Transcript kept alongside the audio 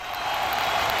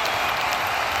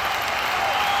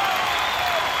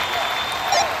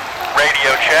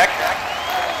radio check.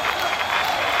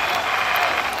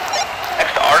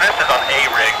 Next artist is on A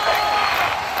rig.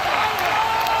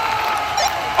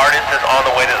 Artist is on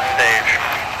the way to the stage.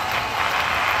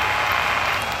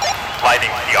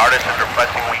 Lighting. The artist is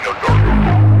requesting we go door.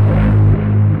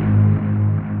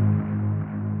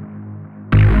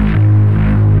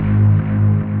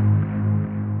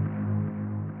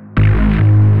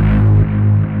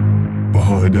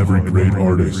 Behind every great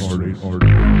artist,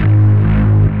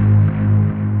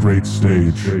 great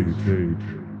stage,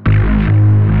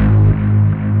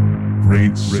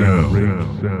 great sound,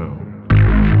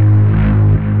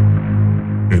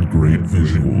 and great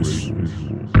visuals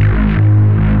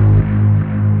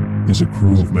is a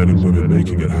crew of men and women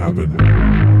making it happen.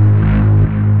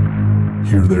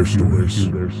 Hear their stories.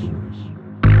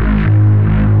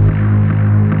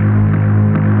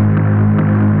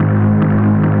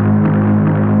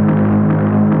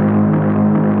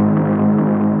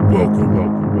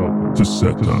 Welcome to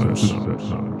Set Times.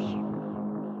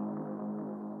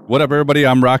 What up, everybody?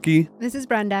 I'm Rocky. This is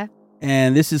Brenda.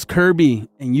 And this is Kirby,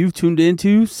 and you've tuned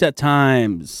into Set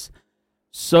Times.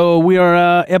 So we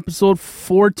are episode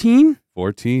 14.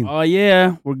 14. Oh,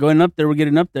 yeah. We're going up there. We're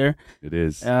getting up there. It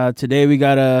is. Today we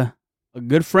got a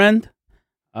good friend,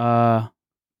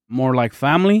 more like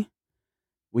family.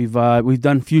 We've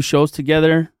done a few shows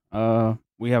together.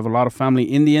 We have a lot of family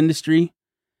in the industry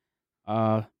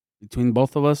between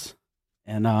both of us.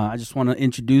 And I just want to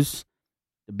introduce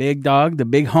the big dog, the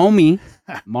big homie,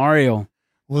 Mario.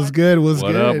 What's good? What's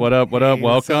What good? up? What up? What up? Hey,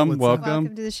 Welcome.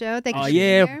 Welcome to the show. Thank you Oh, for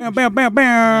yeah. being here. Bow, bow, bow.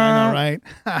 I know,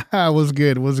 right? What's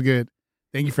good? What's good?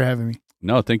 Thank you for having me.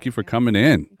 No, thank you for coming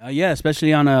in. Yeah,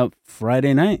 especially on a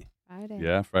Friday night. Friday.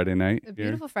 Yeah, Friday night A here.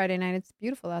 beautiful Friday night. It's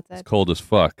beautiful outside. It's cold as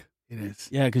fuck. It is.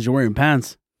 Yeah, because you're wearing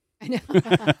pants. I know.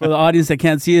 For the audience that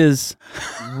can't see us,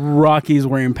 Rocky's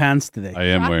wearing pants today. I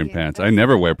am Rocky. wearing pants. I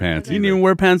never wear pants. He didn't either. even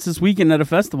wear pants this weekend at a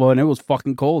festival, and it was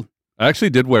fucking cold. I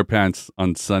actually did wear pants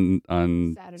on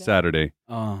Saturday.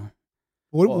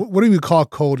 What do we call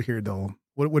cold here, though?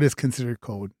 What is considered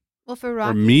cold? Well, for For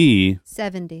Rocky, me,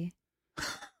 70.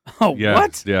 Oh, yeah,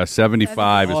 what? yeah,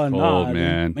 75 is Oh, cold, nah, dude.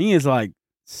 man. Me is like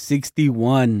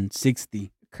 61,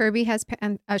 60. Kirby has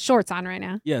shorts on right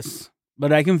now. Yes,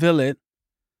 but I can feel it.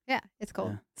 Yeah, it's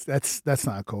cold. Yeah. That's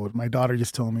not cold. My daughter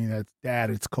just told me that, Dad,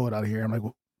 it's cold out here. I'm like,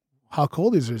 well, how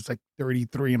cold is it? It's like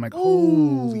 33. I'm like,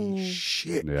 holy Ooh.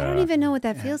 shit. I Yeah, don't even know what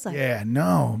that feels like. Yeah,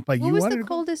 no. But What you was wanted the to go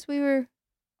coldest we were?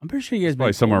 I'm pretty sure you guys probably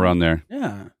been somewhere cold. around there.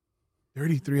 Yeah,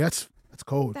 33. That's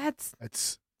cold. That's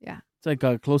That's it's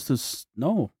like close to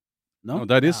snow. No, Oh,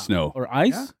 that is Yeah. snow. or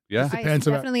ice. Yeah, ice. Depends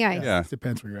on- Definitely ice. Yeah.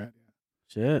 depends where you're at.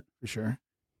 Shit. For sure.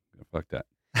 Fuck that.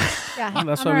 Yeah,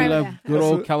 That's I'm why we alright with love that. good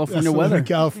old California That's weather.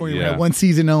 California, Yeah. right? One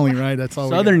season only, right? That's all.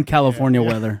 we Southern got. California Yeah.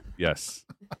 weather. Yes.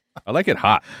 I like it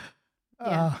hot.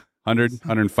 Uh, 100,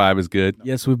 105 is good.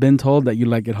 Yes, we've been told that you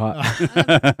like it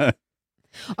hot.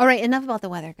 All right, enough about the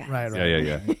weather, guys. right.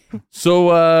 Yeah.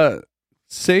 So,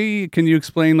 can you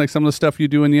explain like some of the stuff you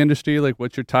do in the industry? Like,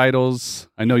 what's your titles?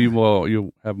 I know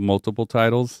you have multiple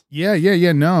titles. Yeah.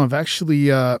 No, I've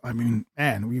actually, I've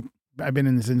been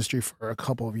in this industry for a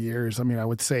couple of years. I mean, I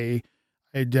would say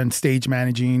I've done stage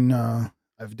managing.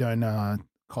 I've done,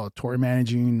 called tour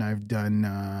managing. I've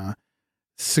done,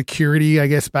 security, I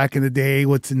guess back in the day.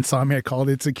 What's Insomnia called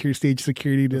it, stage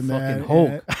security. The Did fucking that.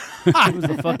 Hulk. It was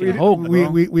the fucking Hulk, bro.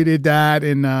 We did that,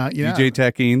 and yeah. DJ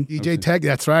teching. DJ Tech,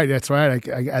 that's right.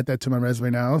 I add that to my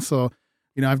resume now. So,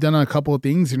 I've done a couple of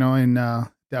things, and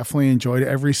definitely enjoyed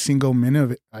every single minute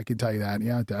of it. I can tell you that.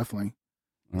 Yeah, definitely.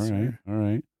 All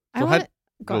right. I So want to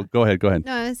Go ahead.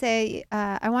 No, I want to say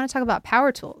I want to talk about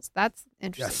power tools. That's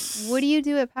interesting. Yes. What do you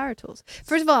do at power tools?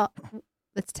 First of all,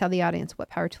 let's tell the audience what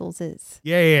power tools is.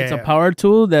 Yeah. It's a power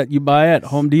tool that you buy at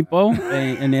Home Depot,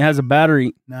 and it has a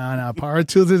battery. No. Power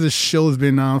Tools is a show has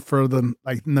been on for in the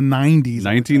 90s.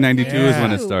 1992 is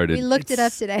when it Ooh, started. We looked it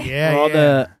up today. Yeah. For all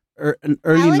the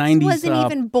early Alex 90s wasn't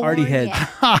even born party heads.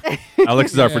 yet.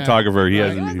 Alex is our Yeah. photographer. He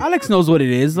hasn't. Alex knows what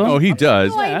it is, though. Oh, he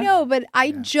does. No, Yeah. I know, but I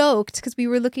Yeah. joked because we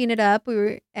were looking it up.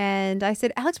 And I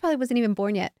said Alex probably wasn't even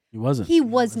born yet. He wasn't. He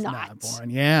was It's not.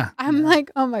 born. Yeah. I'm like,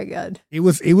 oh my god. It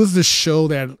was the show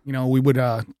that, we would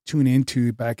tune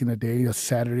into back in the day, the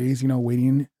Saturdays,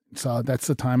 waiting. So that's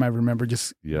the time I remember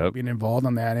just Yep. being involved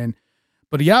on that.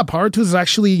 But yeah, Power Tools has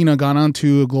actually, gone on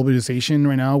to globalization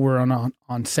right now. We're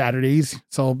on Saturdays.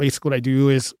 So basically what I do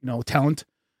is, talent,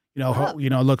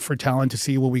 look for talent to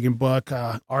see what we can book,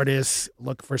 artists,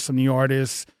 look for some new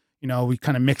artists. We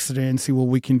kind of mix it in, see what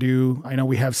we can do. I know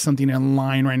we have something in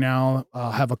line right now.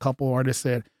 Have a couple artists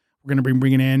that we're going to be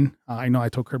bringing in. I know I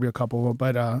told Kirby a couple,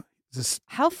 but just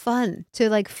How fun to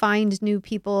like find new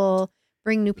people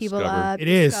Bring new people Discover. up. It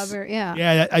is. Discover, yeah.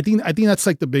 Yeah, I think that's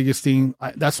like the biggest thing.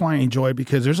 That's why I enjoy it,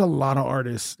 because there's a lot of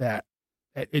artists that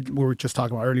we were just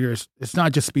talking about earlier. It's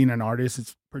not just being an artist;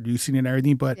 it's producing and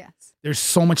everything. But Yes. there's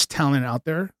so much talent out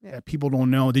there Yeah. that people don't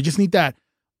know. They just need that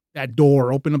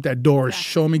door, open up that door, Exactly.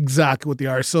 show them exactly what they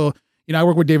are. So I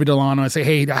work with David Delano. I say,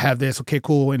 hey, I have this. Okay,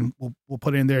 cool, and we'll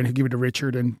put it in there and he'll give it to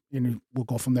Richard, and we'll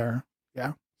go from there.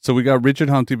 Yeah. So we got Richard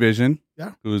Humpty Vision,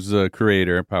 Yeah. who's a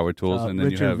creator of Power Tools, and then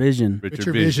Richard you have Vision.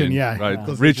 Richard Vision, yeah. right?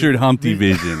 Yeah. Richard Humpty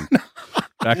Vision.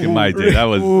 Back in my day, that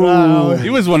was Wow. he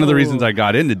was one of the reasons I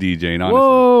got into DJing. Honestly,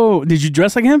 Whoa! Did you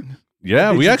dress like him?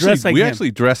 yeah, Did we you actually dress like we him?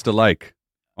 actually dressed alike.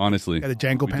 Honestly, Got the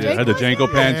Django we pants. did. Had the Django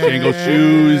Yeah. pants, Django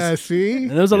shoes. Yeah, see?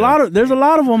 There's a lot of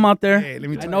them out there. Hey, let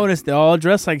me I tell you. noticed they all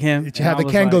dress like him. Did you have the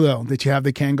Kango though? Did you have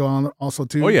the Kango on also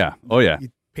too? Oh yeah. You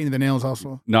painted the nails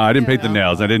also. No, I didn't paint the Yeah.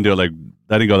 nails. I didn't do it like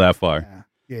I didn't go that far.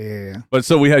 Yeah. But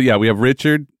so we have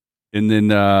Richard, and then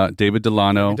David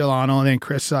Delano. Delano, and then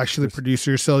Chris is actually the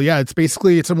producer. So yeah,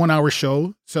 it's a 1 hour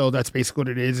show. So that's basically what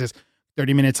it is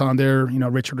 30 minutes on there.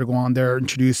 Richard will go on there,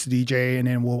 introduce the DJ, and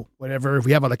then we'll whatever. If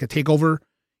we have like a takeover,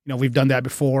 we've done that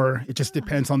before. It just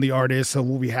depends on the artist. So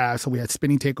what we have. So we had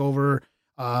spinning takeover.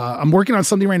 I'm working on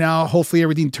something right now. Hopefully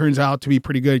everything turns out to be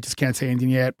pretty good. Just can't say anything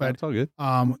yet, but That's all good.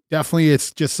 definitely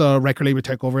it's just a record label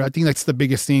takeover. I think that's the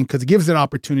biggest thing, because it gives an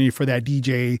opportunity for that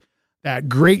DJ, that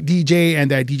great DJ,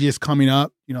 and that DJ is coming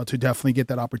up, to definitely get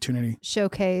that opportunity.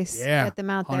 Showcase. Yeah, Get them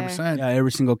out there. 100%. Yeah,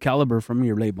 every single caliber from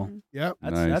your label. Yep.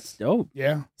 That's dope.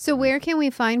 Yeah. So where can we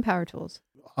find Power Tools?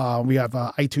 We have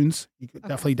iTunes. You could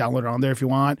definitely download it on there if you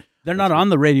want. They're not on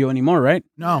the radio anymore, right?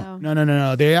 No.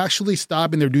 They actually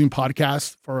stopped, and they're doing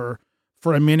podcasts for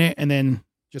a minute, and then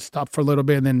just stopped for a little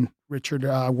bit. And then Richard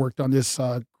worked on this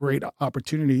great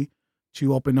opportunity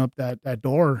to open up that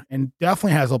door, and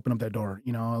definitely has opened up that door.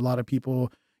 A lot of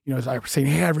people, are saying,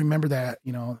 hey, I remember that,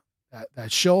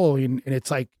 that show. And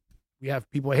it's like, we have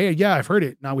people, hey, yeah, I've heard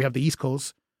it. Now we have the East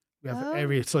Coast. We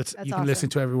have so that's you can listen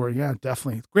to everywhere. Yeah,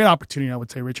 definitely. Great opportunity, I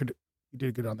would say. Richard, you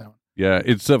did good on that one. Yeah,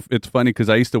 it's funny because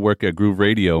I used to work at Groove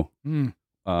Radio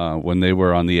when they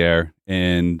were on the air,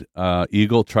 and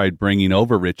Eagle tried bringing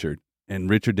over Richard, and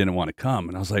Richard didn't want to come,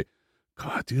 and I was like,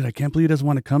 God, dude, I can't believe he doesn't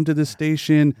want to come to this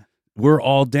station. We're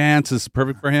all dance. This is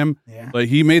perfect for him. Yeah. But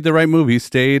he made the right move. He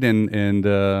stayed,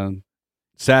 and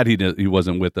sad he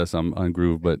wasn't with us on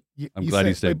Groove, but I'm glad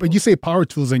he stayed. But you say Power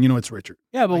Tools, and it's Richard.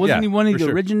 Yeah, but wasn't Yeah, he one of for the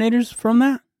sure. originators from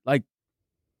that? Like,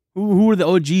 who were the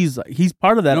OGs? Like, he's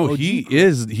part of that. No, OG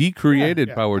he created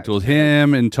Yeah. Power Tools.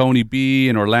 Him and Tony B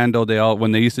and Orlando,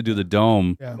 when they used to do the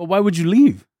Dome. Yeah. But why would you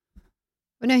leave?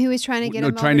 Well, no, he was trying to get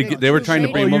him They were trying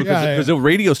to bring him over Yeah, because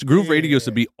the Groove Radio used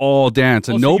to be all dance,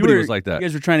 and Oh, so nobody you was like that. You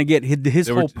guys were trying to get his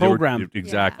They were- whole they were- program.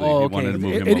 exactly. Yeah. Oh, He okay. wanted to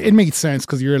move him It over. made sense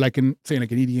because you're like saying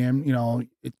like an EDM,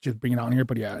 it's just bringing it out here.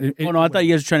 But yeah, Oh no, I thought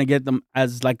you guys were trying to get them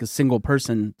as like a single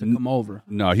person to come over.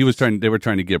 No, they were trying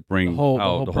to bring The whole the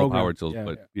whole program. Power Tools, Yeah.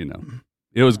 but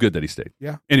it was good that he stayed.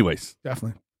 Yeah. Anyways,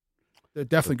 definitely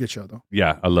good show though.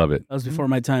 yeah, I love it. That was before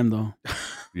my time, though.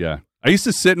 Yeah, I used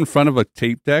to sit in front of a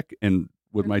tape deck and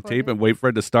with my Record tape it? and wait for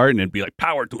it to start, and it'd be like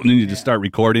Power Tool, and then you just start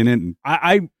recording it. And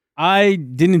I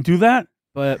didn't do that,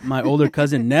 but my older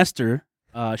cousin Nestor,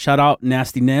 shout out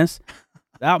Nasty Ness,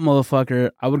 that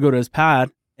motherfucker. I would go to his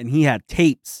pad, and he had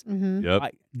tapes, Mm-hmm.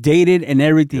 yep, dated and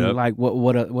everything, Yep. like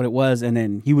what it was, and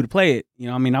then he would play it.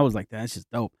 I mean, I was like, that's just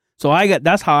dope. So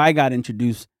that's how I got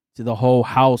introduced to the whole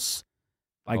house,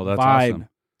 like Oh, that's vibe awesome.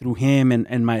 through him and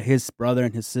his brother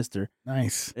and his sister.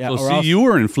 Nice. Yeah, so or see, else- you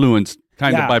were influenced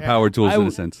kind Yeah. of by Power Tools in I-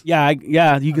 a sense.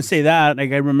 Yeah, you could say that.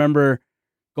 Like I remember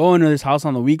going to this house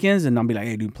on the weekends, and I'll be like,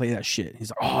 "Hey, dude, play that shit." He's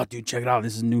like, "Oh, dude, check it out.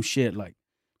 This is new shit." Like,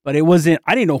 but it wasn't.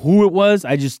 I didn't know who it was.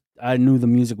 I knew the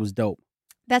music was dope.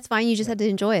 That's fine. You just had to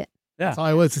enjoy it. Yeah, That's all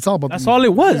it was. It's all about. that's the all it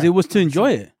music. was. Yeah. It was to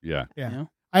enjoy it. Yeah, Yeah. You know?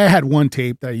 I had one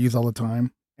tape that I use all the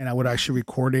time, and I would actually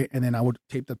record it, and then I would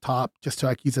tape the top just to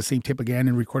like use the same tape again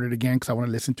and record it again because I want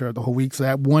to listen to it the whole week. So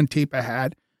that one tape I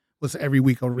had was every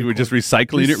week I would you were record just it.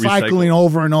 recycling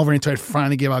over and over until I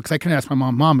finally gave out because I couldn't ask my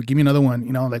mom, give me another one.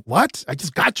 Like what? I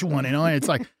just got you one. And it's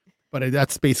like, but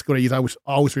that's basically what I use. I was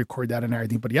always record that and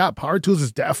everything. But yeah, Power Tools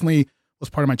is definitely was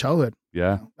part of my childhood.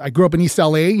 Yeah, I grew up in East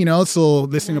LA, so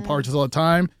listening to Power Tools all the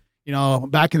time.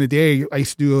 Back in the day, I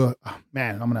used to do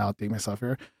I'm gonna outdate myself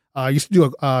here. I used to do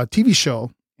a TV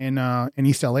show in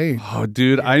East LA. Oh,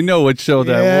 dude, I know what show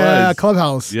that was.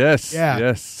 Clubhouse. Yes, Yeah.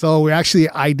 yes. So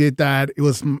I did that. It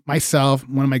was myself,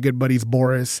 one of my good buddies,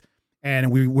 Boris,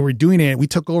 and we were doing it. We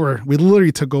took over. We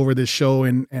literally took over this show,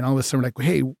 and all of a sudden, we're like,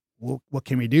 hey, what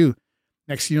can we do?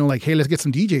 Next, like, hey, let's get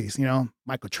some DJs.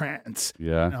 Michael Trance,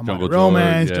 Yeah, Monty Jungle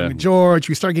Romance, George, Jungle George.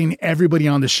 We started getting everybody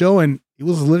on the show, and it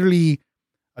was literally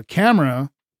a camera,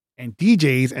 and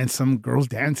DJs and some girls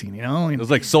dancing. You know, It was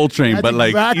like Soul Train, That's but like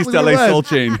exactly East what LA it was. Soul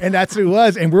Train. and that's what it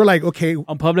was. And we're like, okay.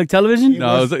 On public television?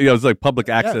 No, it was like public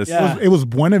access. Yeah. It was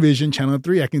Buena Vision Channel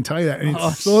 3. I can tell you that. And it's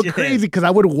Oh, so shit. crazy because I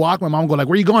would walk. My mom would go like,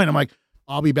 "Where are you going?" I'm like,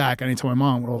 "I'll be back." I didn't tell my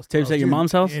mom. Well, Tapes at your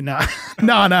mom's house? And,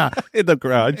 no. In the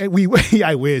garage.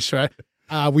 I wish, right?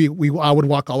 I would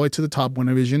walk all the way to the top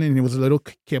Buena Vision, and it was a little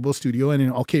cable studio. And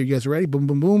then, okay, you guys ready? Boom,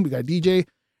 boom, boom. We got DJ.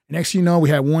 Next, you know, we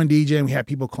had one DJ, and we had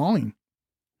people calling.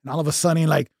 And all of a sudden,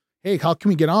 like, hey, how can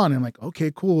we get on? And I'm like,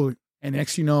 okay, cool. And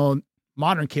next, you know,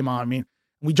 Modern came on. I mean,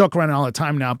 we joke around all the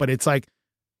time now, but it's like,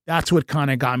 that's what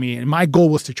kind of got me. And my goal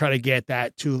was to try to get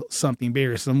that to something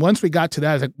bigger. So once we got to that,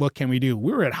 I was like, what can we do?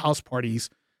 We were at house parties,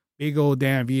 big old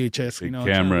damn VHS, Big you know,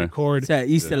 camera. trying to record. It's at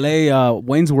East LA,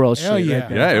 Wayne's World Hell shit. yeah. Right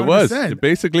there. Yeah, it was. 100%. It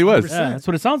basically was. 100%. Yeah, that's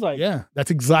what it sounds like. Yeah,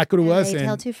 that's exactly what it was. They And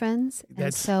tell two friends, and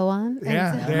that's- so on. and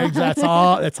yeah, so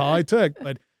on. that's all I took.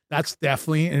 But that's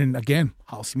definitely, and again,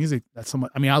 house music. That's so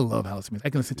much. I mean, I love house music. I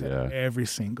can listen to it every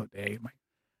single day.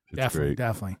 It's Definitely, great.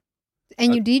 definitely.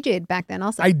 And you DJ'd back then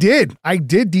also. I did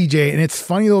DJ, and it's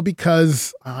funny though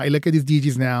because I look at these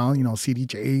DJs now, you know,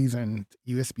 CDJs and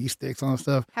USB sticks, all that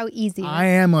stuff. How easy. I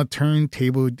am a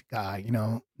turntable guy, you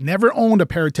know. Never owned a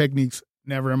pair of Techniques,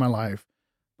 never in my life,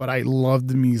 but I loved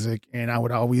the music, and I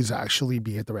would always actually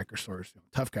be at the record stores,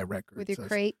 Tough Guy Records, with your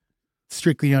crate.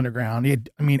 Strictly Underground.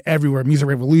 I mean, everywhere, Music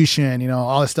Revolution, you know,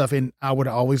 all this stuff, and I would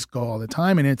always go all the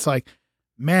time, and it's like,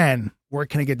 man, where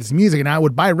can I get this music? And I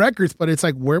would buy records, but it's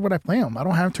like, where would I play them? I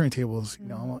don't have turntables, you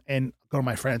know, and go to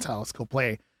my friend's house, go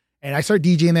play. And I started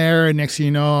DJing there, and next thing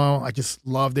you know, I just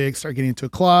loved it. Started getting into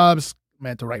clubs,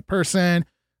 met the right person,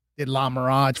 did La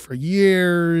Mirage for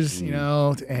years, you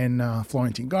know, and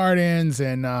Florentine Gardens.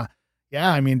 And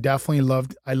yeah, I mean, definitely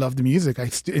I loved the music.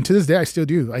 And to this day, I still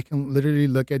do. I can literally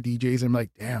look at DJs and I'm like,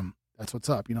 damn, that's what's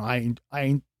up. You know, I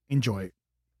enjoy it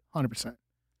 100%.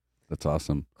 That's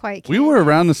awesome. Quite. We were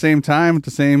around the same time at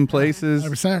the same places.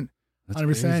 100%. That's 100%.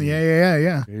 crazy.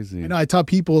 Yeah. Crazy. I know. I tell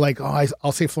people like, oh,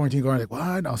 I'll say Florentine Gardens. Like,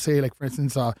 what? I'll say like, for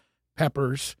instance,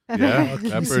 Peppers. Yeah, QC's.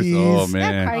 Peppers. Oh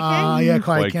man. Clark Kent. Yeah, Quiet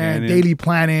Clark Kent, Canyon. Daily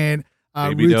Planet,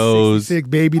 Baby Route Doze. 66,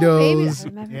 Baby Oh, Baby Doze. Doze. I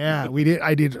remember. Yeah,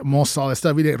 I did most solid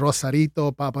stuff. We did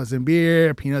Rosarito, Papas and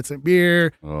Beer, Peanuts and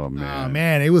Beer. Oh man.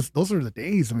 Man, those were the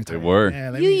days. Let me tell They you. were.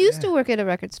 Yeah, You used to work at a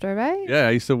record store, right? Yeah,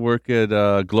 I used to work at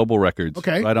Global Records.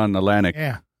 Okay. Right on Atlantic.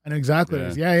 Yeah, I know exactly what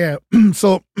it is. Yeah.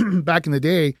 So back in the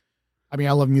day, I mean,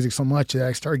 I love music so much that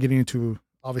I started getting into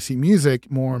obviously music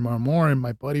more and more and more. And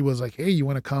my buddy was like, "Hey, you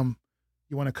want to come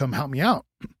help me out?"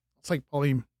 It's like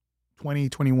probably 20,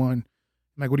 21.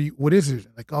 I'm like, what is it?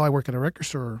 Like, oh, I work at a record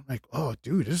store. Like, oh,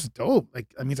 dude, this is dope. Like,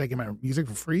 that means I get my music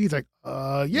for free. He's like,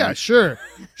 yeah, sure,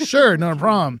 no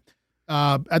problem.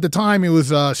 At the time, it was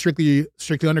strictly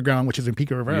Underground, which is in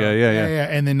Pico Rivera. Yeah.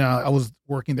 And then I was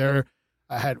working there.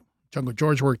 I had Jungle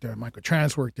George worked there, Michael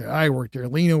Trans worked there, I worked there,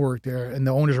 Lena worked there, and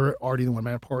the owners were already the One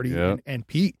Man Party and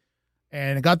Pete.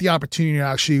 And I got the opportunity to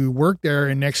actually work there.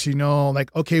 And next, you know,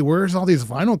 like, okay, where's all this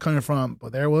vinyl coming from?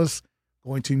 But there was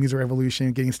going to Music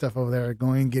Revolution, getting stuff over there,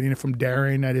 getting it from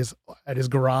Darren at his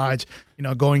garage, you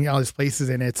know, going all these places.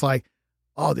 And it's like,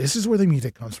 oh, this is where the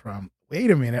music comes from.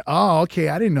 Wait a minute. Oh, okay.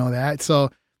 I didn't know that. So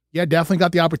yeah, definitely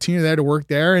got the opportunity there to work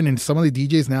there. And then some of the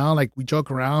DJs now, like we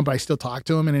joke around, but I still talk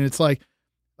to them. And it's like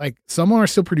some are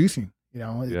still producing, you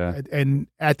know? Yeah. And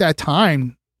at that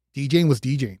time, DJing was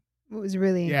DJing. It was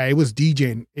really Yeah, it was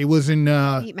DJing. It wasn't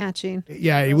beat matching.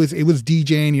 yeah, it was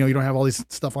DJing, you know, you don't have all this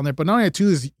stuff on there. But not only that too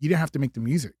is you didn't have to make the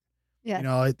music. Yeah. You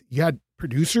know, you had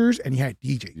producers and you had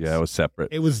DJs. Yeah, it was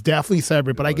separate. It was definitely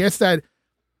separate. But I guess that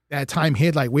time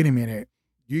hit like, wait a minute,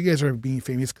 you guys are being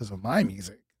famous because of my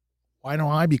music. Why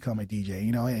don't I become a DJ?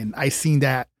 You know, and I seen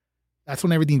that. That's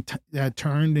when everything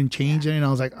turned and changed. And I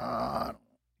was like,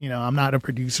 you know, I'm not a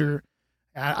producer.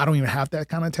 I don't even have that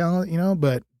kind of talent, you know,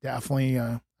 but definitely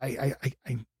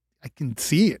I can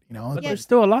see it, you know. But there's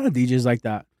still a lot of DJs like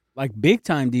that, like big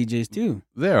time DJs too.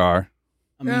 There are.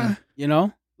 I mean, Yeah. you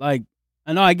know, like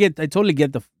I totally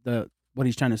get the what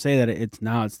he's trying to say, that it's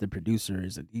the producer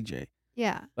is a DJ.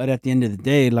 Yeah. But at the end of the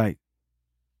day, like,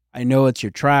 I know it's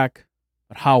your track,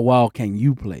 but how well can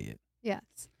you play it? Yes.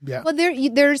 Yeah. Well,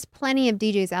 there's plenty of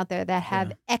DJs out there that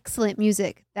have excellent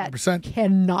music that 100%.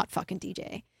 cannot fucking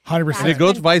DJ. 100%. And it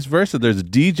goes vice versa. There's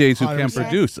DJs who can 100%.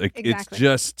 produce. Like, Exactly. It's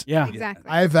just Yeah. Exactly.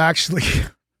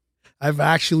 I've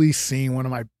actually seen one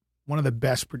of the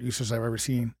best producers I've ever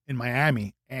seen in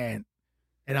Miami, and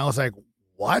I was like,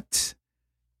 what?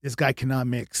 This guy cannot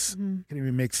mix. Mhm. Can't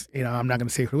even mix. You know, I'm not going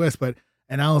to say who it is, but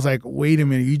And I was like, wait a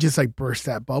minute, you just like burst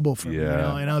that bubble for me. You Yeah.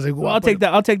 know? And I was like, Well, I'll take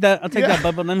that. I'll take that. I'll take Yeah. that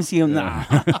bubble. Let me see him. Nah.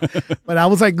 But I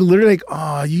was like, literally like, oh,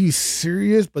 are you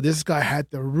serious? But this guy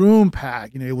had the room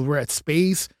packed. You know, we were at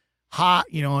Space, hot.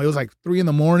 You know, it was like 3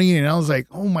 a.m. and I was like,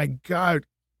 oh my God,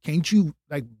 can't you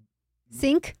like,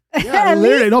 Sync. yeah, At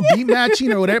literally, least. no beat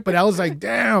matching or whatever. But I was like,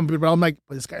 damn. But I'm like,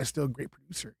 but this guy's still a great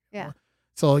producer. you Yeah. know?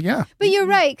 So yeah. But you're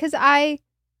right, because I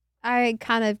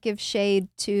kind of give shade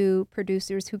to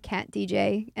producers who can't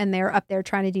DJ and they're up there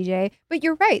trying to DJ. But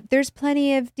you're right. There's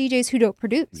plenty of DJs who don't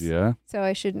produce. Yeah. So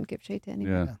I shouldn't give shade to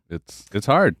anyone. Yeah. It's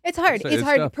hard. It's hard. It's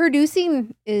hard. tough.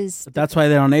 Producing is. But that's why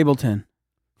they're on Ableton.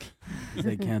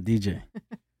 They can't DJ.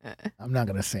 I'm not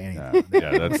gonna say anything.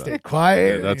 Yeah, that's Stay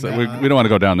quiet. that's you we know. don't want to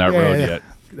go down that Yeah, road yeah. yet.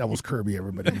 That was Kirby,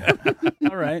 everybody.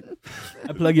 All right.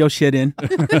 I plug your shit in.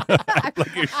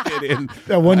 Plug your shit in.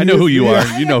 That one I know who you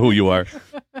yeah. are. You know who you are.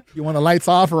 You want the lights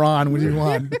off or on? What do you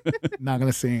want? Not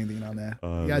gonna say anything on that.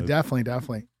 Yeah, that's-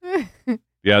 definitely.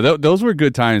 Yeah, those were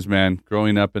good times, man.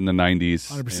 Growing up in the 90s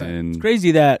 100%. and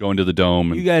Crazy that going to the dome.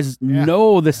 you And, guys Yeah.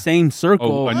 know the same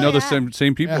circle, I know the yeah.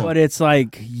 same people. Yeah. but it's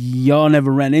like y'all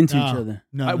never ran into each No. other.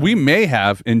 No, We may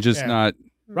have, and just Yeah. not.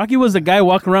 Rocky was the guy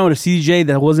walking around with a CJ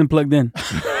that wasn't plugged in.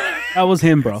 That was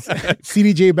him, bro.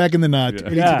 CDJ back in the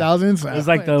early Yeah. 2000s. It was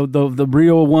like the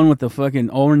Brio one with the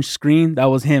fucking orange screen. That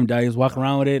was him, dog. He was walking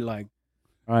around with it like,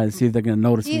 all right, let's see if they're gonna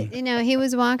notice me. You know, he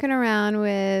was walking around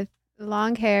with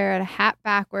long hair and a hat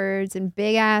backwards and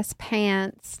big ass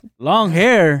pants. Long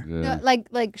hair, Yeah.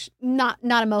 No,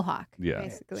 not a mohawk. Yeah.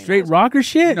 Basically. straight No. rocker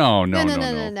shit. No. No.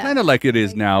 Kind of like it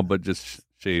is Like- now, but just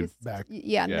shaved. back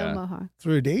Yeah, Yeah. no mohawk.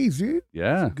 through the days, dude.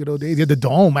 Yeah. Good old days. Yeah, the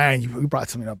dome, man. You brought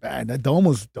something up, man. That dome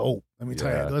was dope. Let me tell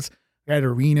Yeah. you. We had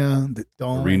arena, the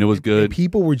dome. Arena was and good.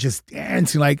 people were just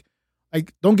dancing. Like,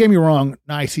 don't get me wrong.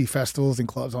 Now I see festivals and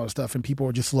clubs and all that stuff, and people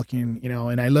were just looking, you know,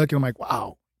 and I look and I'm like,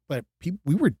 wow. But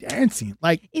we were dancing.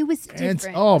 Like, It was dance.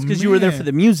 different. Oh, because you were there for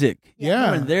the music. Yeah.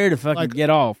 You weren't there to fucking Like- get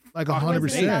off. Like It wasn't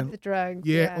about 100%. the drugs.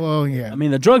 Yeah, well, yeah. I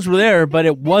mean, the drugs were there, but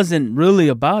it wasn't really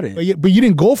about it. But you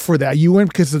didn't go for that. You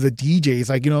went because of the DJs.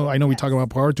 Like, you know, I know we Yes. talk about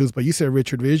power tools, but you said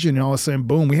Richard Vision, and all of a sudden,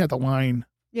 boom, we had the line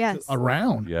Yes.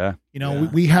 around. Yeah. You know, Yeah.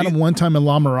 we had them one time in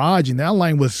La Mirage, and that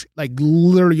line was like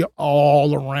literally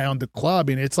all around the club.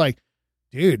 And it's like,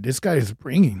 dude, this guy is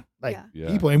bringing like Yeah.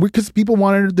 Yeah. people, and because people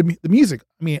wanted the music.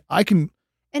 I mean,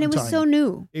 And it was so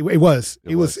new. it was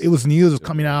It was. new. It was It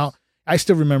coming was. out. I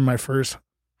still remember my first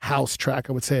house track.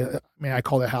 I would say, I mean, I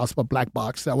call it house, but Black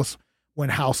Box. That was when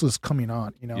house was coming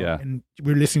on. You know, Yeah. and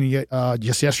we were listening to it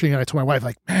just yesterday, and I told my wife,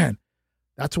 like, man,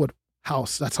 that's what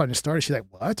house. That's how it started. She's like,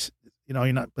 what? You know,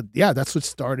 you're not. But yeah, that's what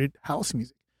started house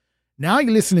music. Now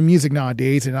you listen to music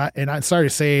nowadays, and I'm sorry to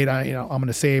say it. I'm going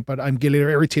to say it, but I'm getting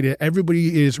irritated.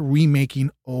 Everybody is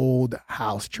remaking old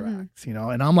house tracks, you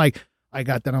know, and I'm like, I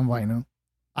got that on vinyl.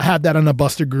 I have that on a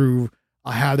Buster Groove.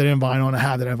 I have that in vinyl, and I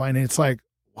have that in vinyl. And it's like,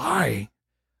 why?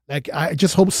 Like, I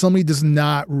just hope somebody does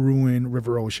not ruin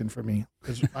River Ocean for me,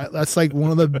 because that's like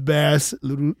one of the best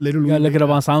little. You gotta look it up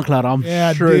on SoundCloud. I'm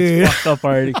Yeah, sure dude. it's fucked up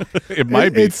already. It might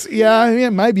be. It's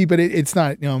it might be, but it's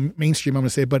not mainstream. I'm gonna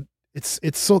say, but it's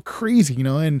so crazy,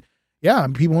 and yeah,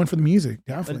 people went for the music,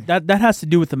 definitely. But that has to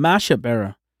do with the mashup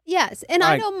era. Yes. And I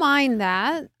Like- don't mind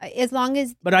that as long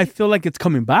as. But I feel like it's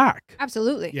coming back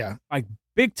Absolutely. Yeah,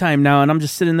 big time now, and I'm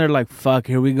just sitting there like, fuck,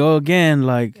 here we go again.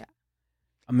 Like, Yeah.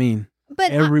 I mean,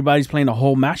 But everybody's playing a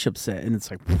whole mashup set, and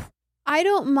it's like, I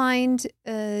don't mind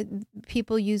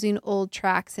people using old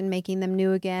tracks and making them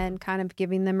new again, kind of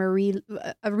giving them a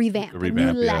revamp, A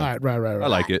revamp, new yeah. life. right. I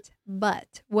like it.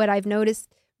 But what I've noticed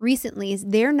recently is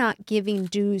they're not giving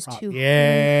dues to who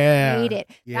yeah. made it.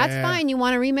 That's Yeah. fine. You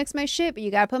want to remix my shit, but you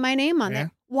got to put my name on Yeah.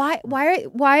 it.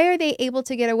 Why are they able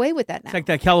to get away with that now? it's like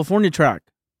that California track,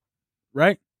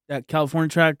 right? That California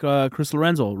track, Chris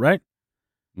Lorenzo, right?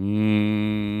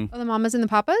 Mm. Oh, the Mamas and the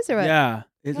Papas, or what? Yeah.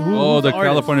 Oh, the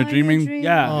California Dreaming?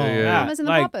 Yeah. Oh, yeah. Mamas and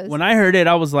the Like, Papas. when I heard it,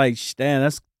 I was like, damn,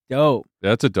 that's dope.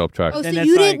 That's a dope track. Oh, so And you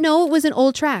it's didn't like- know it was an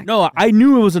old track? No, I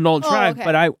knew it was an old Oh, track, okay.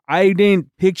 but I didn't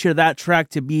picture that track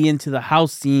to be into the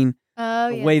house scene Oh,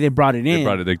 the yeah. way they brought it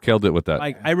in. They killed it with that.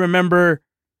 Like, I remember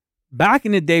back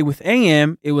in the day with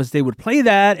AM, it was they would play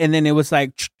that, and then it was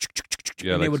like,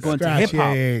 Yeah, and they like would go into Scratch, hip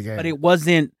hop. yeah. But it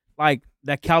wasn't like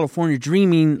that California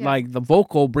Dreaming, Yeah. like the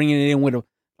vocal bringing it in with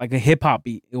a hip hop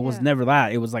beat. It was Yeah. never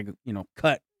that. It was like,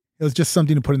 cut. It was just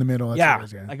something to put in the middle. That's Yeah,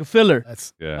 what it is, like a filler.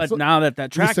 That's yeah. But So- now that we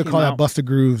track used to came call that out, Buster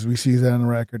Grooves. We see that on the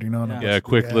record, Yeah. no, Yeah,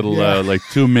 quick little yeah. like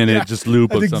 2 minute Yeah. just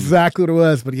loop of That's something. exactly what it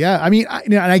was. But yeah, I mean,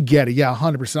 and I get it. Yeah,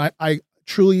 100%. I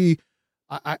truly,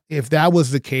 if that was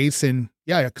the case, and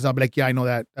yeah, because I'll be like, yeah, I know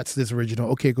that. That's this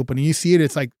original. Okay, cool. But when you see it,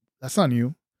 it's like, that's not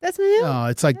new. That's new. No,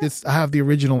 it's like this. I have the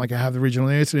original. Like I have the original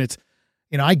lyrics, and it's,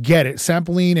 I get it.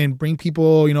 Sampling and bring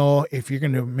people. If you're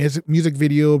gonna do a music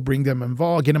video, bring them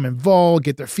involved,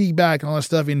 get their feedback and all that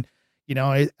stuff. And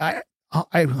I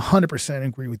 100%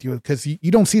 agree with you because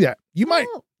you don't see that. You might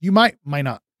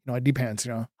not. It depends.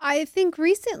 I think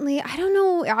recently, I don't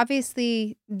know.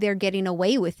 Obviously, they're getting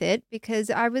away with it because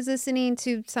I was listening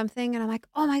to something and I'm like,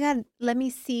 oh my god, let me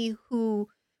see who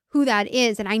that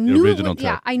is. And I knew original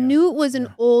track. I knew it was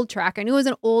an old track. I knew it was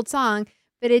an old song,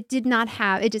 but it did not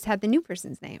have. It just had the new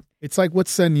person's name. It's like,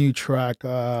 what's the new track?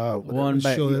 One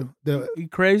by the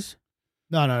Craze.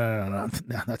 No,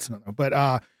 that's not. But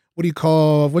what do you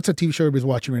call? What's a TV show everybody's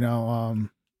watching right now?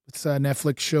 It's a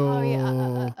Netflix show. Oh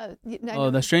yeah.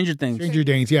 The Stranger Things. Stranger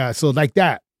Things. Yeah, so like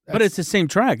that. But it's the same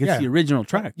track. It's the original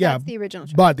track. Yeah, that's the original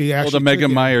track. But the actual the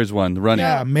Megan Myers one, the running.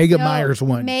 Yeah, Megan Myers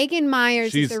one. Megan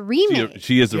Myers is a remake.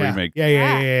 She is a remake.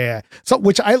 Yeah. So,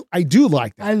 which I do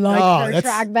like that. I like her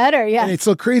track better. Yeah. And it's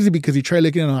so crazy because you try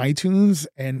looking on iTunes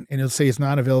and it'll say it's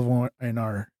not available in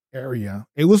our area.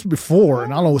 It was before,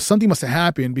 and I don't know, something must have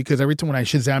happened because every time when I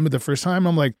Shazammed it the first time,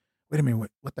 I'm like, wait a minute,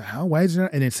 what the hell? Why is it?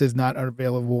 And it says not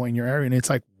available in your area, and it's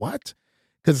like, what?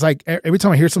 Because like every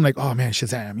time I hear something like, oh man,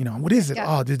 Shazam, what is it?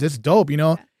 Yeah. Oh, this is dope,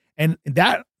 And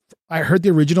that I heard the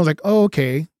original, I was like, oh,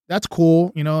 okay, that's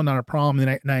cool, not a problem.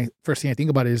 And I first thing I think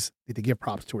about is, did they give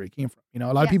props to where it came from?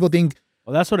 A lot of people think,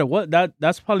 well, that's what it was.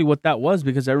 That's probably what that was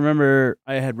because I remember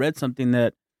I had read something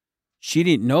that she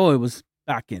didn't know it was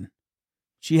back in.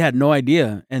 She had no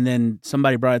idea, and then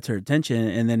somebody brought it to her attention,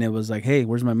 and then it was like, hey,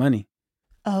 where's my money?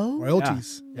 Oh,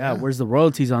 royalties. Yeah, where's the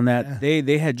royalties on that? Yeah.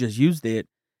 They had just used it.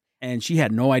 And she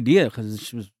had no idea because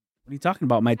she was, what are you talking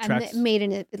about? My tracks. And it made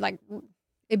it like,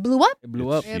 it blew up. It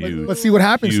blew up. But see what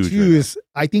happens too is,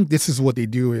 I think this is what they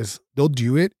do is they'll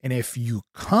do it. And if you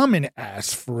come and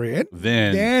ask for it,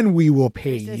 then we will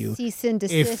pay There's a you. cease and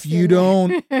desist If you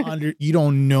don't you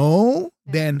don't know,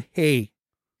 then hey,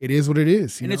 it is what it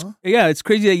is. And it's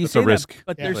crazy that you say a risk.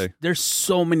 that. But there's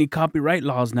so many copyright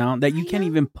laws now that you can't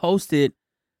even post it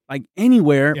like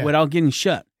anywhere without getting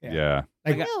shut. Yeah.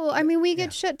 Like, no, I mean, we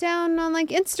get shut down on like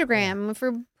Instagram if we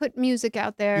put music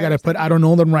out there. you got to put, I don't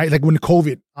own them right. Like when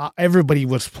COVID, everybody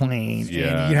was playing.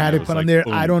 Yeah, and you had to put on there,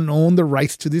 boom. I don't own the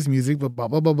rights to this music, but blah,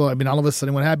 blah, blah, blah. I mean, all of a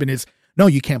sudden what happened is, no,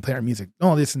 you can't play our music.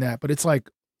 No, this and that. But it's like,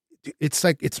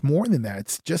 it's more than that.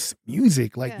 It's just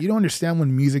music. Like you don't understand what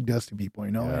music does to people,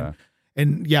 Yeah.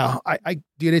 And I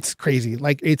dude, it's crazy.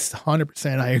 Like it's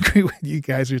 100%. I agree with you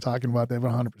guys. You're talking about that, but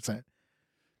 100%.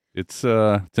 It's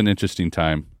an interesting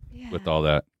time with all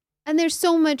that. And there's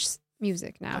so much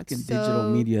music now. Fucking It's digital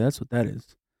media. That's what that is.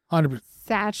 100%.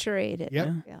 saturated.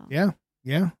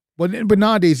 Yeah. But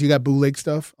nowadays you got bootleg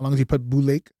stuff. As long as you put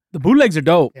bootleg. The bootlegs are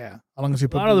dope. Yeah. As long as you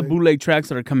put a lot of the bootleg tracks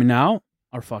that are coming out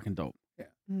are fucking dope. Yeah.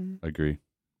 Mm-hmm. Agree.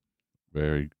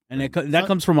 Very. And that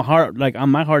comes from a heart, like on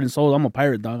my heart and soul. I'm a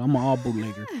pirate dog. I'm an all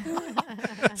bootlegger.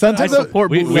 Sometimes I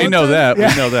support we bootleg. know that. Yeah.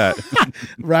 We know that.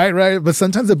 Right. But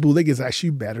sometimes the bootleg is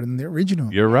actually better than the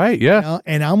original. You're right. Yeah.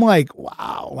 And I'm like,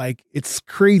 wow, like it's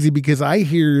crazy because I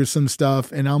hear some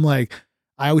stuff and I'm like,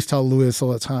 I always tell Lewis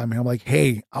all the time, and I'm like,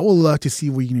 hey, I would love to see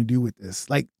what you're going to do with this.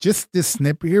 Like just this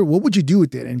snippet here, what would you do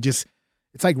with it? And just,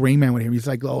 it's like Rain Man with him. He's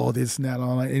like, oh, this and that,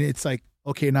 all that. And it's like,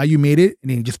 okay, now you made it. And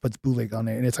then he just puts bootleg on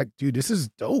it. And it's like, dude, this is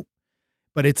dope.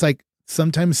 But it's like,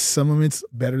 sometimes some of it's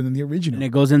better than the original. And it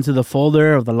goes into the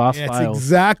folder of the lost That's files.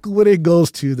 exactly what it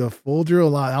goes to, the folder a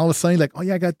lot. All of a sudden, you're like, oh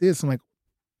yeah, I got this. I'm like,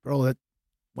 bro,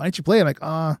 why don't you play it?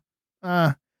 I'm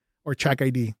like, or track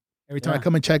ID. Every time I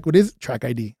come and check, what is track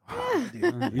ID? He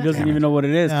doesn't even know what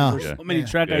it is. No. There's so many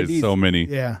track There's IDs. so many.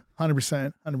 Yeah,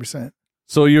 100%.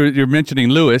 So you're mentioning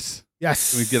Lewis.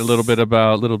 Yes. Can we get a little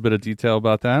bit of detail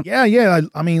about that? Yeah.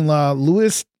 I mean,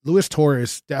 Luis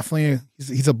Torres, definitely,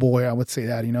 he's a boy. I would say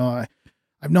that.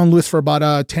 I've known Luis for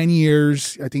about 10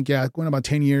 years. I think, going about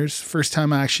 10 years. First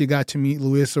time I actually got to meet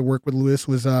Luis or work with Luis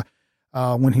was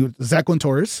when he was Zach and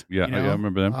Torres. Yeah, I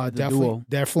remember them.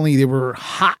 Definitely, they were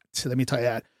hot. Let me tell you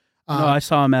that. No, I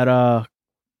saw him at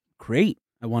Crate,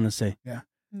 I want to say. Yeah.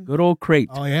 Good old Crate.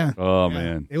 Oh, yeah. Oh,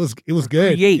 man. It was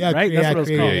good. Create, right? That's what it was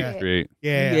called. Create.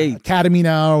 Yeah. Create. Academy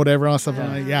now or whatever else. Something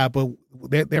like that. Yeah, but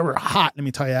they were hot, let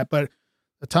me tell you that. But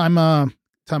the time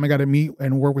I got to meet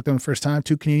and work with them the first time,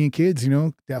 2 Canadian kids,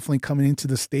 definitely coming into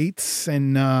the States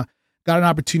and got an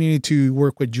opportunity to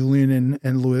work with Julian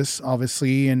and Lewis,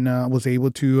 obviously, and was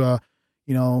able to,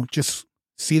 just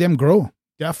see them grow.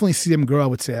 Definitely see them grow, I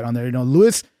would say that on there.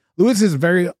 Lewis is a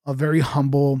very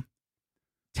humble,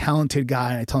 talented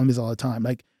guy. And I tell him this all the time.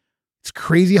 Like, it's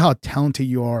crazy how talented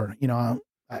you are.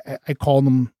 I call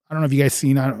them, I don't know if you guys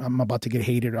seen, I'm about to get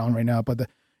hated on right now, but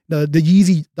the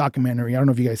Yeezy documentary. I don't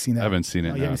know if you guys seen that. I haven't seen it.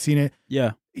 You No. haven't seen it.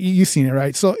 Yeah. You've seen it,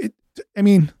 right? So, I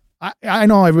mean, I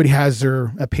know everybody has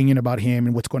their opinion about him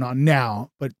and what's going on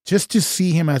now, but just to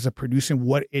see him as a producer and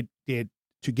what it did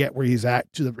to get where he's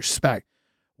at, to the respect.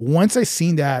 Once I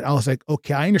seen that, I was like,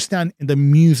 okay, I understand the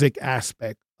music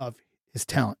aspect of his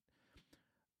talent.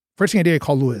 First thing I did, I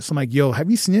called Lewis. I'm like, yo,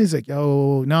 have you seen it? He's like,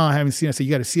 yo, no, I haven't seen it. I said,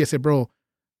 you got to see it. I said, bro,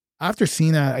 after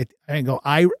seeing that,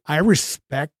 I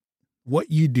respect what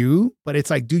you do, but it's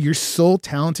like, dude, you're so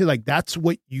talented. Like, that's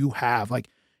what you have. Like,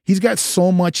 he's got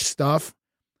so much stuff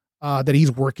that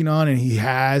he's working on, and he's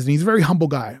a very humble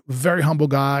guy.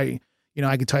 You know,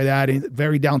 I can tell you that. And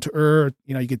very down to earth.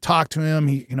 You know, you could talk to him.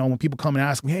 He, you know, when people come and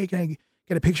ask me, hey, can I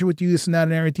get a picture with you, this and that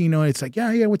and everything, you know, it's like,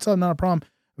 yeah, what's up? Not a problem.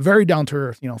 Very down to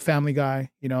earth, you know, family guy,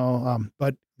 you know,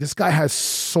 but this guy has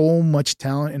so much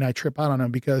talent, and I trip out on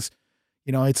him because,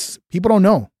 you know, people don't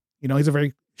know, you know, he's a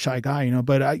very shy guy, you know,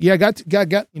 but yeah, I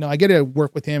got, you know, I get to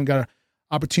work with him, got an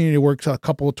opportunity to work a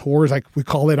couple of tours, like we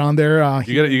call it on there.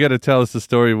 You got to tell us the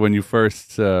story when you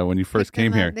first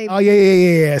came here. Oh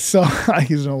yeah. So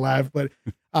he's gonna laugh, but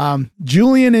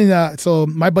Julian and so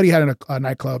my buddy had a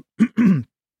nightclub.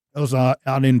 It was out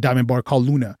in Diamond Bar called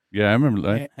Luna. Yeah, I remember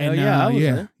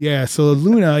that. Yeah. So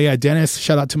Luna, Dennis.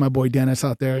 Shout out to my boy Dennis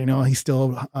out there. You know, he's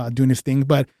still doing his thing,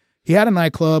 but he had a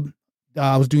nightclub.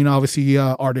 I was doing obviously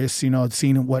artists. You know,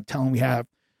 seeing what talent we have.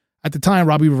 At the time,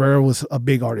 Robbie Rivera was a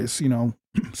big artist. You know,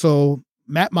 so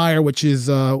Matt Meyer, which is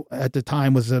at the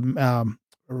time was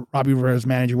Robbie Rivera's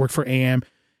manager, worked for AM.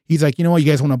 He's like, you know what,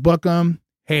 you guys want to book him?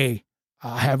 Hey,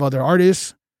 I have other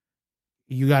artists.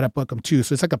 You got to book them too.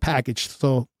 So it's like a package.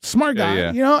 So smart guy,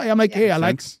 Yeah. You know, I'm like, hey, I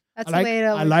like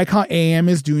how AM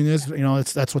is doing this. You know,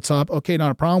 that's what's up. Okay.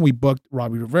 Not a problem. We booked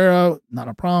Robbie Rivera. Not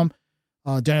a problem.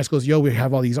 Dennis goes, yo, we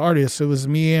have all these artists. So it was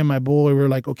me and my boy. We were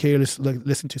like, okay, let's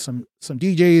listen to some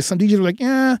DJs. Some DJs were like,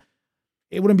 yeah,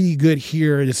 it wouldn't be good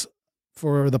here just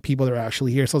for the people that are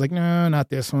actually here. So I was like, no, not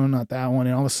this one, not that one.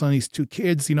 And all of a sudden these two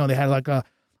kids, you know, they had like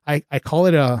I call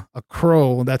it a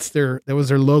crow. That was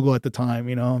their logo at the time,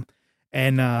 you know?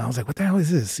 And I was like, what the hell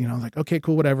is this? You know, I was like, okay,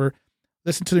 cool, whatever.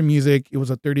 Listen to the music. It was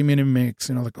a 30-minute mix.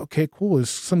 And I was like, okay, cool. It's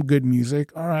some good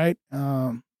music. All right.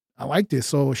 I like this.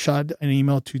 So I shot an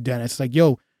email to Dennis. Like,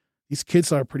 yo, these kids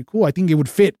are pretty cool. I think it would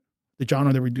fit the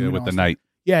genre that we're doing. With the night.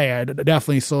 Yeah,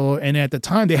 definitely. So, and at the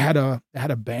time they had a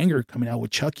banger coming out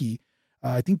with Chucky.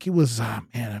 I think it was,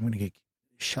 man, I'm going to get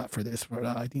shot for this, but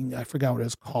I forgot what it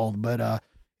was called, but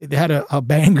they had a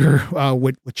banger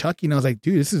with Chucky. And I was like,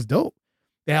 dude, this is dope.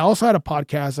 They also had a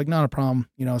podcast, like, not a problem,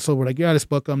 you know. So we're like, yeah, let's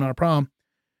book them, not a problem.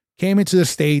 Came into the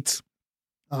States,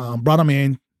 brought them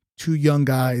in, two young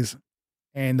guys.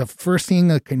 And the first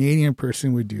thing a Canadian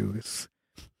person would do is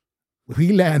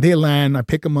they land, I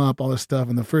pick them up, all this stuff.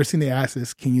 And the first thing they ask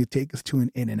is, can you take us to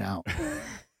an In-N-Out?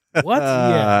 What?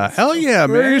 Hell yeah,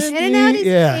 man. In-N-Out is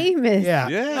famous. Yeah.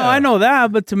 No, I know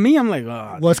that, but to me, I'm like,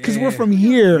 oh. Well, it's because we're from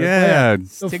here. Yeah.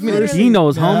 Take me to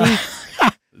Dino's, homie.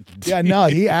 Yeah, no,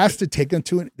 he asked to take them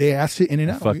to they asked to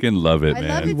In-N-Out. Fucking love it, I man.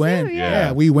 love it We went, too,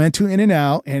 yeah, we went to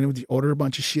In-N-Out and we ordered a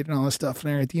bunch of shit and all this stuff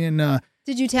and everything. And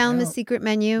Did you tell him the secret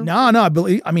menu? no,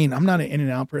 I mean, I'm not an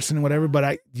In-N-Out person or whatever,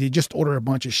 but you just order a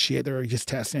bunch of shit. They're just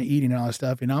testing and eating and all this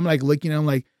stuff. And I'm like looking, I'm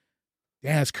like,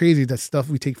 yeah, it's crazy that stuff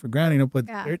we take for granted, you know. But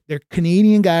they're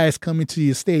Canadian guys coming to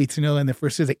the States, you know, and the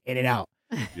first is like In-N-Out.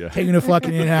 Yeah. Taking the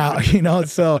fucking In-N-Out, you know.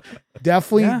 So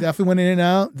definitely went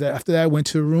In-N-Out. After that, I went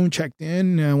to the room, checked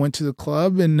in, went to the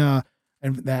club, and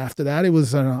after that, it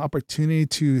was an opportunity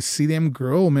to see them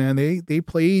grow. Man, they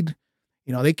played,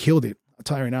 you know, they killed it. I'll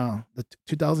tell you right now, the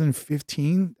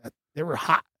 2015, they were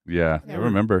hot. Yeah, I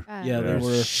remember. Yeah, they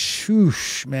were.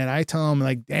 Shoosh, man. I tell them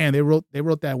like, damn, they wrote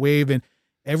that wave and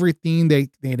everything they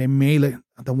made, like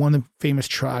the one famous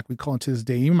track we call it to this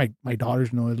day. Even my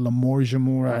daughters know it, L'amour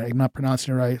j'amour. I'm not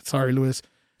pronouncing it right. Sorry, Louis.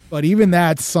 But even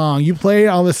that song, you play it,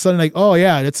 all of a sudden, like, oh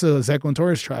yeah, that's a Zach and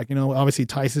Torres track. You know, obviously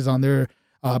Tice is on there,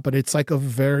 but it's like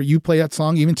you play that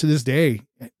song even to this day.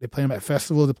 They play them at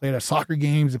festivals, they play it at soccer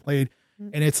games, they played,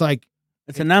 and it's like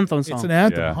it's an anthem song. It's an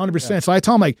anthem, 100%. Yeah. So I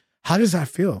tell them like, how does that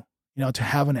feel? You know, to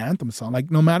have an anthem song,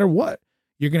 like no matter what,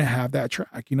 you're gonna have that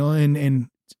track. You know, and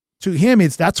to him,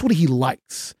 that's what he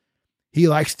likes. He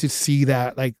likes to see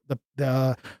that, like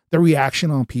the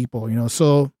reaction on people, you know.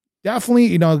 So definitely,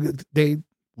 you know, they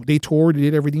toured, they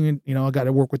did everything. You know, I got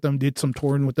to work with them, did some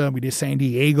touring with them. We did San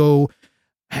Diego.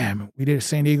 We did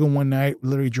San Diego one night. We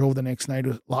literally drove the next night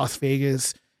to Las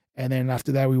Vegas, and then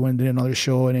after that, we went and did another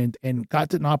show and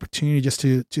got an opportunity just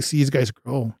to see these guys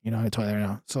grow. You know, I tell you right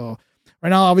now. So right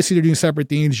now, obviously, they're doing separate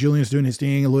things. Julian's doing his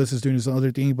thing, and Lewis is doing his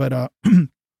other thing, but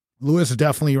Lewis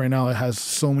definitely right now has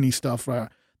so many stuff that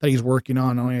he's working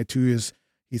on. Only two is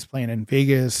He's playing in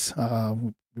Vegas.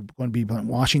 We're going to be in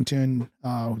Washington,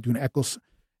 doing Echoes.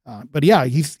 But yeah,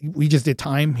 we just did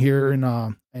time here in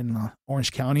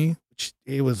Orange County. Which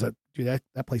it was dude,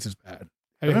 that place is bad.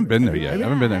 I haven't been there yet. I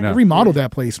haven't been there I now. remodeled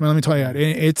that place, man. Let me tell you,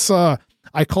 it's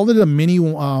I called it a mini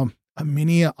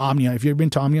Omnia. Have you ever been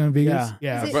to Omnia in Vegas?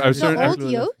 Yeah. Is it I was the certain-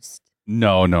 old Yost?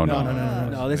 No. No,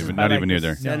 Not this is even- by, not like, even near the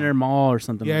there. Center Mall or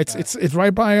something. Yeah, like it's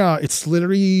right by it's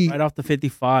literally right off the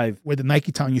 55. where the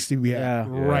Nike Town used to be at.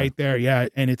 Yeah. Right there. Yeah,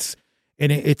 and it's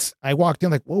I walked in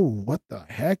like, whoa, what the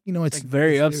heck? You know, It's it's like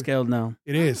very it's- upscaled now.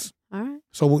 It is. All right.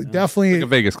 So we definitely Like a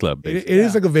Vegas club. it Basically.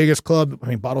 is like a Vegas club. I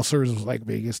mean, bottle service was like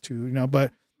Vegas too, you know.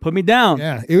 But Put me down.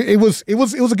 yeah, it was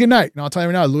a good night. And I'll tell you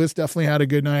right now, Lewis definitely had a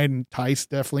good night, and Tice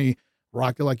definitely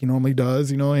rocked it like he normally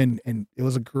does, you know. And it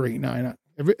was a great night.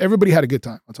 Everybody had a good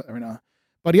time. I'll tell you right now.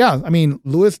 But yeah, I mean,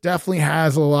 Lewis definitely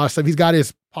has a lot of stuff. He's got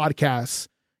his podcasts,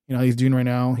 you know, he's doing right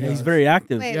now. Yeah, he's very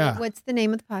active. Wait, Yeah. what's the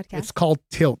name of the podcast? It's called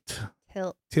Tilt.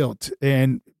 Tilt.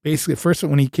 And basically, at first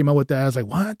when he came out with that, I was like,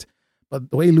 what? But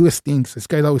the way Lewis thinks, this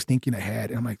guy's always thinking ahead.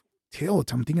 And I'm like,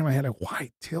 Tilt. I'm thinking in my head, like, why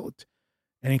Tilt?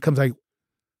 And he comes like,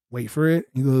 wait for it.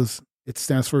 He goes, it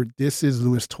stands for This is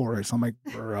Luis Torres. I'm like,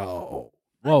 bro.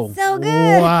 Whoa. So good.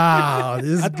 Wow.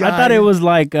 This I guy. thought it was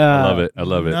like I love it. I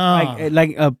love it. No,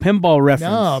 like a pinball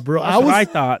reference. No, bro. That's I what was- I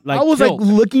thought. Like I was Tilt. like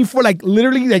looking for like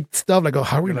literally like stuff like, oh,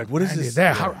 how are we You're gonna like, what is brand this? it?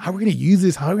 That? How are we gonna use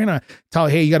this? How are we gonna tell?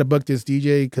 Hey, you got to book this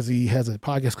DJ because he has a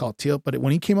podcast called Tilt. But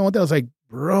when he came out with that, I was like,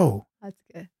 bro, That's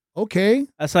good. okay,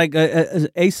 That's like a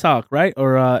ASOC, right?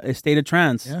 Or a State of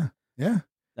Trance. yeah.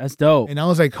 That's dope. And I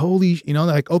was like, holy, you know,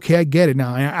 like, okay, I get it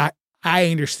now. And I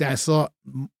understand. So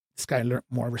this guy learned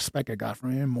more respect I got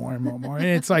from him, more and more. And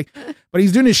it's like, but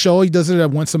he's doing his show. He does it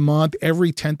once a month.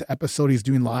 Every 10th episode he's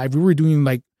doing live. We were doing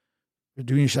like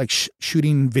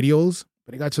shooting videos,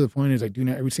 but it got to the point is like doing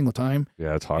it every single time.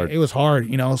 Yeah, it's hard. It was hard,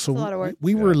 you know. So It's a lot of work.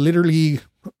 we were literally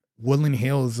Woodland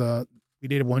Hills. We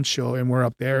did one show and we're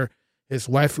up there. His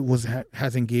wife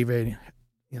hasn't gave it.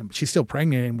 You know, she's still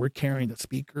pregnant, and we're carrying the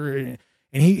speaker, and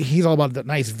he's all about the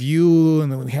nice view,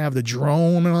 and then we have the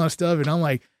drone and all that stuff. And I'm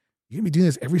like, you're gonna be doing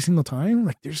this every single time?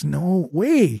 Like, there's no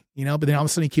way, you know. But then all of a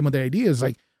sudden he came up with the idea. It's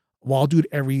like, well, I'll do it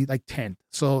every like 10th.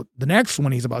 So the next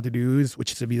one he's about to do is,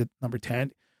 which is to be the number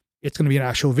 10, it's gonna be an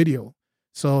actual video.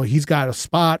 So he's got a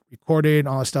spot recorded,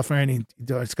 all that stuff, and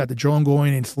it's got the drone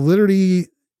going, and it's literally,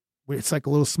 it's like a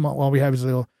little small. Well, we have his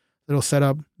little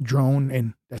setup drone,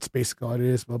 and that's basically all it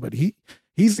is. But he's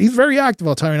very active.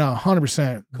 I'll tell you now,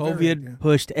 100%. COVID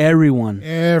pushed everyone.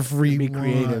 Every be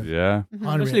creative. Yeah.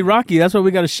 Especially Rocky. That's why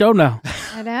we got a show now.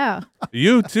 I know.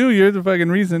 You too. You're the fucking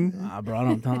reason. Bro, I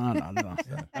don't.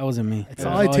 That wasn't me. That's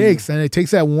all it takes, and it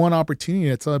takes that one opportunity.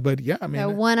 That's all. But yeah, I mean,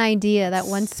 That one idea, that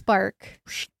one spark.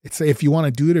 it's if you want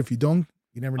to do it. If you don't,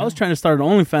 you never know. I was trying to start an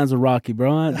OnlyFans with Rocky,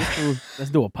 bro. Let's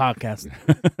do a podcast.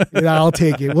 Yeah, I'll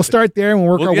take it. We'll start there and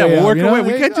we'll work our way. We'll out, work you our know? way. We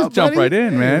There can't you just go, jump buddy. right in,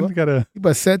 There you man. go. We gotta.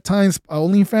 But set times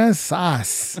OnlyFans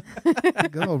sauce.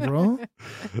 Go, bro.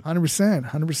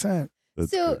 100%.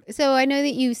 So I know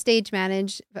that you stage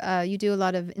manage. You do a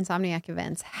lot of Insomniac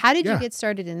events. How did you Yeah. get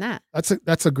started in that?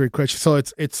 That's a great question. So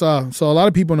it's so a lot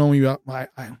of people know me.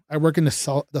 I work in the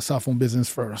cell phone business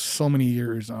for so many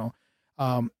years now.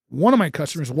 One of my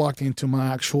customers walked into my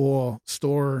actual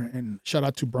store, and shout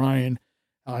out to Brian.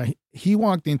 He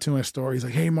walked into my store. He's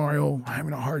like, "Hey Mario, I'm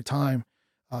having a hard time.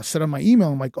 Set up my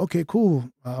email." I'm like, "Okay, cool.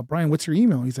 Brian, what's your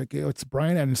email?" He's like, "It's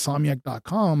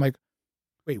Brian@insomniac.com." I'm like,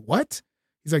 "Wait, what?"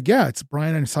 He's like, "Yeah, it's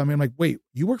Brian at Insomniac." I'm like, "Wait,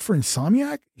 you work for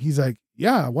Insomniac?" He's like,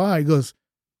 "Yeah, why?" He goes,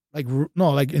 like,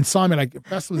 no, like Insomniac, like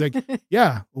festivals, like,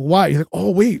 "Yeah, why?" He's like, "Oh,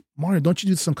 wait, Mario, don't you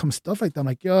do some stuff like that?" I'm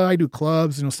like, "Yeah, I do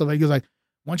clubs, stuff like that." He goes like,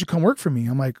 "Why don't you come work for me?"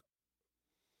 I'm like,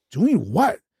 "Doing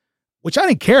what?" Which I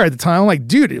didn't care at the time. I'm like,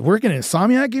 "Dude, working at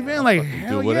Insomniac event? Like,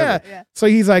 hell yeah." whatever. So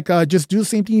he's like, just do the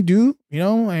same thing you do,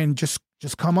 and just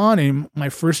come on. And my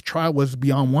first trial was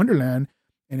Beyond Wonderland,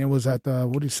 and it was at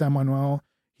San Manuel.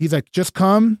 He's like, "Just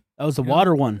come." That was the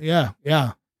water one. Yeah.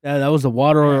 Yeah, that was the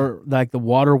water, like the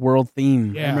water world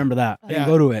theme. Yeah. I remember that. I didn't Yeah.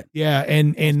 go to it. Yeah,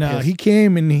 and he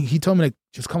came and he told me like,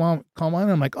 "Just come on."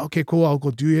 I'm like, "Okay, cool, I'll go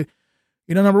do it."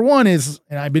 Number one is,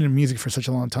 and I've been in music for such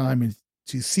a long time, and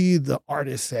to see the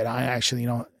artists that I actually,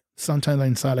 sometimes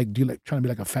inside like do like trying to be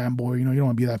like a fanboy, you don't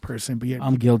want to be that person, but yeah,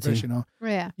 I'm guilty.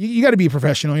 Yeah. You got to be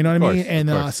professional, you know what I mean? course, And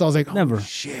of course. so I was like, Never. "Oh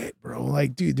shit, bro!"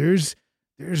 Like, dude, there's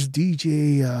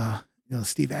DJ,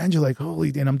 Steve Angelo, like, holy,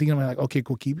 and I'm thinking, like, okay,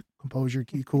 cool, keep composure,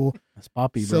 keep cool. That's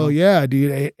Poppy, bro. So yeah,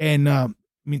 dude, and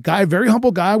guy, very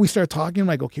humble guy. We start talking,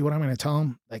 like, okay, what am I gonna tell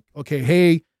him? Like, okay,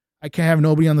 hey, I can't have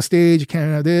nobody on the stage. I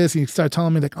can't have this. And he started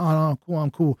telling me like, "Oh no, cool,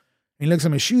 I'm cool." And he looks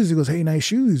at my shoes. He goes, "Hey, nice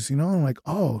shoes." I'm like,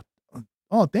 "Oh,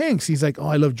 thanks." He's like, "Oh,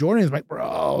 I love Jordans." I'm like,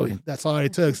 "Bro, oh, that's all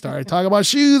it took. Started talking about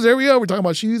shoes. There we go. We're talking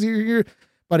about shoes here.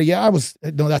 But yeah,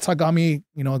 that's how got me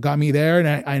there,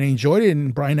 and I enjoyed it.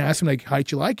 And Brian asked me like,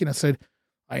 how'd you like it? And I said,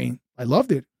 I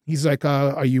loved it. He's like,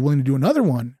 are you willing to do another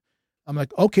one? I'm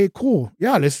like, okay, cool.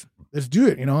 Yeah, let's do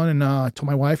it. And I told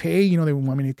my wife, hey, they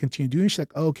want me to continue doing it. She's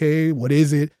like, okay, what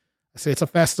is it? I said, it's a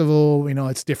festival.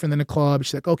 It's different than a club.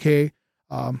 She's like, okay,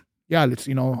 yeah, let's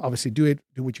obviously do it.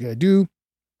 Do what you gotta do.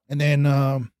 And then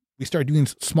we started doing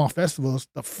small festivals.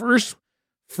 The first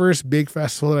big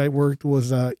festival that I worked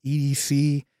was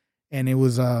EDC, and it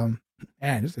was it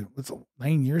was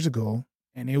 9 years ago,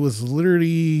 and it was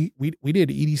literally we did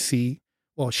EDC.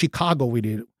 Well, Chicago we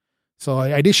did. So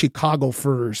I did Chicago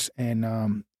first,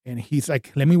 and he's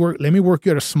like, let me work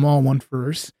you at a small one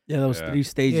first. Yeah, that was 3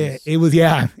 stages.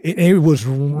 Yeah, it was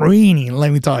raining.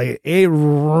 Let me tell you, it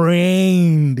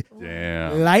rained.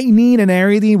 Damn. Lightning and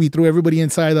everything. We threw everybody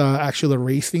inside the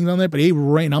race things on there, but it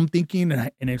rained. I'm thinking,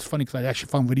 and it's funny because I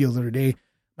actually found videos the other day.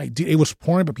 Like, dude, it was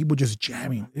pouring, but people just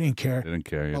jamming. They didn't care.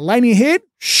 Yeah. The lightning hit.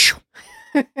 Shoo.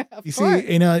 You see,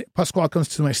 and Pasquale comes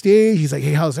to my stage. He's like,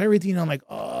 "Hey, how's everything?" I'm like,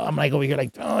 "Oh," I'm like over here,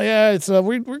 like, "Oh yeah, it's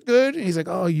we're good." And he's like,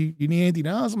 "Oh, you need anything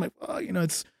else?" I'm like, "Oh,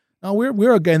 it's no,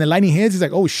 we're okay." And the lightning hits. He's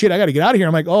like, "Oh shit, I got to get out of here."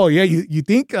 I'm like, "Oh yeah, you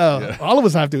think all of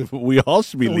us have to? We all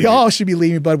should be leaving. We all should be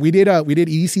leaving." But we did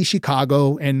EDC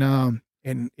Chicago, and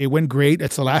it went great.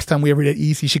 That's the last time we ever did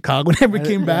EDC Chicago. Never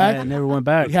came back. Yeah, never went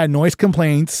back. We had noise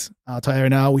complaints. I'll tell you right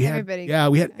now. We had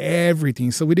Everybody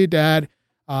everything. So we did that.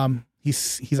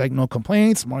 He's like, no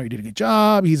complaints. Mario did a good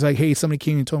job. He's like, hey, somebody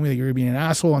came and told me that you're being an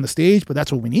asshole on the stage, but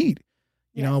that's what we need.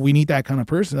 We need that kind of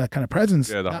person, that kind of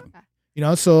presence.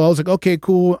 Yeah, so I was like, okay,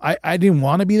 cool. I didn't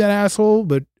want to be that asshole,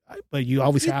 but you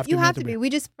always have to. You have to be.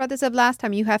 We just brought this up last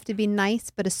time. You have to be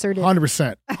nice but assertive.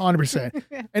 100%.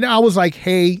 And I was like,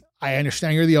 hey, I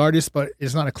understand you're the artist, but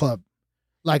it's not a club.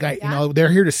 Like they're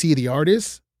here to see the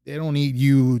artist. They don't need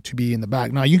you to be in the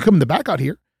back. Now you can come in the back out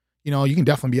here. You can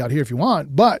definitely be out here if you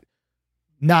want, but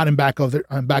not in back of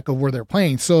where they're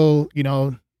playing. So,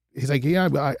 he's like,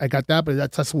 yeah, I got that, but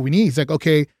that's what we need. He's like,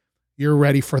 okay, you're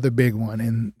ready for the big one.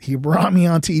 And he brought me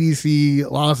on to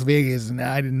EDC Las Vegas, and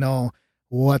I didn't know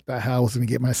what the hell I was going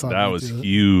to get myself into. That was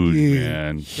huge,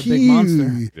 man. The big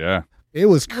monster. Yeah. It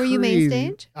was Were crazy. you main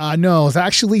stage? No, it was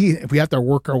actually, we have to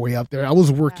work our way up there. I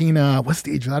was working, what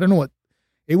stage? I don't know what.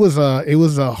 It was not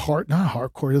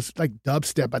hardcore. It was like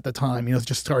dubstep at the time. It was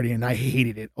just starting, and I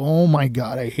hated it. Oh my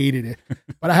God, I hated it.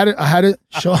 But I had to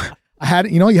show.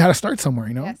 You had to start somewhere.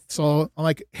 Yes. So I'm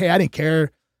like, hey, I didn't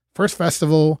care. First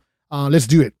festival, let's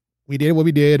do it. We did what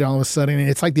we did. All of a sudden, and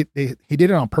it's like he did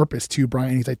it on purpose too,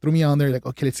 Brian. He's like, threw me on there. Like,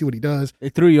 okay, let's see what he does. They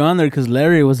threw you on there because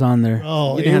Larry was on there.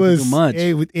 Oh, you didn't have to do much.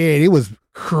 It was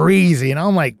crazy, and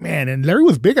I'm like, man. And Larry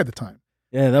was big at the time.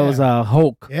 Yeah, that was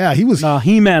Hulk. Yeah, he was. No,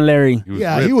 He-Man Larry.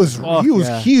 He was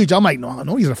huge. I'm like,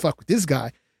 no, he's gonna fuck with this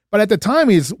guy. But at the time,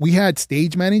 we had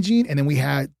stage managing, and then we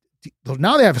had.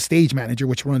 Now they have a stage manager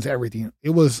which runs everything. It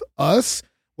was us,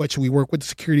 which we work with the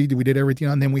security. We did everything,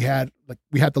 and then we had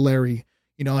the Larry,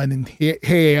 and then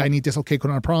hey, I need this. Okay,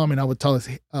 not a problem. And I would tell us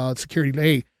security,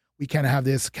 hey, we can't have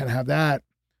this, can't have that.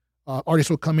 Artists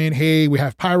will come in, hey, we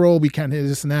have pyro, we can't do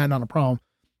this and that, not a problem.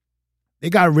 They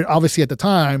got rid, obviously at the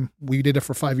time, we did it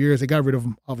for 5 years. They got rid of,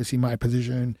 obviously, my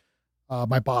position.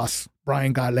 My boss,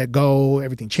 Brian, got let go.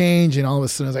 Everything changed. And all of a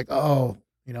sudden, it's like, oh,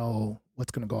 what's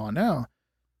going to go on now?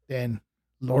 Then,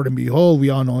 Lord and behold,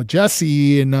 we all know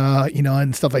Jesse and,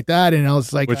 and stuff like that. And I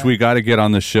was like. Which we got to get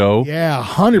on the show. Yeah,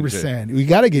 100%. We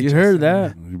got to get You heard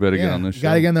that. You better get on the show.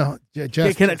 Got to get on the.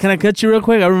 Okay, can I cut you real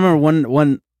quick? I remember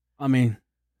one. I mean,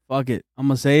 fuck it. I'm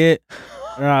going to say it.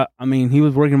 He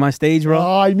was working my stage, bro.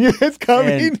 Oh, I knew it's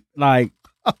coming. And,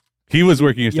 he was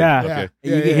working your stage. Yeah. Okay.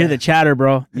 You can hear the chatter,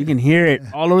 bro. You can hear it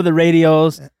all over the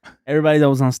radios. Everybody that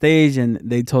was on stage, and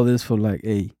they told this fool, like,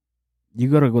 hey, you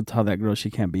got to go tell that girl she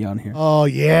can't be on here. Oh,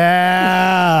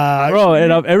 yeah. Bro,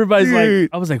 and everybody's Dude. like,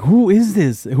 I was like, who is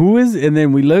this? Who is it? And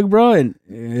then we look, bro, and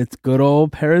it's good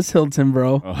old Paris Hilton,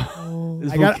 bro.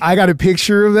 I got a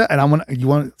picture of that,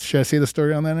 and should I say the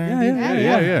story on that?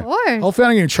 Yeah. Of course. Hopefully I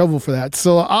don't get in trouble for that.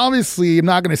 So obviously I'm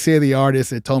not going to say the artist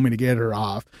that told me to get her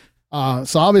off.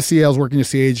 So obviously I was working the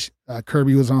stage.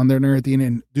 Kirby was on there and everything,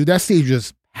 and dude, that stage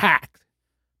was packed.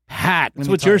 That's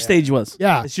what your stage was.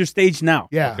 Yeah. It's your stage now.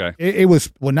 Yeah. Okay. It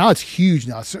was, well, now it's huge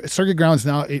now. Circuit Grounds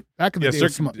now, back in the day, it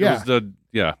was small.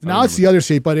 Now it's the other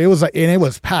stage, but it was and it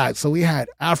was packed. So we had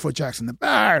Afrojack's in the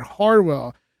back,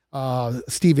 Hardwell,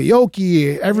 Steve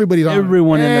Aoki, everybody's on.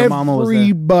 Everyone and their mama was there.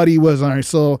 Everybody was on.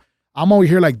 So I'm over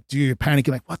here like, dude, panicking,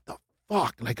 like, what the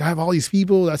fuck? Like, I have all these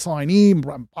people. That's all I need.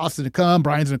 Boston to come.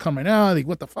 Brian's going to come right now. Like,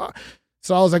 what the fuck?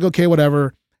 So I was like, okay,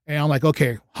 whatever. And I'm like,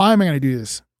 okay, how am I going to do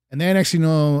this? And then next thing you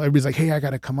know, everybody's like, hey, I got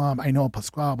to come up. I know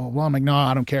Pasquale, blah, blah. I'm like, no,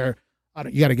 I don't care.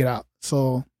 You got to get out.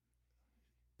 So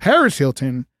Paris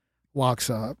Hilton walks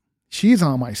up. She's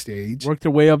on my stage. Worked her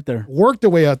way up there.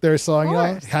 So,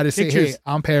 had to say, Pictures. hey,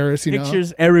 I'm Paris,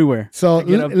 Pictures everywhere. So to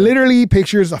get up there. literally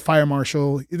pictures of fire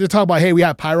marshal. They're talking about, hey, we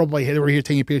have pyro, but we're here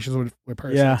taking pictures with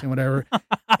Paris Hilton, whatever.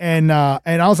 and I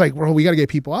was like, bro, we got to get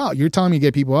people out. You're telling me to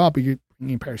get people out, but you're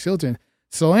bringing Paris Hilton.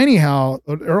 So anyhow,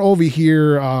 or over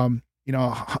here,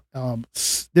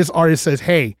 this artist says,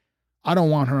 hey, I don't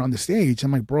want her on the stage.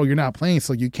 I'm like, bro, you're not playing,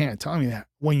 so you can't tell me that.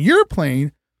 When you're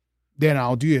playing, then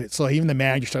I'll do it. So even the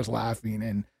manager starts laughing,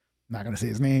 and I'm not going to say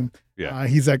his name. Yeah.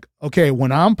 He's like, okay,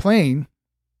 when I'm playing,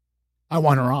 I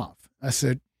want her off. I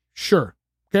said, sure.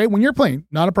 Okay, when you're playing,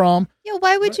 not a problem. Yeah,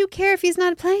 why would you care if he's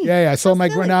not playing? Yeah. So I'm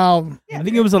like, right now. I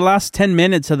think it was the last 10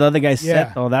 minutes of the other guy's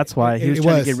set, though. That's why. He was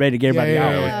trying to get ready to get everybody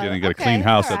out. Didn't get a clean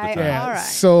house at the time. Yeah. All right.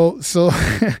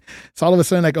 So all of a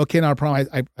sudden, like, okay, not a problem.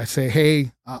 I say,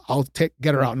 hey, I'll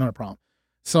get her out, not a problem.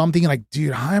 So I'm thinking, like,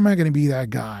 dude, how am I going to be that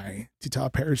guy to tell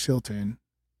Paris Hilton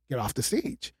get off the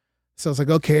stage? So it's like,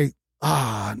 okay,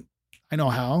 I know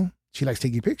how. She likes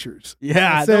taking pictures.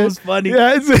 Yeah, So- that was funny.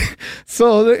 Yeah, and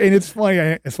it's funny.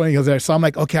 It's funny because there. So I'm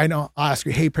like, okay, I know. I'll ask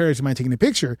her, hey, Paris, am I taking a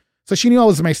picture? So she knew I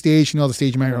was my stage. She knew all the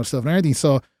stage manager and stuff and everything.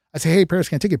 So I say, hey, Paris,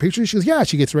 can I take a picture? She goes, yeah.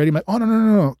 She gets ready. I'm like, oh,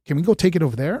 no. Can we go take it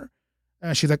over there?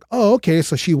 And she's like, oh, okay.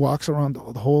 So she walks around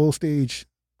the whole stage,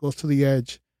 goes to the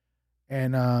edge,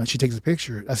 and she takes a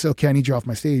picture. I said, okay, I need you off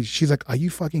my stage. She's like, are you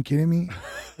fucking kidding me?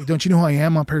 Like, don't you know who I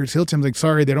am? I'm Paris Hilton. I'm like,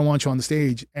 sorry, they don't want you on the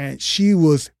stage. And she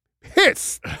was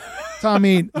pissed. So, I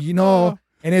mean, and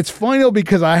it's funny though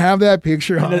because I have that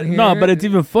picture on here. No, but it's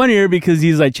even funnier because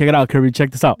he's like, check it out, Kirby,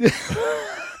 check this out.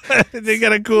 They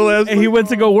got a cool ass. And he went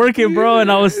to go work it, bro, and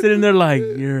I was sitting there like,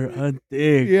 you're a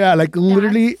dick. Yeah, like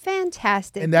literally. That's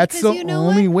fantastic. And that's because the you know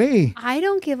only what? way. I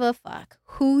don't give a fuck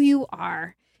who you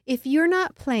are. If you're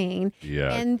not playing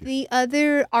Yeah. and the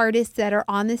other artists that are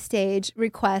on the stage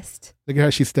request, Look at how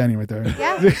she's standing right there.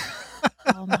 yeah.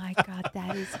 Oh my God,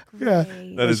 that is great. Yeah.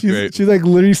 That is she's, great. She's like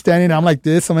literally standing. I'm like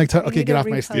this. I'm like, okay, need get to off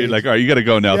my repost. stage. You're like, all right, you got to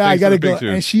go now. Yeah, I Thanks for gotta the go. picture.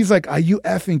 And she's like, are you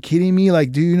effing kidding me?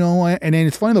 Like, do you know what? And then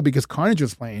it's funny though because Carnage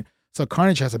was playing. So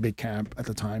Carnage has a big camp at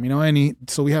the time, and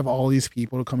so we have all these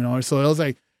people coming on. So I was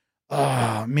like,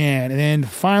 oh man. And then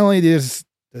finally the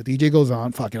DJ goes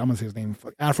on. Fuck it, I'm gonna say his name.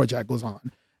 Afrojack goes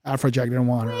on. Afrojack didn't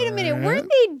want her. Wait a minute, weren't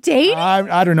they dating?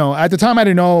 I don't know. At the time, I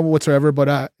didn't know whatsoever.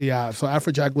 But yeah. So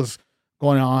Afrojack was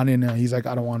going on, and he's like,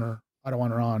 I don't want her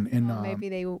on. And Maybe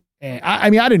they. and I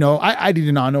mean, I didn't know. I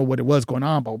did not know what it was going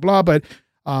on, blah, blah, blah.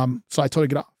 But so I told her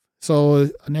to get off. So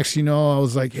next thing you know, I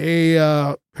was like, hey,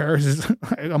 Paris,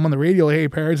 I'm on the radio. Hey,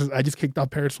 Paris, I just kicked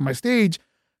off Paris from my stage.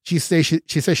 She says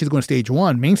she's going to stage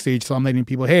 1, main stage. So I'm letting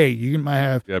people, hey, you might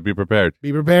have. Yeah, be prepared.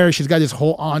 Be prepared. She's got this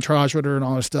whole entourage with her and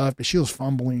all this stuff. But she was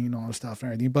fumbling and all this stuff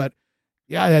and everything. But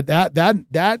yeah,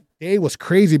 that day was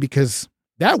crazy because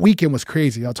that weekend was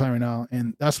crazy. I'll tell you right now.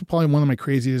 And that's probably one of my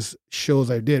craziest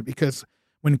shows I did because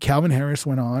when Calvin Harris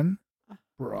went on,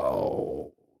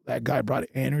 bro, that guy brought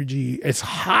energy. It's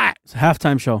hot. It's a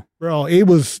halftime show. Bro, it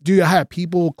was, dude, I had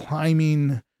people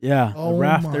climbing. Yeah, Oh the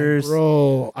rafters.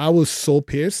 bro, I was so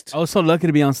pissed. I was so lucky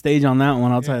to be on stage on that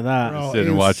one, I'll tell you that. bro. Sitting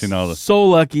it was watching all the. So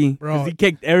lucky. Bro. Because he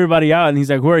kicked everybody out, and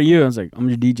he's like, who are you? I was like, I'm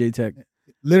your DJ tech.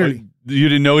 Literally. You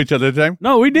didn't know each other at the time?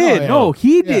 No, we did. yeah. No,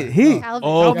 he Yeah, did. He. no. Calvin.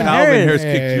 Oh, Calvin Calvin Harris. Harris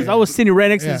Yeah, kicked yeah, you. Because I was sitting right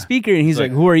next to Yeah. the speaker, and he's Like-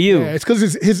 like, who are you? Yeah, it's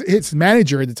because his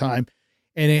manager at the time,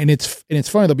 and it's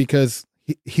funny though because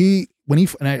the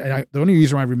only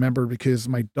reason I remember because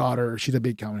my daughter, she's a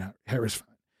big Calvin Harris fan.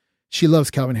 She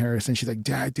loves Calvin Harris, and she's like,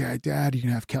 Dad, you can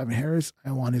have Calvin Harris.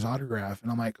 I want his autograph,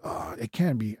 and I'm like, oh, I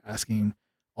can't be asking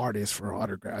artists for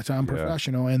autographs. I'm Yeah.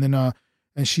 professional, and then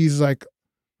and she's like,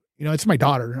 it's my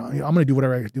daughter. I'm gonna do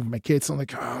whatever I do with my kids. So I'm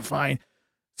like, oh, fine.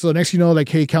 So next, like,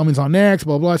 hey, Calvin's on next,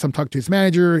 blah blah. So I'm talking to his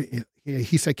manager.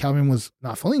 He said Calvin was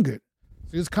not feeling good.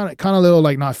 So he was kind of little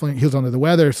like not feeling. He was under the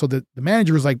weather. So the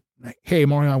manager was like, hey,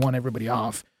 Mario, I want everybody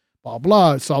off, blah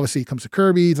blah. So obviously he comes to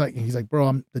Kirby. He's like, bro,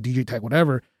 I'm the DJ tech,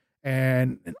 whatever,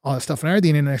 and all that stuff and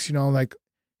everything. And next, like,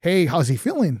 hey, how's he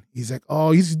feeling? He's like,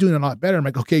 oh, he's doing a lot better. I'm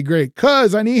like, okay, great,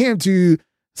 cause I need him to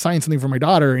sign something for my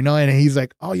daughter, And he's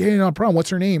like, oh yeah, no problem. What's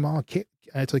her name? Oh,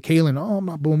 I told Kaylin. Oh, I'm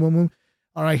not boom, boom, boom.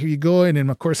 All right, here you go. And then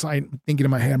of course I'm thinking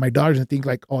in my head, my daughter's gonna think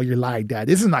like, oh, you're lying, Dad.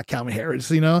 This is not Calvin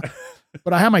Harris,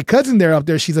 But I have my cousin there up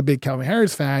there. She's a big Calvin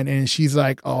Harris fan, and she's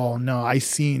like, "Oh no, I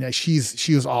seen that. She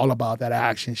was all about that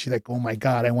action. She's like, oh my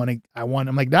God, I want.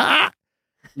 I'm like, nah,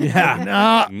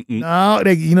 Yeah. no,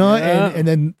 like, Yeah. and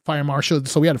then fire marshal.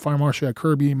 So we had a fire marshal at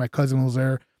Kirby. My cousin was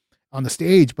there on the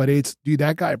stage, but dude,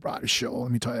 that guy brought a show.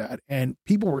 Let me tell you that, and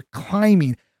people were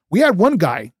climbing. We had one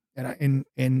guy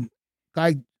and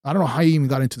guy, I don't know how he even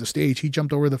got into the stage. He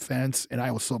jumped over the fence, and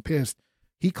I was so pissed.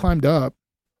 He climbed up,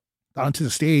 got onto the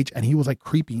stage, and he was like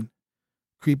creeping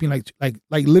like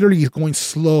literally he's going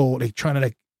slow, like trying to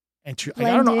like enter. Like,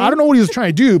 I don't know what he was trying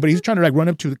to do, but he's trying to like run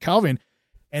up to the Calvin,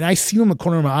 and I see him in the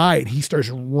corner of my eye, and he starts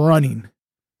running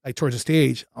like towards the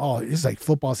stage. Oh, this is like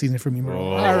football season for me, bro.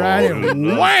 All right, and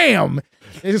wham!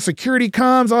 And the security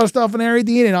comes, all the stuff and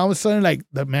everything, and all of a sudden, like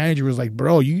the manager was like,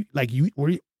 "Bro, where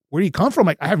do you come from?"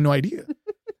 Like, I have no idea.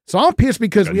 So I'm pissed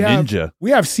because we have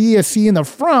CSC in the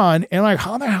front, and like,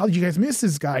 how the hell did you guys miss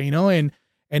this guy? You know, and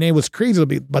it was crazy.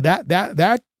 But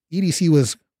that EDC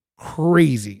was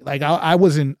crazy. Like I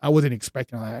wasn't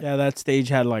expecting all that. Yeah, that stage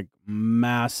had like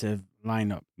massive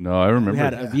lineup. No, I remember. We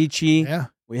had Avicii. Yeah.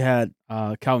 We had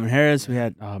Calvin Harris. We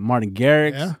had Martin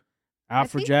Garrix. Yeah.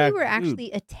 Afrojack. I think we were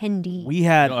actually attendees. We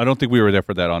had. No, I don't think we were there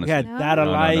for that, honestly. We had Data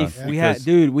Life.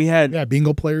 Yeah, We had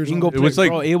bingo players. bingo players. was like-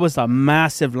 bro, it was a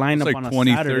massive It was lineup like on a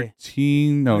Saturday.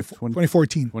 2013. No,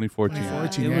 2014. 2014. Yeah.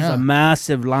 It was a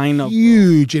massive lineup.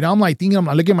 Huge. And I'm like thinking, I'm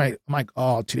looking at I'm like,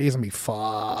 oh, today's gonna be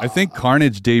fun. I think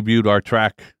Carnage debuted our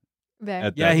track. There.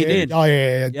 At Yeah, that he stage. did. Oh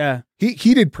yeah. Yeah.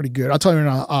 He did pretty good. I'll tell you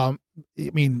now. I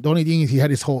mean, the only thing is he had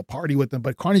his whole party with them,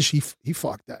 but Carnage he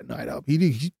fucked that night up.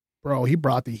 He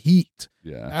brought the heat.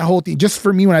 Yeah. That whole thing, just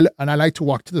for me, when I like to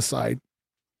walk to the side,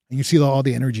 and you see all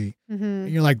the energy, and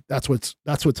you're like, that's what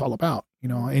it's all about, you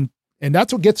know, and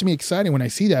that's what gets me excited when I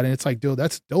see that, and it's like, dude,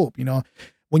 that's dope, you know,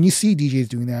 when you see DJs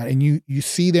doing that, and you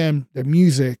see their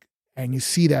music, and you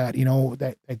see that, you know,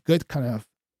 that good kind of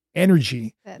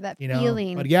energy, That you know,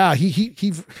 feeling. but yeah, he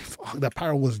that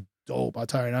power was dope. I'll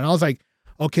tell you, and I was like,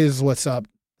 okay, this is what's up.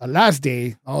 The last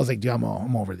day, I was like, dude, I'm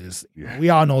over this. Yeah.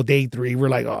 We all know day 3. We're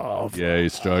like, oh, Yeah,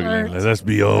 he's struggling. Hurt. Let us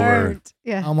be over. Hurt.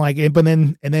 Yeah. I'm like, but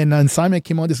then Simon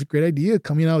came out with this great idea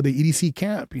coming out of the EDC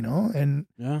camp, you know, and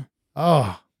Yeah.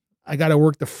 I got to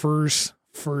work the first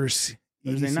Thursday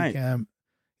EDC night. camp.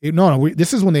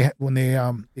 This is when they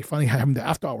finally had him the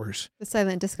after hours. The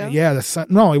silent disco. Yeah,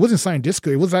 it wasn't silent disco.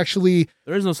 It was actually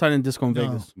There is no silent disco in No.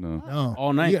 Vegas. No. no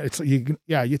All night.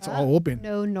 Yeah, it's all open.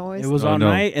 No noise. It was Oh, all no.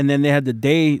 night, and then they had the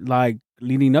day like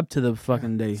leading up to the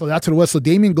fucking day. So that's what it was. So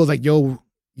Damien goes like, yo,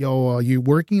 you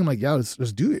working? I'm like, yeah, let's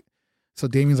do it. So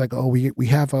Damien's like, oh, we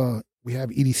have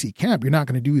EDC camp. You're not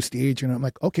going to do a stage. And I'm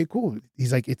like, okay, cool.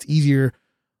 He's like, it's easier.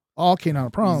 Oh, okay, not a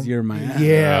problem. Easier, man.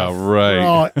 Yeah. Yeah,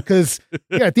 right. Because,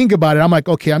 think about it. I'm like,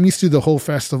 okay, I'm used to the whole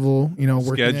festival, you know,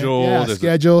 working it. Schedule, Yeah, there's a-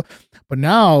 schedule. But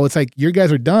now it's like, you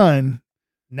guys are done.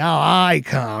 Now I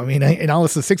come. And all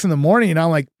it's 6 a.m. and I'm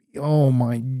like, oh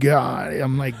my God.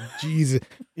 I'm like, Jesus.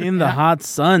 In the hot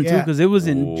sun too, Yeah. because it was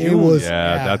in Oh, June. It was-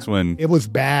 yeah, yeah. that's when. It was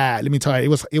bad. Let me tell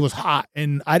you, it was hot.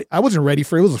 And I wasn't ready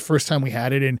for it. It was the first time we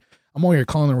had it. And I'm over here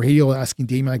calling the radio asking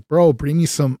Damien, like, bro, bring me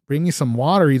some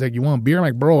water. He's like, you want beer? I'm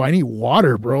like, bro, I need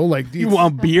water, bro. Like, You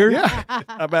want beer? Yeah.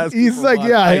 I'm asking He's for like, what?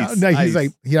 yeah. Ice, He's ice.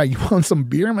 like, yeah, you want some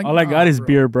beer? I'm like, All I got is bro.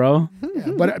 beer, bro.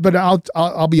 Yeah, but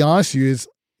I'll be honest with you, is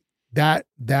that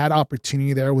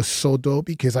opportunity there was so dope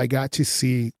because I got to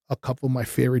see a couple of my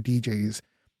favorite DJs,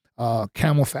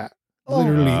 Camel Fat.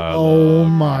 Literally, oh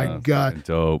my that's God. fucking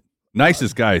dope.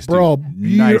 Nicest guys, dude. Bro,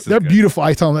 Nicest they're guys. beautiful.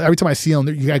 I tell them every time I see them,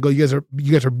 you gotta go. You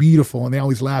guys are beautiful, and they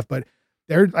always laugh. But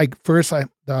they're like, first I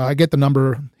get the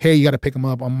number. Hey, you got to pick them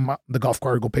up. I'm the golf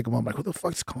cart. Go pick them up. I'm like, who the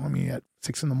fuck's calling me at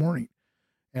 6 a.m?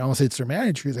 And I'll say it's their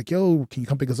manager. He's like, yo, can you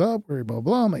come pick us up? Or blah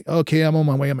blah. I'm like, okay, I'm on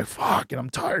my way. I'm like, fuck, and I'm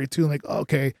tired too. I'm like,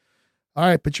 okay, all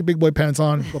right, put your big boy pants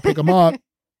on. Go pick them up.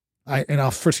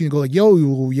 I'll first thing go like, yo,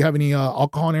 you have any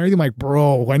alcohol and everything? I'm like,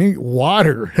 bro, I need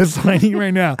water. That's what I need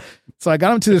right now. So I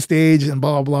got them to the stage and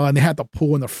blah, blah, blah. And they had the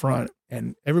pool in the front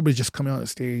and everybody's just coming on the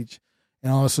stage.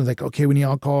 And all of a sudden, like, okay, we need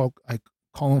alcohol. I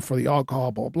call them for the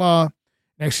alcohol, blah, blah.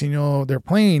 Next thing you know, they're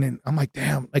playing. And I'm like,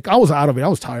 damn, like I was out of it. I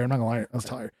was tired. I'm not going to lie. I was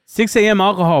tired. 6 a.m.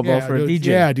 alcohol, bro, for dude, a DJ.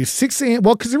 Yeah, dude. 6 a.m.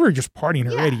 Well, because they were just partying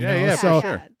already. You know? yeah, So for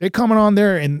sure. they're coming on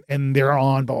there and they're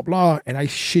on, blah, blah. And I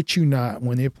shit you not,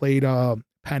 when they played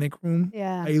Panic Room,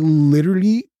 Yeah. I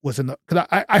literally was in the, because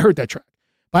I heard that track,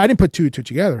 but I didn't put two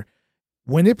together.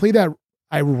 When they played that,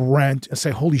 I ran and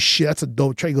said, holy shit, that's a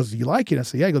dope track. He goes, do you like it? I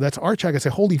said, yeah. I go, that's our track. I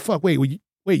said, holy fuck, wait,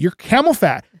 you're Camel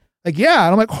Fat. Like, yeah.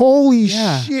 And I'm like, holy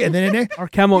shit. And then Our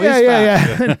camo yeah, is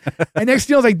yeah, fat. yeah. And next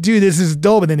thing I was like, dude, this is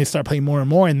dope. And then they start playing more and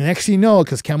more. And the next thing you know,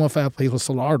 because Camel Fat plays with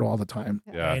Solardo all the time.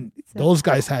 Yeah. And those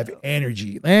guys have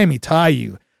energy. Let me tell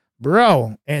you,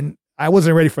 bro. And I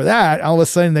wasn't ready for that. All of a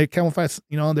sudden, they Camel Fat,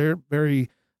 you know, they're very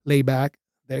laid back.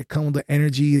 They come with the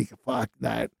energy. Fuck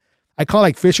that. I call it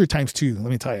like Fisher times 2, let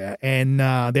me tell you. And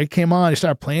they came on, they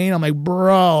started playing. I'm like,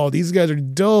 bro, these guys are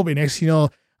dope. And next, you know,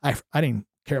 I didn't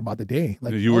care about the day.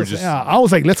 Like You were just- I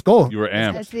was like, let's go. You were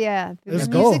amped. That's, yeah. Let's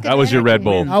the go. music That and was your Red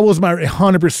energy. Bull. I was my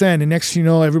 100%. And next, you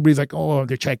know, everybody's like, oh,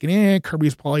 they're checking in.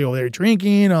 Kirby's probably over there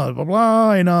drinking, blah, blah,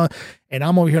 blah. And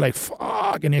I'm over here like,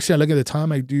 fuck. And next thing I look at the time,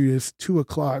 like, dude, it's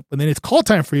 2:00. But then it's call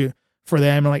time for you. For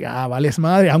them, I'm like, vales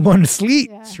madre. I'm going to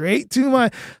sleep straight to my.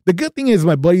 The good thing is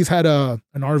my buddies had an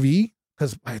RV.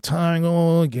 Because by the time I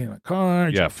go get in a car,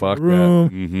 Yeah, fuck that. room.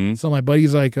 Mm-hmm. So my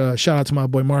buddy's like, shout out to my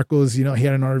boy Marcos. You know, he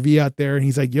had an RV out there, and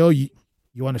he's like, yo, you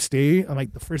want to stay? I'm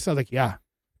like, the first time, like, yeah,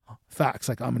 facts.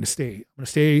 Like, I'm gonna stay.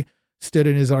 Stood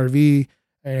in his RV,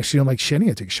 and actually, I'm like, shit, I need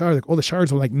to take a shower. Like, all the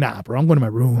showers were like, nah, bro, I'm going to my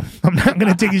room. I'm not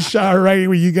gonna take a shower right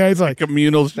with you guys. Like,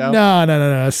 Communal shower.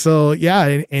 no. So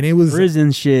yeah, and it was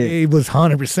Prison shit. it was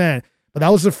 100%. But that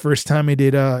was the first time I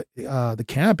did the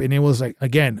camp, and it was like,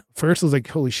 again, first I was like,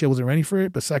 holy shit, wasn't ready for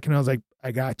it. But second, I was like,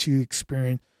 I got to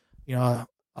experience, you know,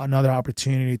 another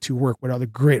opportunity to work with other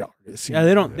great artists. Yeah,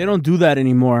 they don't do that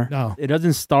anymore. No. It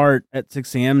doesn't start at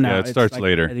 6 a.m. now. Yeah, it starts like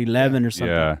later. at 11 or something.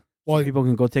 Yeah. Well, People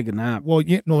can go take a nap. well,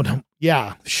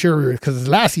 yeah, sure. Because the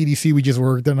last EDC we just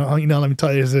worked on, you know, let me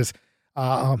tell you this.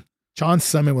 John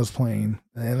Summit was playing,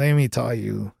 and let me tell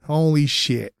you, holy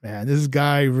shit, man, this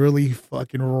guy really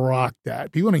fucking rocked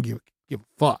that. People don't give a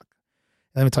fuck.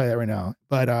 Let me tell you that right now.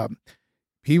 But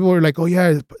people are like, oh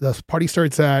yeah, the party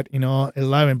starts at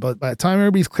 11, but by the time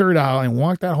everybody's cleared out and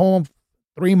walked that home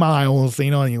 3 miles, you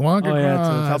know, and you walk To the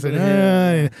across top of the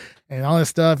hill. and all that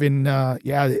stuff, and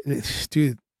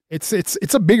dude,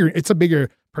 it's a bigger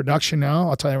production now.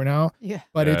 I'll tell you right now. Yeah.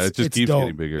 But Yeah, it's it just it's keeps dope.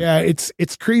 getting bigger. Yeah, it's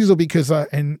crazy though because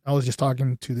and I was just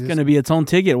talking to this. It's going to be its own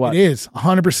ticket. What? It is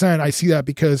 100%. I see that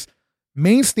because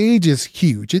main stage is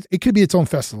huge. It could be its own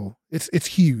festival. It's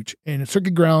huge, and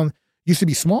Circuit Ground used to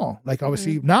be small. Like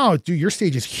obviously now, dude, your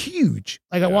stage is huge.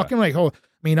 Like I walk in like,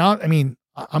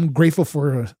 I'm grateful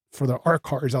for the art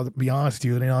cars. I'll be honest with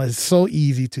you. You know, it's so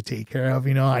easy to take care of.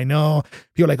 You know, I know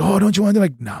people are like, oh, don't you want to?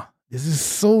 Like, no. This is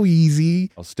so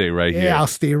easy. I'll stay right here. Yeah, I'll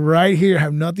stay right here.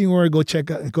 Have nothing to worry. Go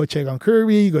check on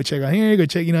Kirby. Go check on here. Go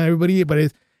check, everybody.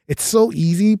 But it's so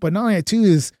easy. But not only that too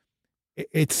is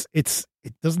it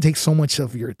doesn't take so much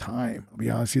of your time. I'll be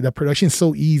honest with you. The production is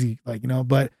so easy,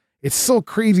 but it's so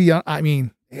crazy. I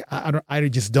mean, I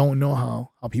just don't know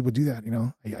how people do that.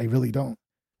 I really don't.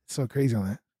 It's so crazy on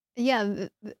that. Yeah.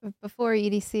 Before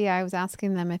EDC, I was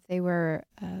asking them if they were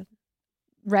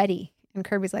ready. And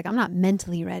Kirby's like, I'm not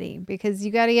mentally ready because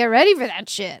you got to get ready for that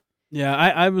shit. Yeah,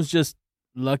 I was just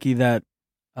lucky that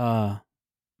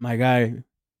my guy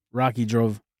Rocky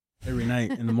drove every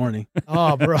night in the morning.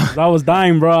 Oh, bro. I was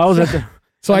dying, bro. I was at the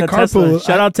So I at the Tesla. carpool.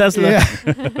 Shout out Tesla. Yeah,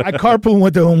 I carpool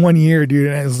with them 1 year, dude.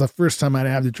 And it was the first time I'd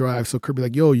have to drive. So Kirby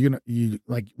like, yo, you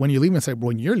like when you're leaving? I said,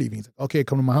 when you're leaving. He's like, okay,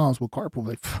 come to my house. We'll carpool.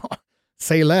 Like,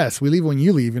 say less. We leave when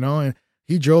you leave, And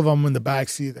he drove. I'm in the back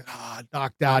seat,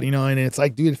 knocked out, And it's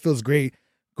like, dude, it feels great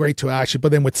to action.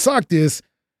 But then what sucked is,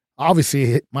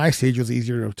 obviously, my stage was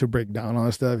easier to break down all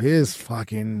that stuff. His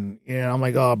fucking, I'm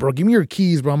like, oh, bro, give me your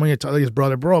keys, bro. I'm going to tell his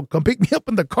brother, bro, come pick me up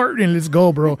in the cart and let's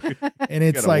go, bro. And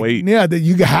it's like, wait. yeah,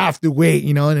 you have to wait,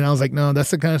 And I was like, no,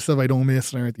 that's the kind of stuff I don't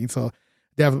miss and everything. So,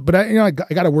 but I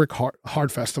got to work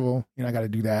hard festival. I got to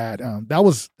do that. That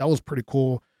was pretty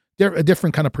cool. A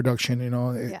different kind of production,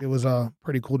 It was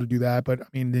pretty cool to do that. But I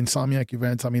mean, the Insomniac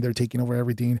events, they're taking over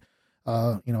everything.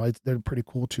 They're pretty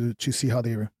cool to see how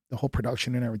the whole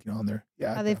production and everything on there.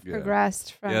 Yeah, How they've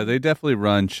progressed from. Yeah, they definitely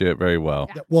run shit very well.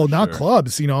 Yeah. Well, now Sure.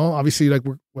 clubs, obviously like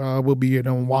we'll be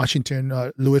in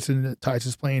Washington. Lewis and Tice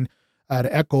is playing at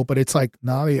Echo, but it's like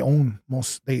now they own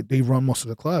they run most of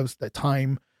the clubs. That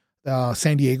time,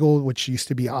 San Diego, which used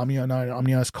to be Omnia, now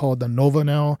Omnia is called the Nova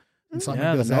now. And something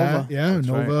Yeah, does the that. Nova. Yeah, That's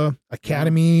Nova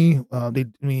Academy.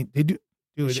 They do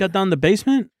Shut down the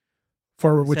basement.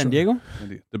 for which San one? Diego.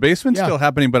 The basement's Yeah. still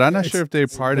happening, but I'm not It's- sure if they're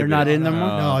part they're of it. not in there more?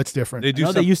 No, it's different. They I do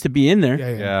know they some, used to be in there.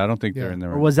 yeah, I don't think they're Yeah. in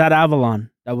there. Or was that Avalon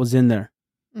that was in there?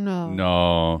 No.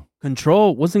 No,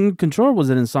 Control wasn't Control. Or was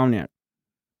it Insomniac?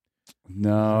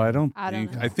 no, I don't I don't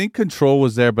think. know. I think Control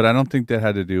was there, but I don't think that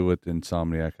had to do with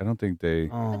Insomniac. I don't think they.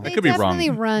 Oh. But they could be wrong. definitely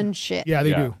run shit. Yeah, they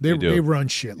Yeah, do. they do. They run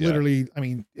shit. Yeah. Literally,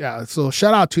 So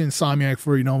shout out to Insomniac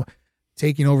for,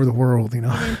 taking over the world, And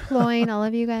employing all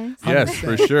of you guys. Yes,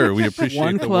 for sure. We appreciate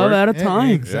One the club work. at a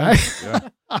time. Exactly. Yeah.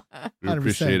 We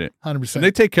appreciate it. 100%. And they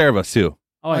take care of us too.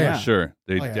 Oh, Oh, yeah. For sure.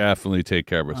 They Oh, yeah. definitely take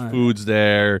care of us. Oh, yeah. Food's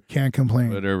there, Can't complain.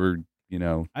 whatever,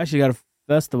 I actually got a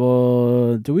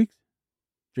festival 2 weeks.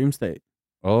 Dream State.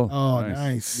 Oh, Oh,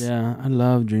 nice. Yeah, I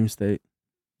love Dream State.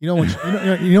 You know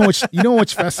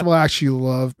which festival I actually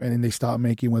love, and then they stopped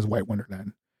making was White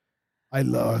Wonderland. I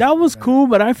love That was cool,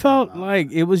 but I felt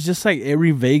like it was just like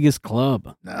every Vegas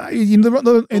club. And the was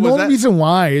only that? reason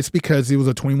why is because it was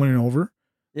a 21 and over.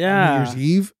 Yeah. New Year's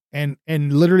Eve, and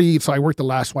literally, so I worked the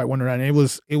last White Wonderland. And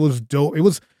it was dope. It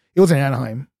was in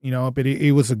Anaheim, but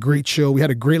it was a great show. We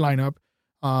had a great lineup,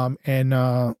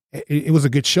 and it was a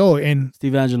good show. And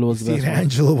Steve Angelo was the best. Steve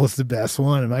Angelo was the best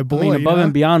one, and my boy. I mean, Above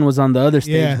and Beyond was on the other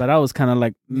stage, Yeah. but I was kind of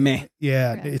like meh.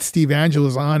 Yeah, it's Steve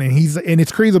Angelo's on, and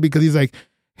it's crazy because he's like,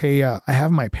 hey, I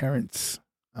have my parents.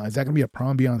 Is that gonna be a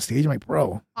problem? Be on stage? I'm like,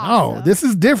 bro, no, Awesome. this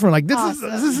is different. Like this Awesome.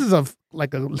 is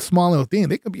a small little thing.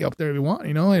 They could be up there if they want,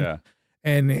 and Yeah.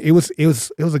 and it was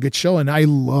a good show, and I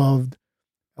loved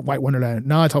White Wonderland.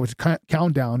 Now it's always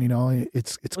countdown.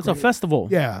 It's It's a great. festival.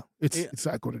 Yeah, it's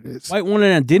exactly what it is. White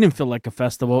Wonderland didn't feel like a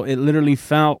festival. It literally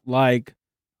felt like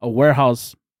a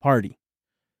warehouse party.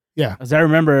 Yeah. Because I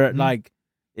remember, Mhm. like,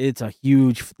 it's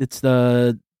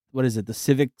the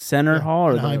Civic Center Yeah. Hall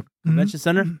or Anaheim. the Convention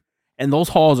Center? Mhm. And those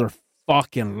halls are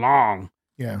fucking long.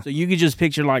 Yeah, So you could just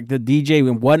picture, like, the DJ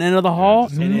in one end of the hall,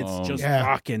 just and long. it's just Yeah.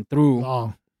 rocking through.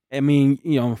 long. I mean,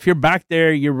 if you're back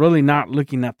there, you're really not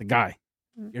looking at the guy.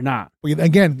 You're not. But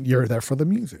again, you're there for the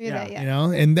music. Yeah.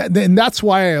 And that's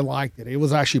why I liked it. It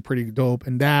was actually pretty dope.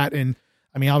 And I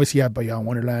mean, obviously, you have Beyond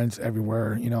Wonderlands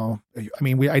everywhere. I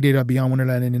mean, I did a Beyond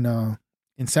Wonderland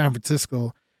in San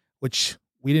Francisco, which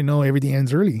we didn't know everything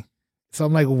ends early. So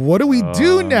I'm like, what do we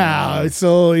do now?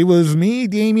 So it was me,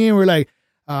 Damien. We're like,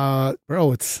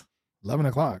 bro, it's 11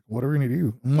 o'clock. What are we gonna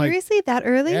do? I'm like, Seriously, that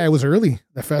early? yeah, it was early.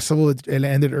 The festival it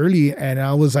ended early, and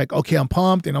I was like, okay, I'm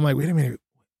pumped. And I'm like, wait a minute,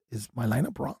 is my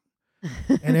lineup wrong?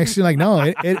 And actually, like, no,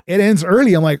 it ends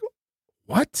early. I'm like,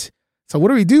 what? So what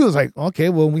do we do? It's like, okay,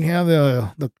 well, we have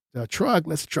the truck.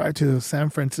 Let's drive to San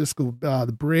Francisco,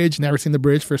 the bridge. Never seen the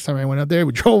bridge. First time I went up there.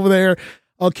 We drove over there.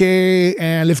 Okay,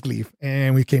 and let's leave.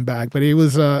 And we came back. But it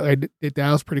was, that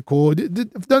was pretty cool.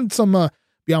 I've done some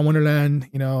Beyond Wonderland,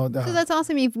 So that's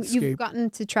awesome. You've Escape. gotten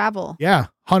to travel. Yeah,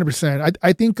 100%.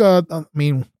 I think, I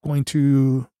mean, going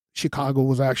to Chicago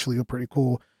was actually pretty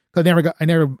cool. I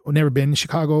never been to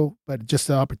Chicago, but just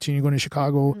the opportunity going to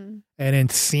Chicago Mhm. and then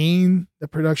seeing the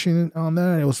production on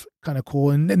there, it was kind of cool.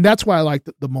 And that's why I like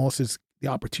the most is the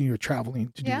opportunity of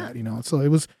traveling to do Yeah. that, So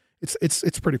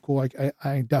it's pretty cool.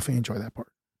 I definitely enjoy that part.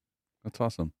 That's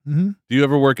awesome. Mm-hmm. Do you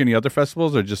ever work any other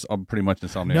festivals or just pretty much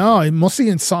Insomniac? No, mostly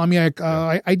Insomniac.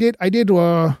 I did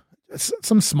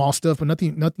some small stuff, but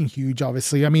nothing huge.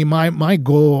 Obviously, I mean my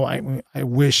goal. I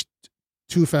wished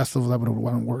 2 festivals I would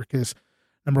want to work is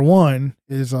number one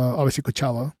is obviously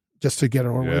Coachella just to get it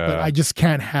over with, but Yeah. I just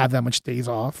can't have that much days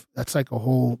off. That's like a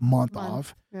whole month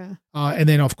off. Yeah. And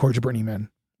then of course Burning Man.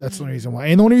 That's the only reason why.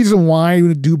 And the only reason why I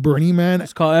would do Burning Man.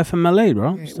 It's called FMLA,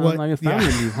 bro. Yeah, Sounds what- like a family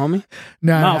yeah. leave, homie.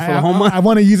 No, Not for the whole month. I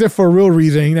want to use it for a real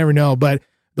reason. You never know. But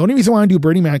the only reason why I do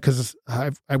Burning Man because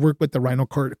I worked with the Rhino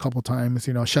Court a couple times.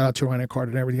 Shout out to Rhino Court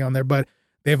and everything on there. But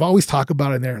they've always talked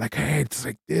about it. And they're like, hey, it's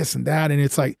like this and that, and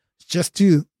it's like just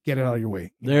to get it out of your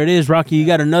way. There it is, Rocky. You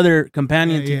got another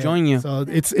companion to join you. So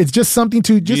it's just something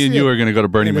to just. Me and you are going to go to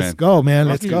Burning Let's Man. go, man.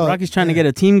 Rocky's, Let's go. Rocky's trying to get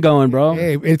a team going, bro.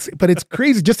 Hey, it's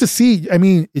crazy just to see. I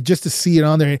mean, just to see it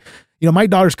on there. My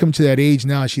daughter's come to that age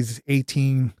now. She's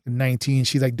 18, 19.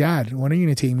 She's like, Dad, when are you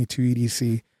going to take me to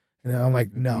EDC? And I'm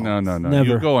like, no. No. Never.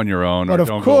 You go on your own. But or of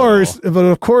don't course,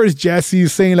 go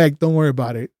Jesse's saying like, don't worry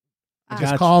about it. Just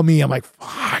Gotcha. call me. I'm like,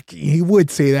 fuck. He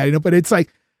would say that, but it's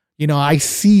like, I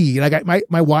see. Like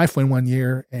my wife went one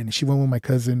year, and she went with my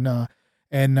cousin,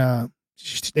 and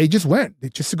they just went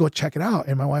just to go check it out.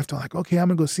 And my wife told like, okay, I'm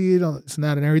gonna go see it, all this and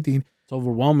that, and everything. It's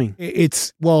overwhelming.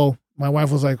 My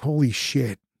wife was like, holy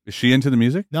shit, Is she into the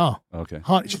music? no. Okay.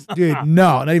 Dude,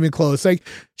 no, not even close. Like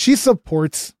she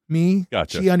supports me.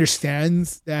 Gotcha. She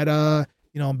understands that.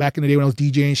 Back in the day when I was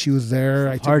DJing, she was there.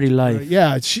 I took Party her to- life.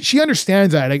 Yeah, she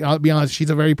understands that. Like I'll be honest, she's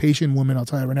a very patient woman. I'll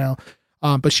tell you right now.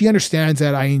 But she understands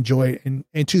that I enjoy it, and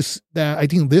that I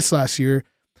think this last year,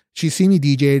 she's seen me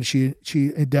DJ. She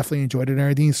definitely enjoyed it and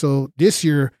everything. So this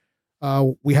year,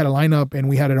 we had a lineup and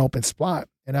we had an open spot.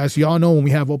 And as y'all know, when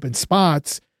we have open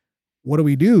spots, what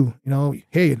do?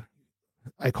 Hey,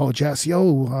 I call Jess,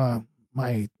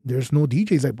 there's no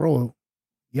DJs. Like, bro,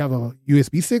 you have a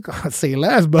USB stick? Say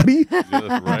less, buddy.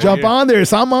 Right Jump here. on there.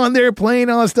 So I'm on there playing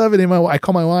all that stuff. And then I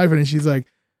call my wife and she's like,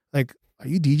 are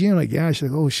you DJing? I'm like, yeah. She's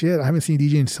like, oh shit, I haven't seen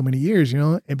DJ in so many years,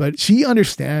 But she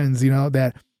understands,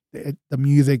 that the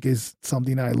music is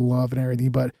something I love and everything.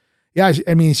 But yeah,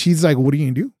 she's like, what are you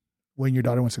gonna do when your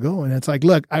daughter wants to go? And it's like,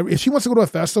 look, if she wants to go to a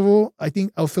festival, I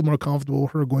think I'll feel more comfortable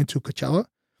with her going to Coachella.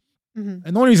 Mhm.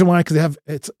 And the only reason why, because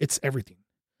it's everything.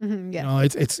 Mhm, yeah.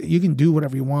 It's you can do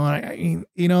whatever you want. I mean,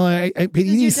 Does your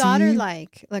EDC, daughter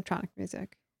like electronic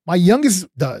music? my youngest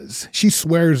does. She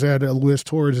swears that Louis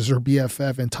Torres is her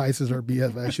BFF and Tice is her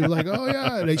BFF. She was like, oh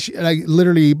yeah,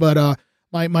 literally. But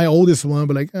my oldest one,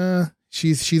 but like,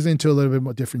 she's into a little bit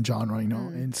more different genre,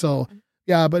 and so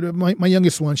yeah. But my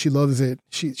youngest one, she loves it.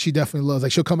 She definitely loves.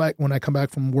 Like she'll come back when I come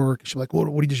back from work. She'll be like,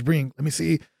 what did you bring? Let me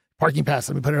see. Parking pass.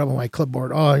 Let me put it up on my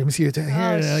clipboard. Oh, let me see it here.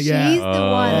 She's Yeah, the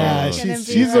one. yeah. That's gonna be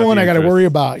She's the one I got to worry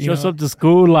about. Shows up to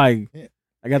school like,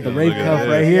 I got the rape cuff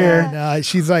right here. No,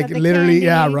 she's like Got the literally,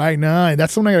 candy. right now, and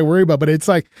that's the one I got to worry about. But it's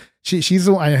like she's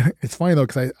the one. It's funny though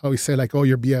because I always say like, oh,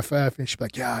 you're BFF, and she's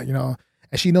like, yeah,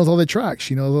 and she knows all the tracks.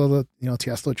 She knows all the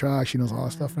Tiesto tracks. She knows all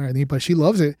that stuff and everything. But she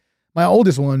loves it. My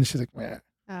oldest one, she's like, man,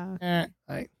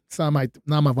 it's not my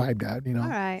vibe, Dad. All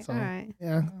right, So, all right.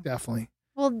 Yeah, definitely.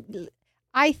 Well,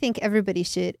 I think everybody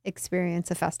should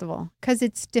experience a festival because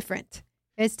it's different.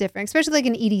 It's different, especially like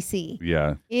an EDC.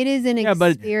 Yeah. It is an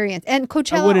but experience. And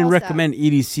Coachella I wouldn't also. recommend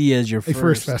EDC as your A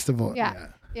first festival. Yeah.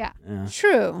 Yeah. Yeah.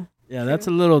 True. Yeah, that's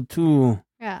a little too.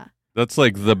 Yeah. That's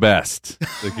like the best.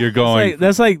 Like you're going.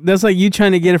 That's like you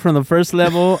trying to get it from the first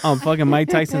level on fucking Mike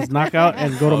Tyson's knockout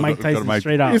and go to Mike Tyson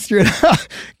straight out.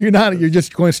 You're not. You're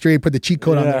just going straight. Put the cheat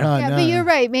code on there, huh? Yeah, No. but you're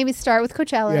right. Maybe start with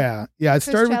Coachella. Yeah. It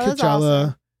started with Coachella's Coachella,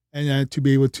 awesome. and to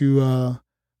be able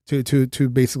to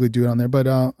basically do it on there. But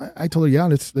I told her, yeah,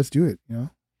 let's do it.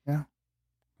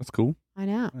 That's cool. I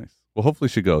know. Nice. Well, hopefully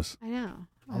she goes. I know.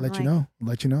 I'll I'm let you like, know. I'll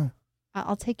let you know.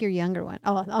 I'll take your younger one.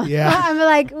 Oh, Yeah. I'm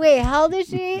like, wait, how old is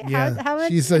she? Yeah, How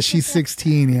much? she's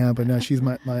 16. Yeah, but no, she's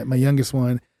my youngest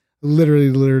one.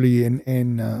 Literally,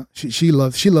 and she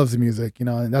loves the music,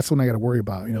 and that's what I got to worry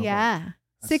about, Yeah.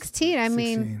 16. I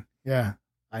mean, 16. Yeah,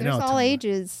 I know. there's all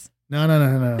ages. No.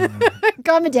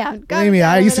 Calm it down. Believe me,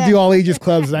 I used to do all ages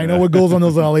clubs. And I know what goes on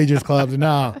those all ages clubs.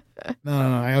 No.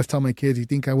 I always tell my kids, you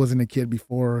think I wasn't a kid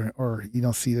before, or you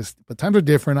don't see this, but times are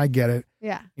different. I get it.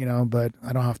 Yeah. But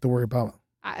I don't have to worry about.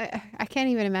 I can't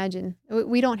even imagine.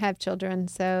 We don't have children,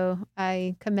 so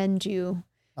I commend you.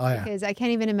 Oh yeah, Because I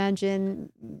can't even imagine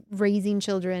raising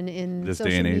children in This day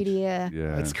social and age. media.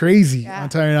 Yeah. it's crazy. Yeah. I'm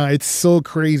telling you now, it's so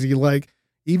crazy. Like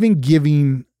even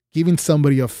giving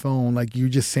somebody a phone, like you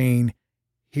just saying,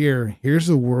 here's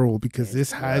the world, because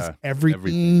this has Yeah,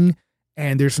 everything,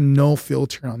 and there's no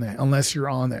filter on that unless you're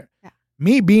on there. Yeah.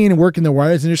 Me being working in the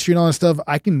wireless industry and all that stuff,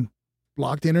 I can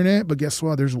block the internet, but guess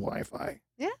what? There's Wi-Fi.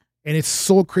 Yeah. And it's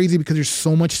so crazy because there's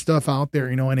so much stuff out there,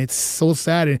 and it's so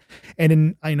sad.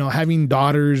 And then, having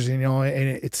daughters, and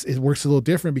it works a little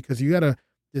different because you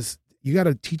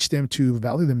gotta teach them to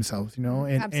value themselves, and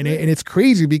Absolutely. it's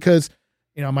crazy because,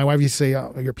 my wife used to say,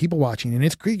 oh, you're people watching, and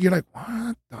it's crazy. You're like,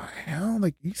 what the hell?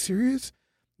 Like, are you serious?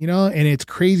 And it's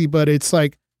crazy, but it's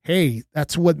like, hey,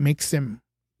 that's what makes them,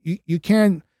 you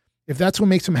can't, if that's what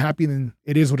makes them happy, then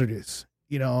it is what it is.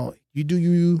 You do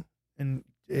you, and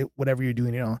whatever you're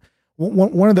doing,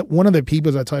 one of the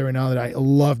people I tell you right now that I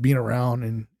love being around,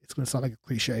 and it's going to sound like a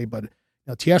cliche, but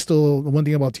Tiesto, the one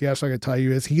thing about Tiesto I can tell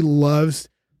you is he loves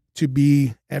to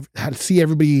see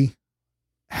everybody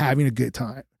having a good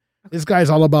time. This guy's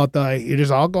all about it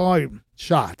is alcohol,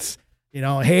 shots,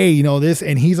 hey, this,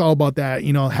 and he's all about that,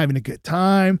 having a good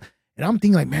time. And I'm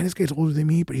thinking like, man, this guy's older than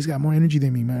me, but he's got more energy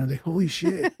than me, man. I'm like, holy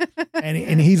shit.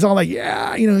 and he's all like,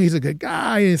 yeah, he's a good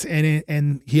guy.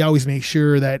 And he always makes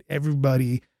sure that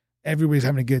everybody's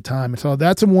having a good time. And so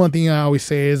that's the one thing I always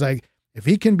say is like, if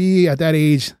he can be at that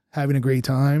age having a great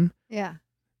time, Yeah.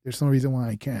 there's no reason why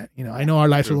I can't. I know our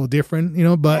lives are a little different,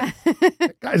 but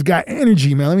that guy's got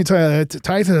energy, man. Let me tell you,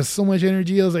 Tyson has so much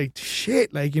energy. I was like,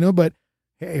 shit, but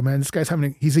hey, man, this guy's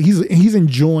he's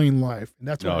enjoying life, and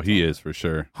that's what No, he is for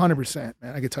sure. 100%,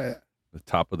 man. I can tell you that. The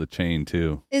top of the chain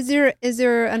too. Is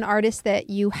there an artist that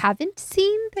you haven't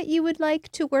seen that you would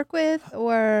like to work with,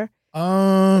 or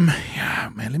Yeah,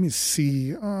 man. Let me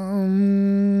see.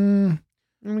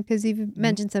 because you've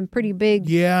mentioned some pretty big.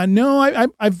 Yeah, no,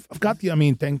 I've got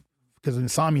because of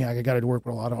Insomniac, I got to work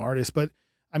with a lot of artists, but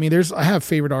I have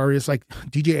favorite artists like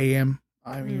DJ AM.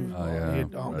 That's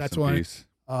Rest in why. peace.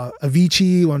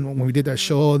 Avicii, when we did that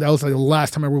show, that was like the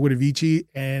last time I worked with Avicii,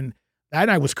 and that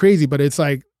night was crazy. But it's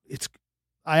like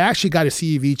I actually got to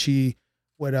see Avicii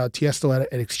with Tiesto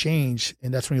at Exchange,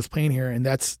 and that's when he was playing here, and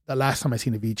that's the last time I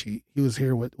seen Avicii. He was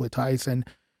here with Tyson,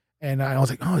 and I was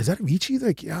like, oh, is that Avicii?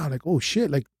 Like, yeah, like, oh shit,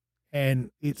 like,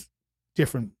 and it's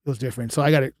different. It was different. So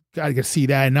I got to get to see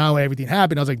that. And now everything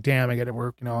happened, I was like, damn, I got to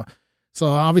work, So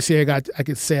obviously I got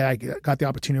the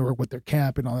opportunity to work with their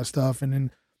camp and all that stuff, and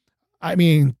then.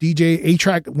 DJ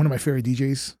A-Track, one of my favorite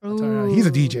DJs. He's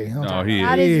a DJ. No, he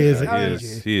That is. is He a-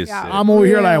 is. He is. Yeah. sick. I'm over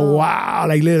here like, Real. wow,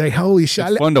 like holy shit.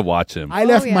 It's fun to watch him. I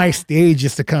left Oh, yeah. my stage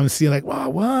just to come see, like, wow,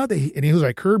 what? And he was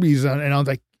like, Kirby's. And I was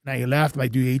like, and I laughed,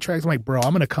 like, do A-Tracks? I'm like, bro,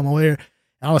 I'm going to come over here.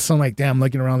 And all of a sudden, like, damn,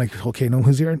 looking around, like, okay, no,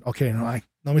 who's here? Okay, no,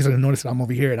 nobody's going to notice that I'm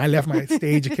over here. And I left my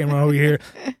stage and came around over here.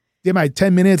 did my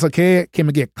 10 minutes. Okay, came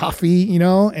to get coffee, you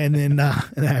know, and then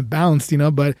and I bounced, you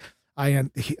know. But I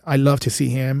love to see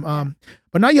him.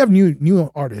 But now you have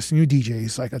new artists, new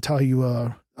DJs. Like I tell you,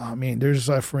 I mean, there's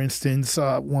for instance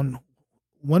one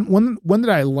that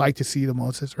I like to see the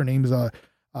most is her name is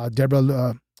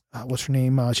Deborah. What's her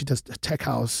name? She does Tech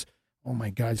House. Oh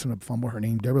my God, I just want to fumble her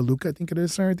name. Deborah Luca, I think it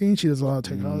is. I think she does a lot of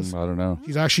Tech House. I don't know.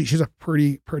 She's a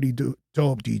pretty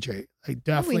dope DJ. I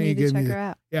definitely we need to check her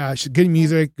out. Yeah, she's good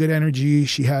music, good energy.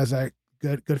 She has that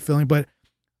good feeling. But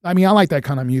I mean, I like that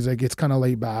kind of music. It's kind of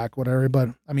laid back, whatever. But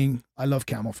I mean, I love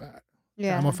Camel Fat.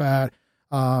 Yeah. Camel Fat.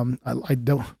 I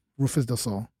don't Rufus Del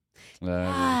Sol.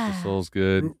 The soul's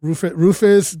good.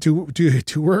 Rufus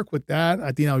to work with that.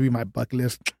 I think that would be my bucket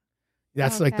list.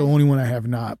 That's like the only one I have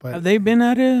not. But have they been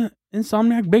at a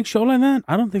Insomniac big show like that?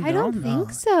 I don't think. I don't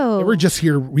think so. They were just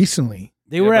here recently.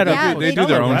 They were at a. They do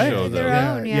their own right? show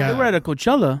though. Yeah. They were at a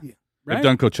Coachella. They've Right?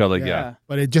 done Coachella, yeah.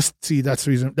 But it just that's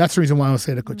the reason. That's the reason why I would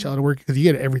say the Coachella to work because you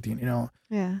get everything, you know.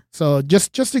 Yeah. So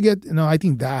just to get, you know, I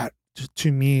think that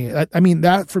to me, I mean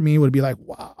that for me would be like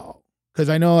wow, because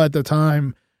I know at the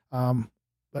time,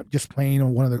 just playing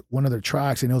on one of their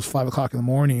tracks and it was 5 o'clock in the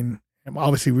morning. And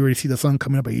obviously we already see the sun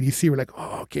coming up at EDC. We're like,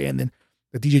 oh, okay, and then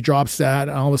the DJ drops that,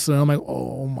 and all of a sudden I'm like,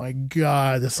 oh my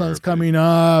God, the sun's coming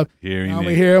up. I'm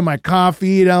here with my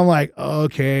coffee, and I'm like,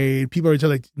 okay. People are just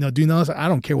like, you know, do you know this? I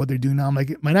don't care what they're doing now. I'm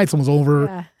like, my night's almost over,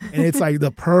 and it's like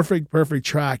the perfect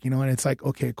track, you know. And it's like,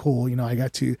 okay, cool, you know, I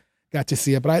got to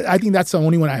see it. But I think that's the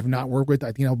only one I have not worked with. I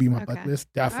think that'll be my bucket list,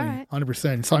 definitely,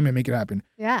 100%. So I'm gonna make it happen.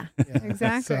 Yeah,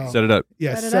 exactly. So, set it up.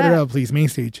 Yeah, set it up, please. Main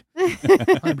stage,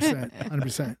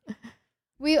 100%.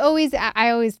 I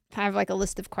always have like a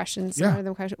list of questions. Yeah. One of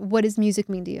the questions, what does music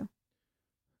mean to you?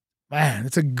 Man,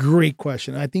 it's a great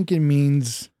question. I think it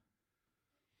means,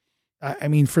 I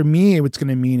mean, for me, what's going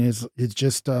to mean is it's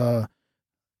just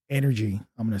energy.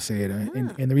 I'm going to say it.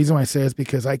 And the reason why I say it is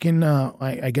because I can,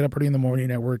 I get up early in the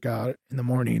morning, I work out in the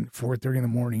morning, 4:30 in the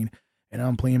morning, and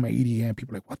I'm playing my EDM.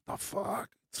 People are like, what the fuck?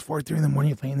 It's 4:30 in the morning,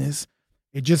 you're playing this?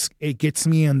 It gets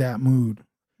me in that mood.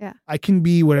 Yeah. I can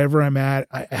be whatever I'm at.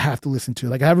 I have to listen to it.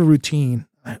 Like I have a routine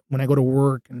when I go to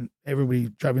work and everybody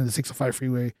driving the 605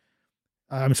 freeway.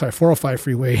 I'm sorry, 405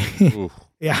 freeway.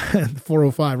 Yeah,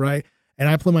 405, right? And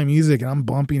I play my music and I'm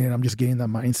bumping it. I'm just getting that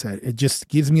mindset. It just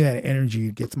gives me that energy.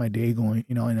 It gets my day going,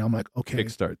 you know, and I'm like, okay.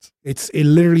 Kickstarts. It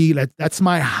literally, like, that's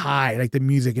my high, like the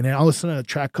music. And then all of a sudden a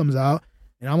track comes out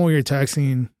and I'm over here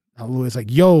texting Louis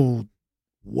like, yo,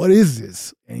 what is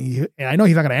this? And I know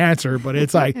he's not going to answer, but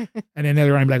it's like, and then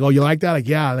later on I'm like, oh, you like that? Like,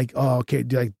 yeah. Like, oh, okay.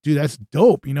 Dude, that's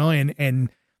dope, you know?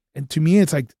 And to me,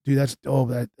 it's like, dude, that's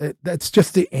dope. That's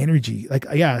just the energy. Like,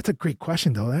 yeah, it's a great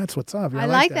question though. That's what's up. I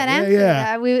like that answer.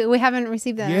 Yeah. We haven't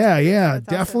received that. Yeah.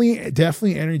 Answer.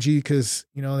 Definitely energy. Cause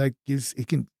you know, that gives, you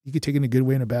can take it in a good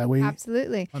way and a bad way.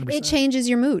 Absolutely. 100%. It changes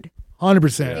your mood.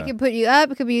 100%. It can put you up.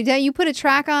 It could be down. You put a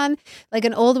track on, like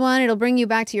an old one. It'll bring you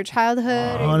back to your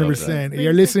childhood. 100%.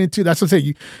 You're listening to. That's what I'm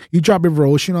saying. You drop River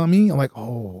Ocean on me. I'm like,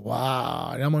 oh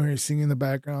wow. And I'm over here singing in the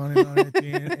background and I'm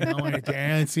over here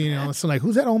dancing. And all of a sudden, like,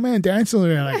 who's that old man dancing?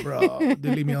 And I'm like, bro, dude,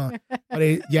 leave me alone. But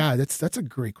that's a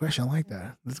great question. I like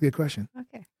that. That's a good question.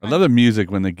 Okay. I love the music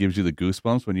when it gives you the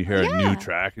goosebumps when you hear a new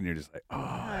track and you're just like,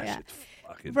 that shit's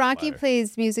fucking Rocky fire.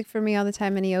 plays music for me all the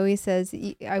time, and he always says,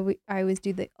 I always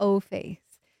do the O face.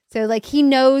 So like he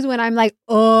knows when I'm like,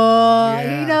 he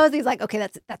knows. He's like, okay,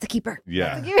 that's a keeper.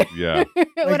 Yeah, That's a keeper. yeah.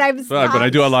 When I'm But I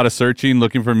do a lot of searching,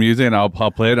 looking for music, and I'll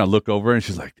play it. And I'll look over, and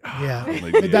she's like, Yeah. I'm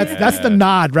like, But that's the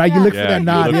nod, right? You look for Yeah, that you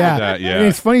nod. look for Yeah. that, yeah. And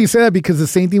it's funny you say that because the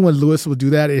same thing when Lewis will do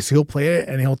that is he'll play it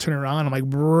and he'll turn around. I'm like,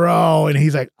 bro. And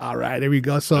he's like, all right, there we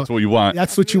go. So That's what you want.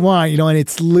 that's what you want, you know, and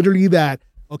it's literally that,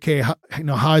 okay,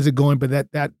 how is it going? But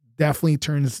that definitely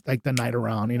turns like the night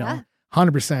around, you know, Yeah.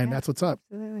 100%. That's what's up.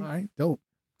 Absolutely. All right. Dope.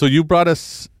 So you brought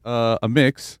us a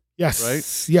mix. Yes.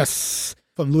 Right? Yes.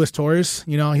 From Luis Torres.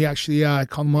 You know, he actually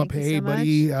called him up. Thank you Hey, so much.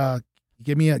 buddy,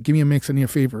 give me a mix. I need a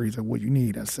favor. He's like, what you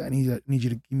need? I said, I need you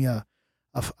to give me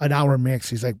an hour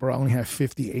mix. He's like, bro, I only have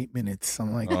 58 minutes.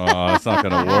 I'm like, Oh, it's not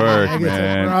gonna work, I guess,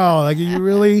 man. bro, like, you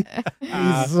really?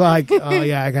 He's like, oh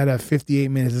yeah, I got 58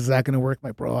 minutes. Is that gonna work,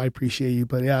 my bro? I appreciate you,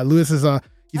 but yeah, Lewis is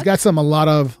he's got a lot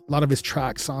of his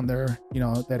tracks on there, you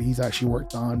know, that he's actually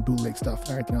worked on, bootleg stuff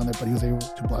and everything on there. But he was able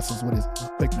to bless us with his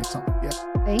quick mix on there.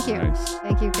 Yeah, Thank you. Nice.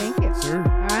 Thank you. Thank you. sir.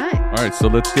 All right. All right, so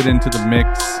let's get into the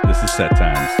mix. This is Set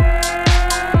Times.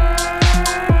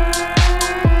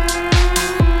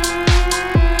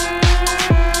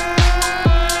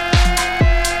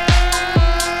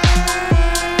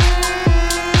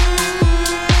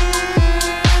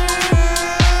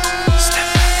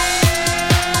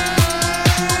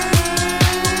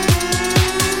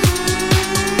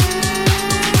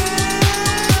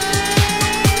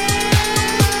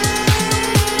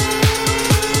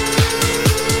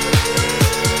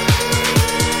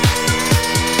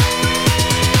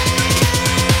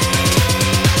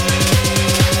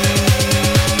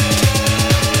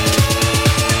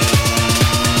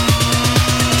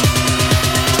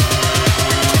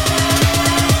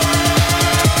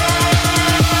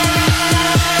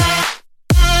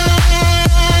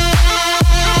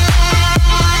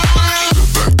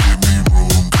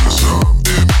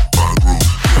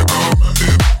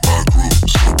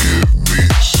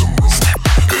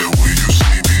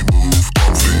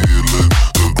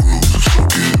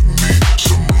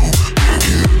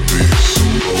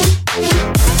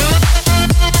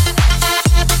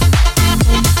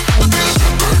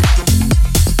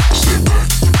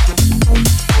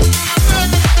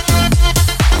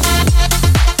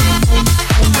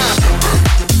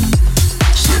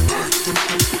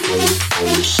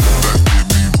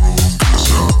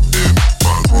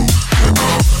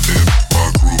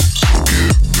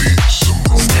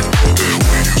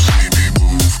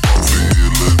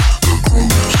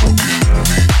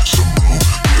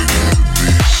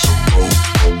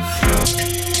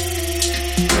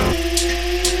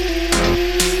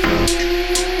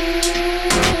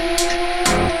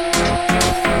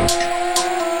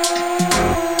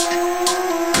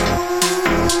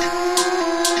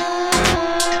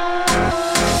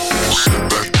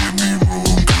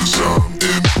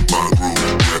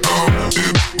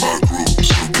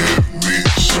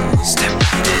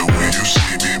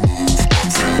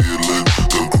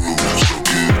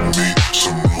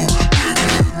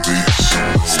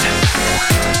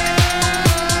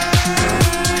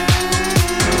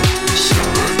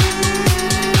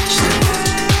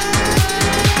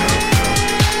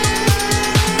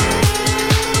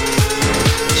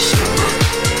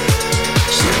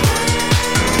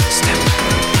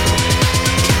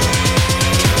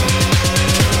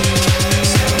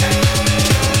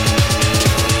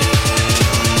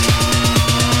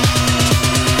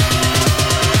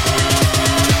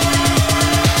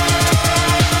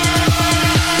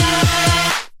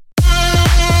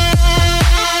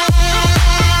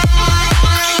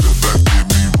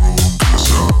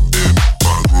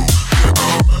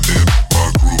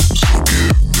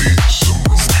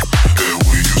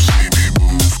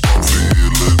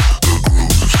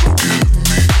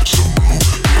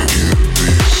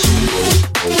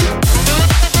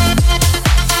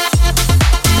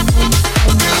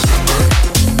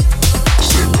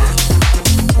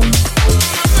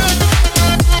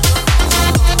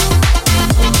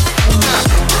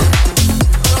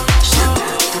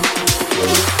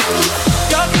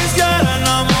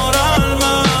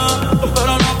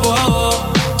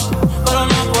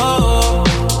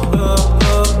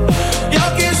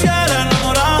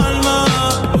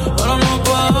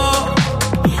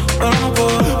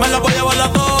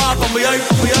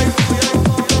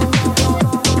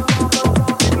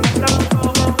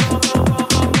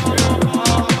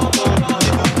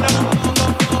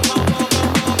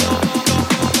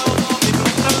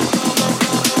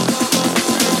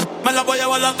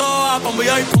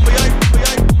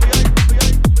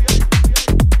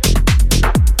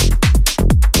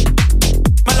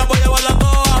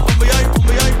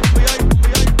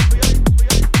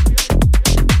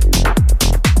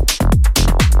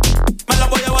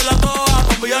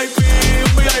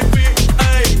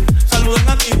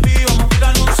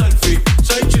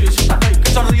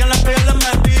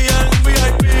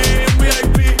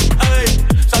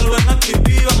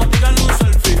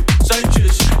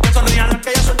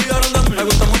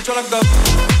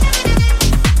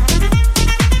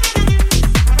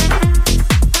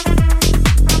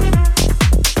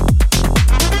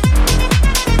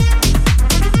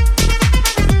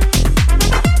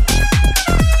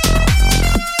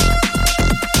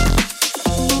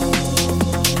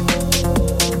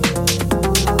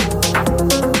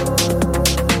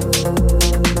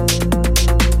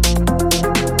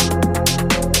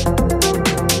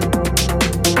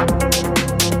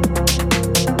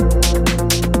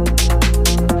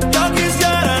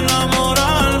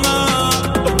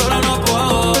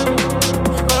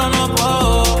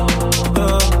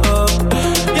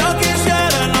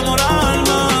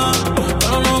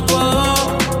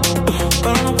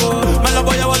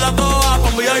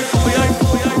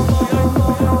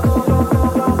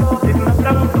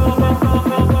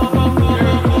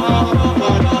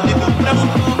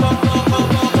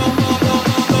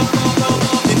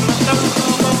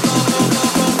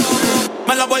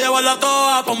 llevarla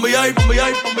toda pa' un VIP, pa' un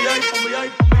VIP, pa' un VIP, pa' un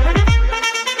VIP.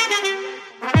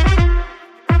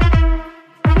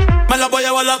 Me la voy a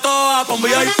llevarla toda pa' un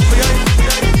VIP, pa' un VIP.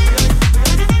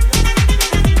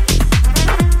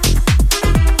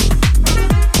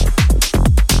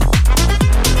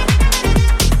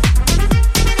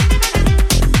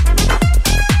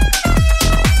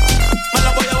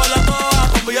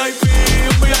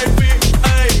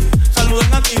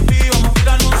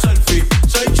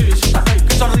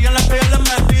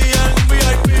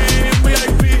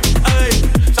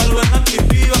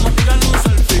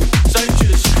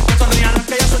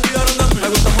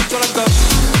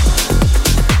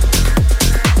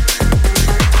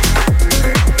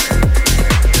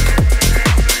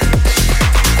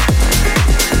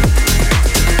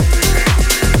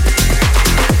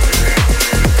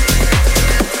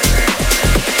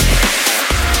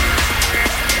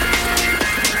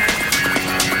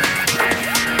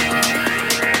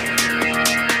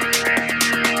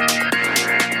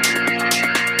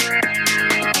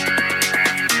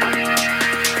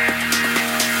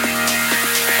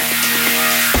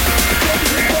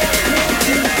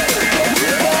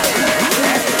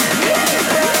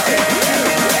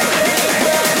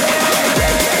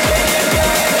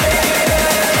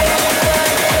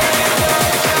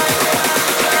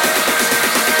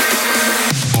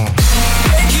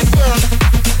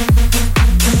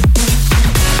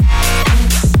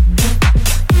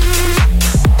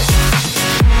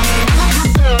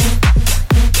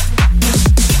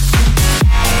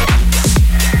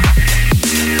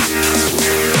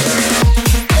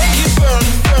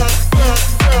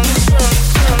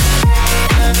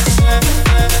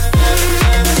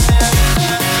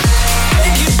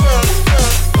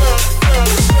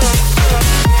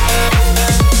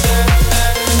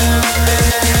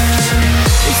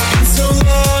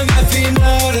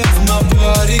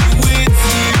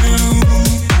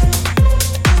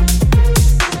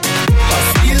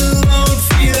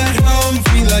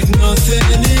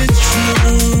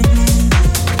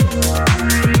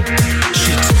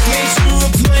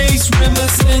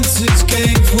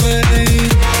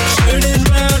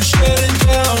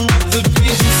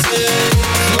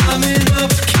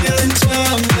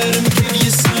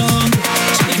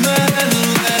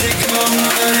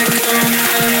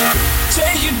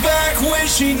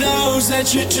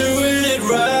 that you're doing it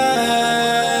right.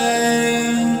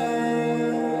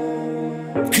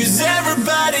 'Cause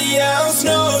everybody else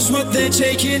knows what they're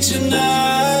taking tonight.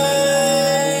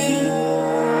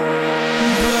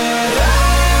 But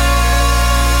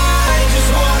I just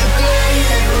wanna play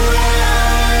it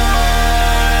right.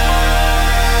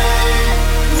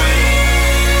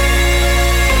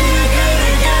 We're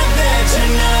gonna get there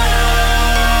tonight.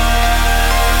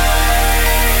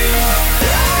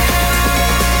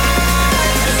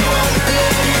 Just wanna play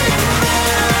it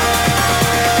right.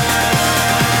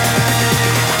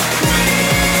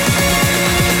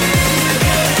 We're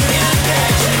gonna get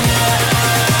there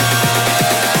tonight.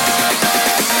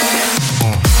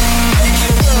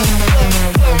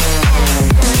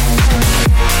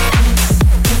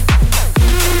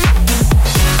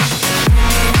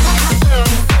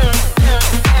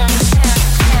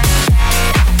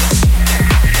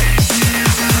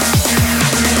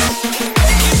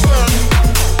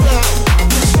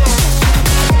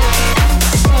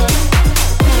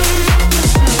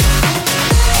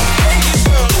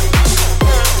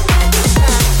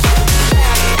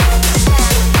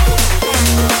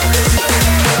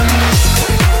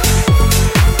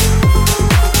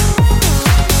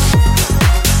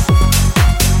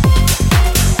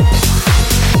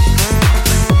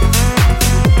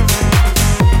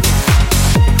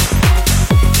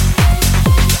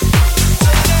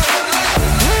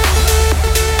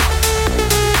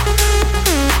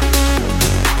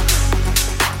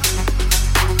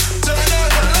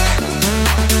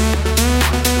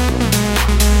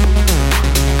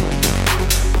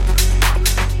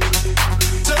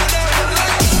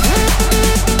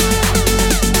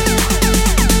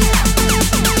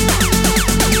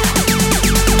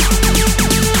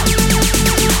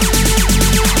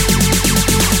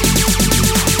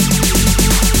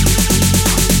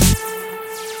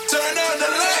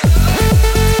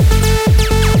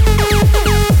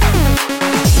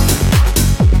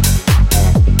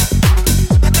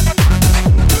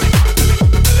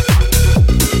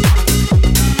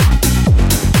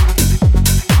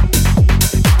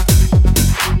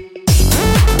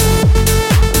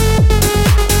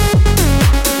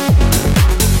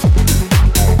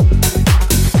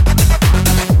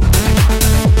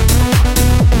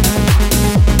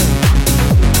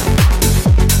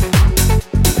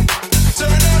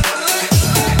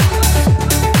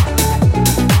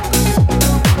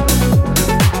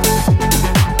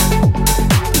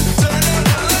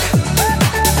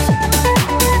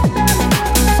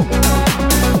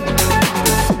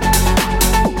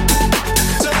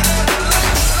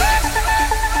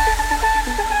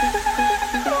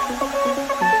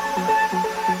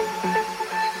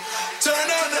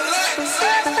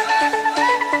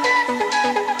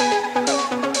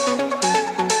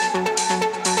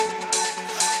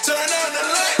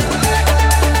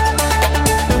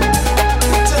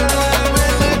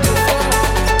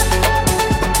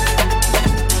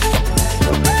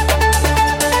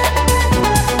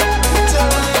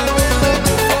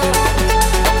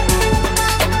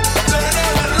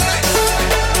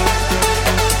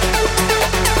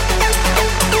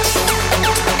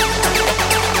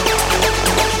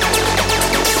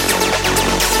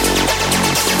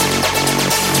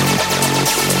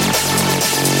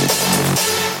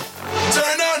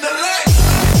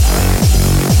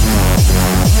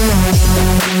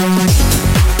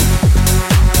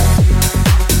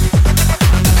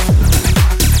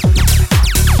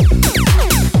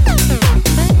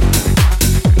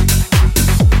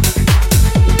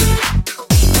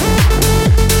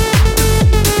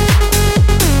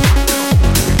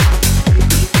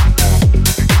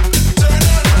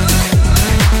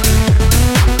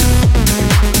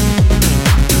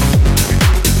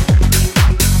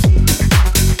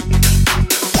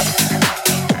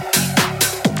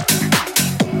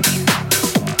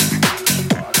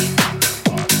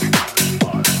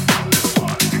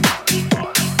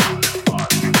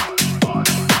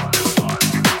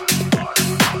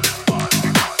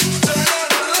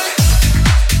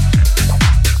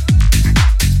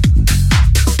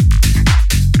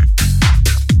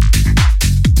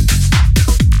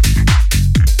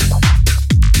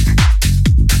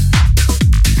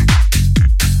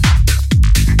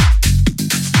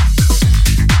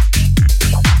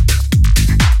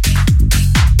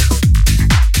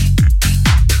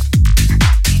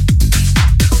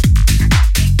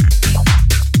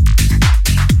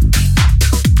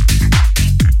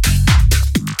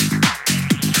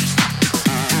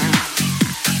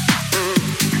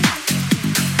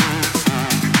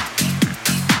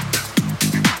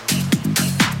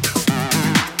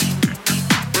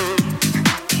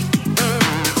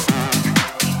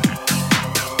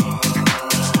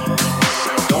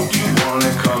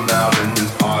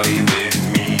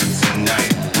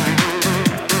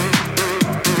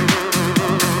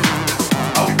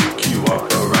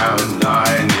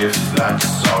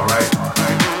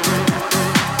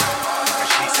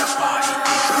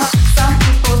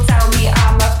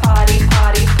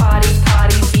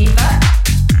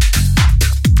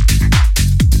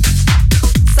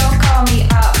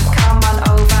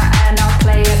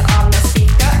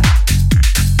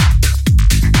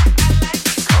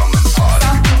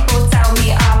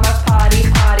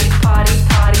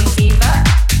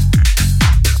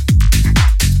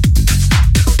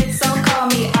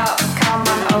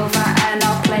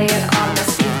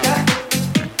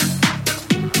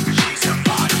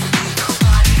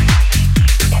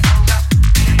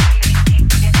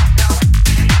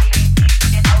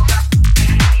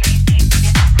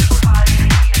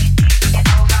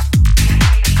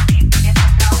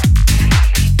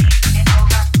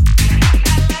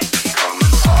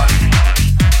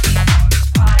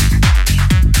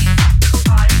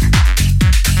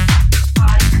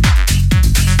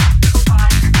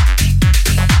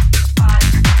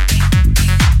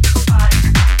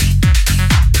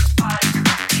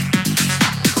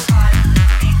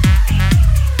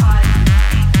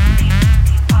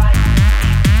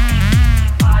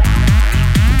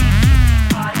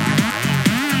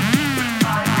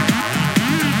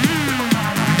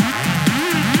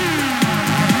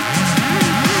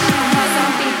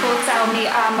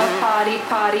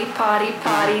 party, party,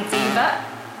 party diva.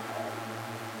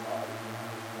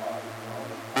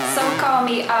 So call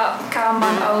me up, come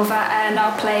on over, and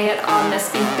I'll play it on the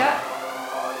speaker.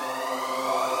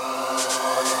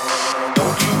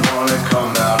 Don't you wanna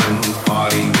come out and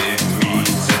party with me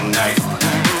tonight?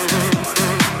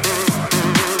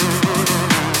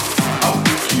 I'll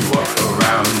pick you up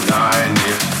around 9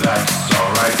 if that's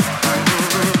alright.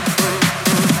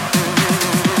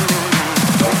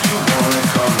 Don't you wanna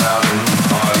come out and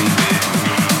party with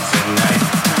me tonight?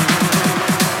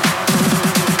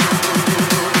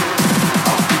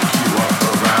 I'll pick you up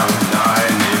around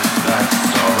 9 if that's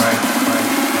alright.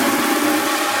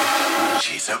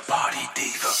 She's a party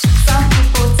diva. Some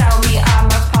people tell me I'm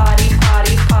a party,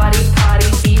 party, party, party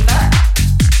diva.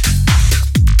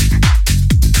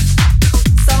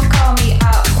 So call me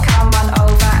up, come on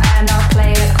over, and I'll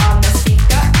play it on the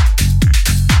speaker.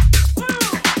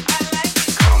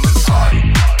 Come and party.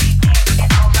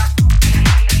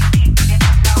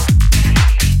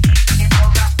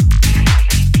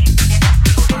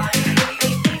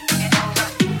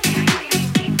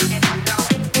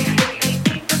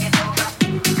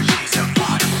 She's a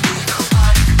party come and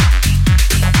party.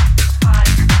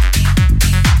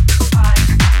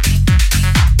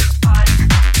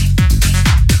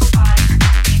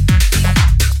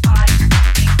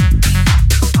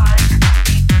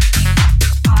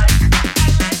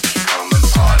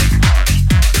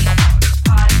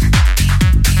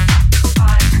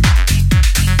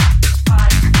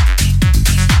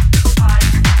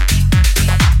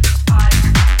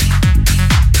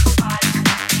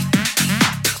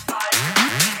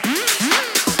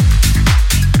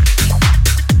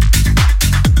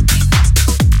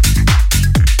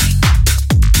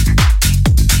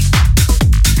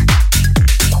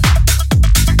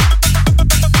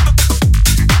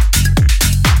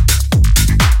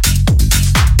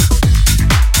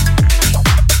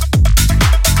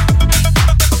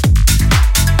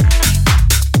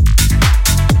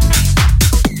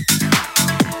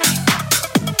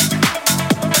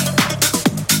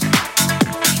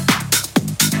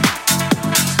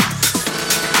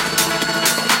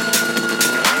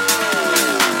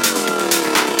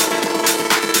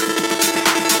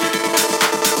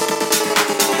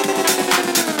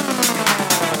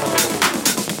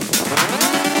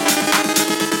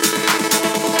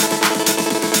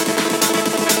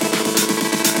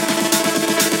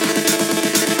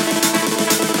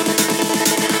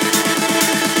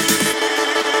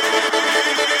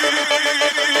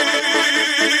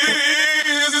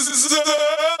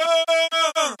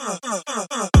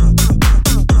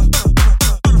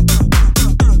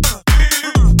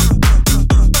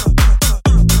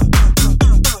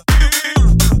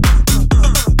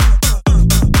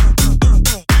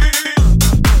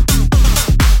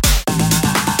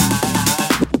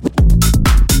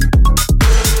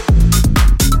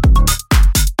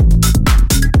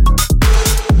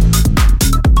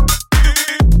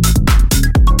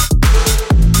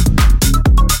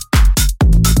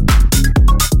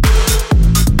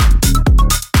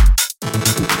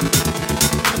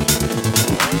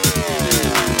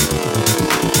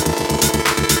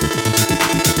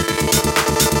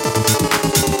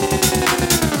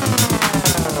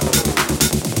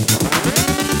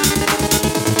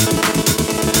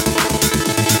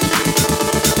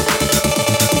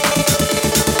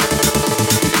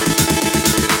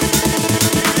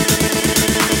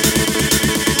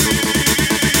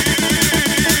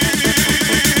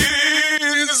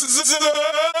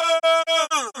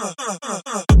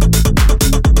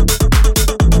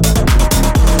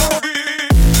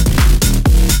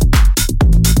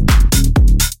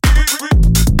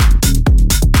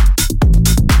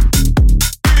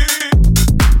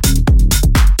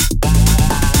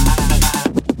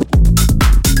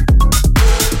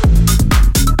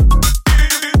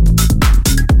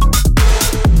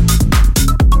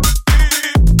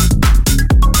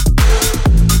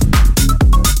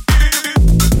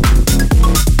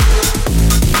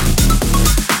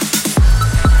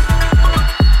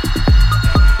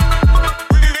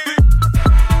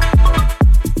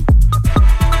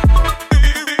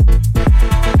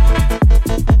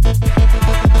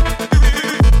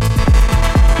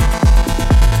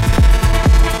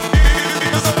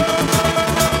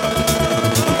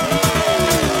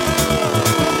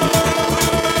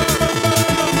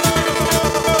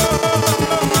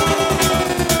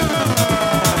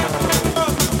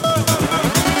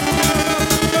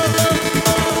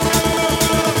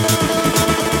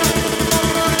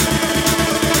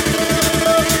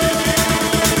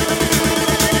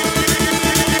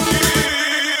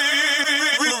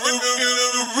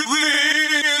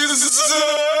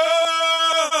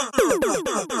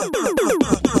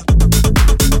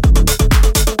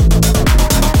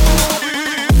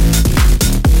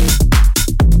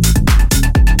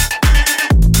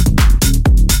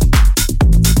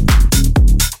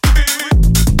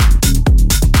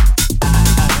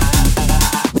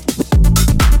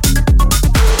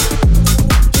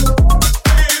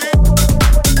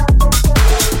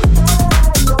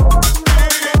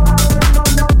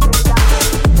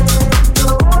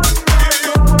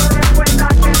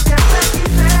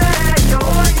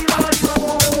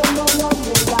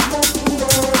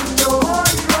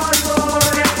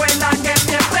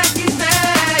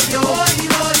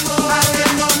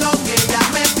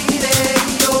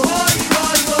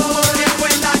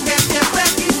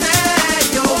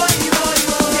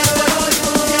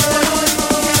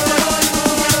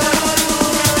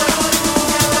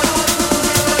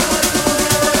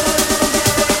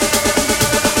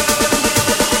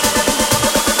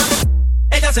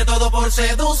 por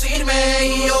seducirme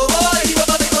y yo voy.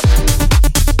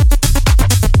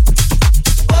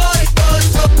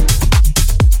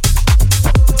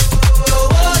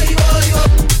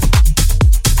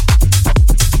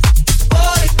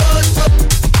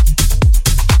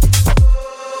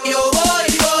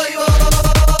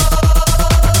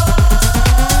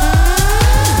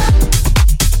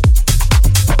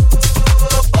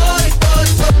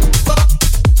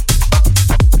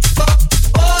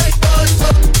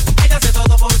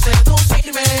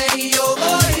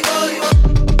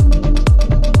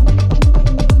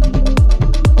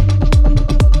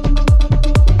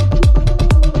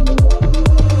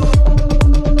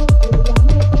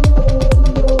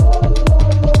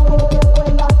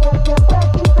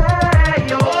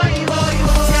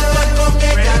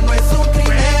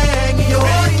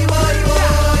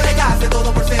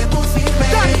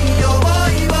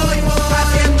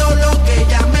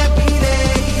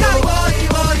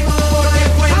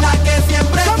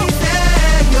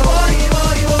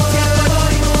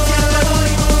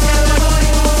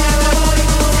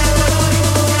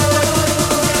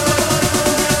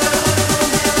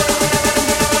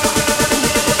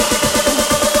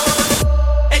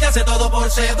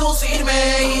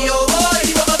 Seducirme y yo voy.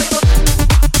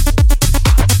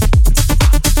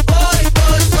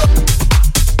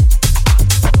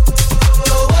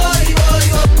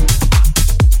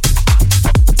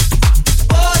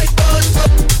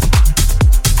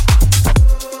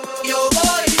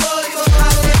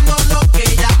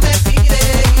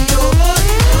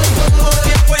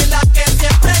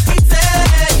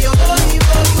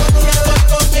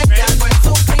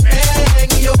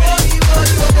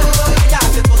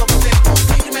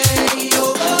 Me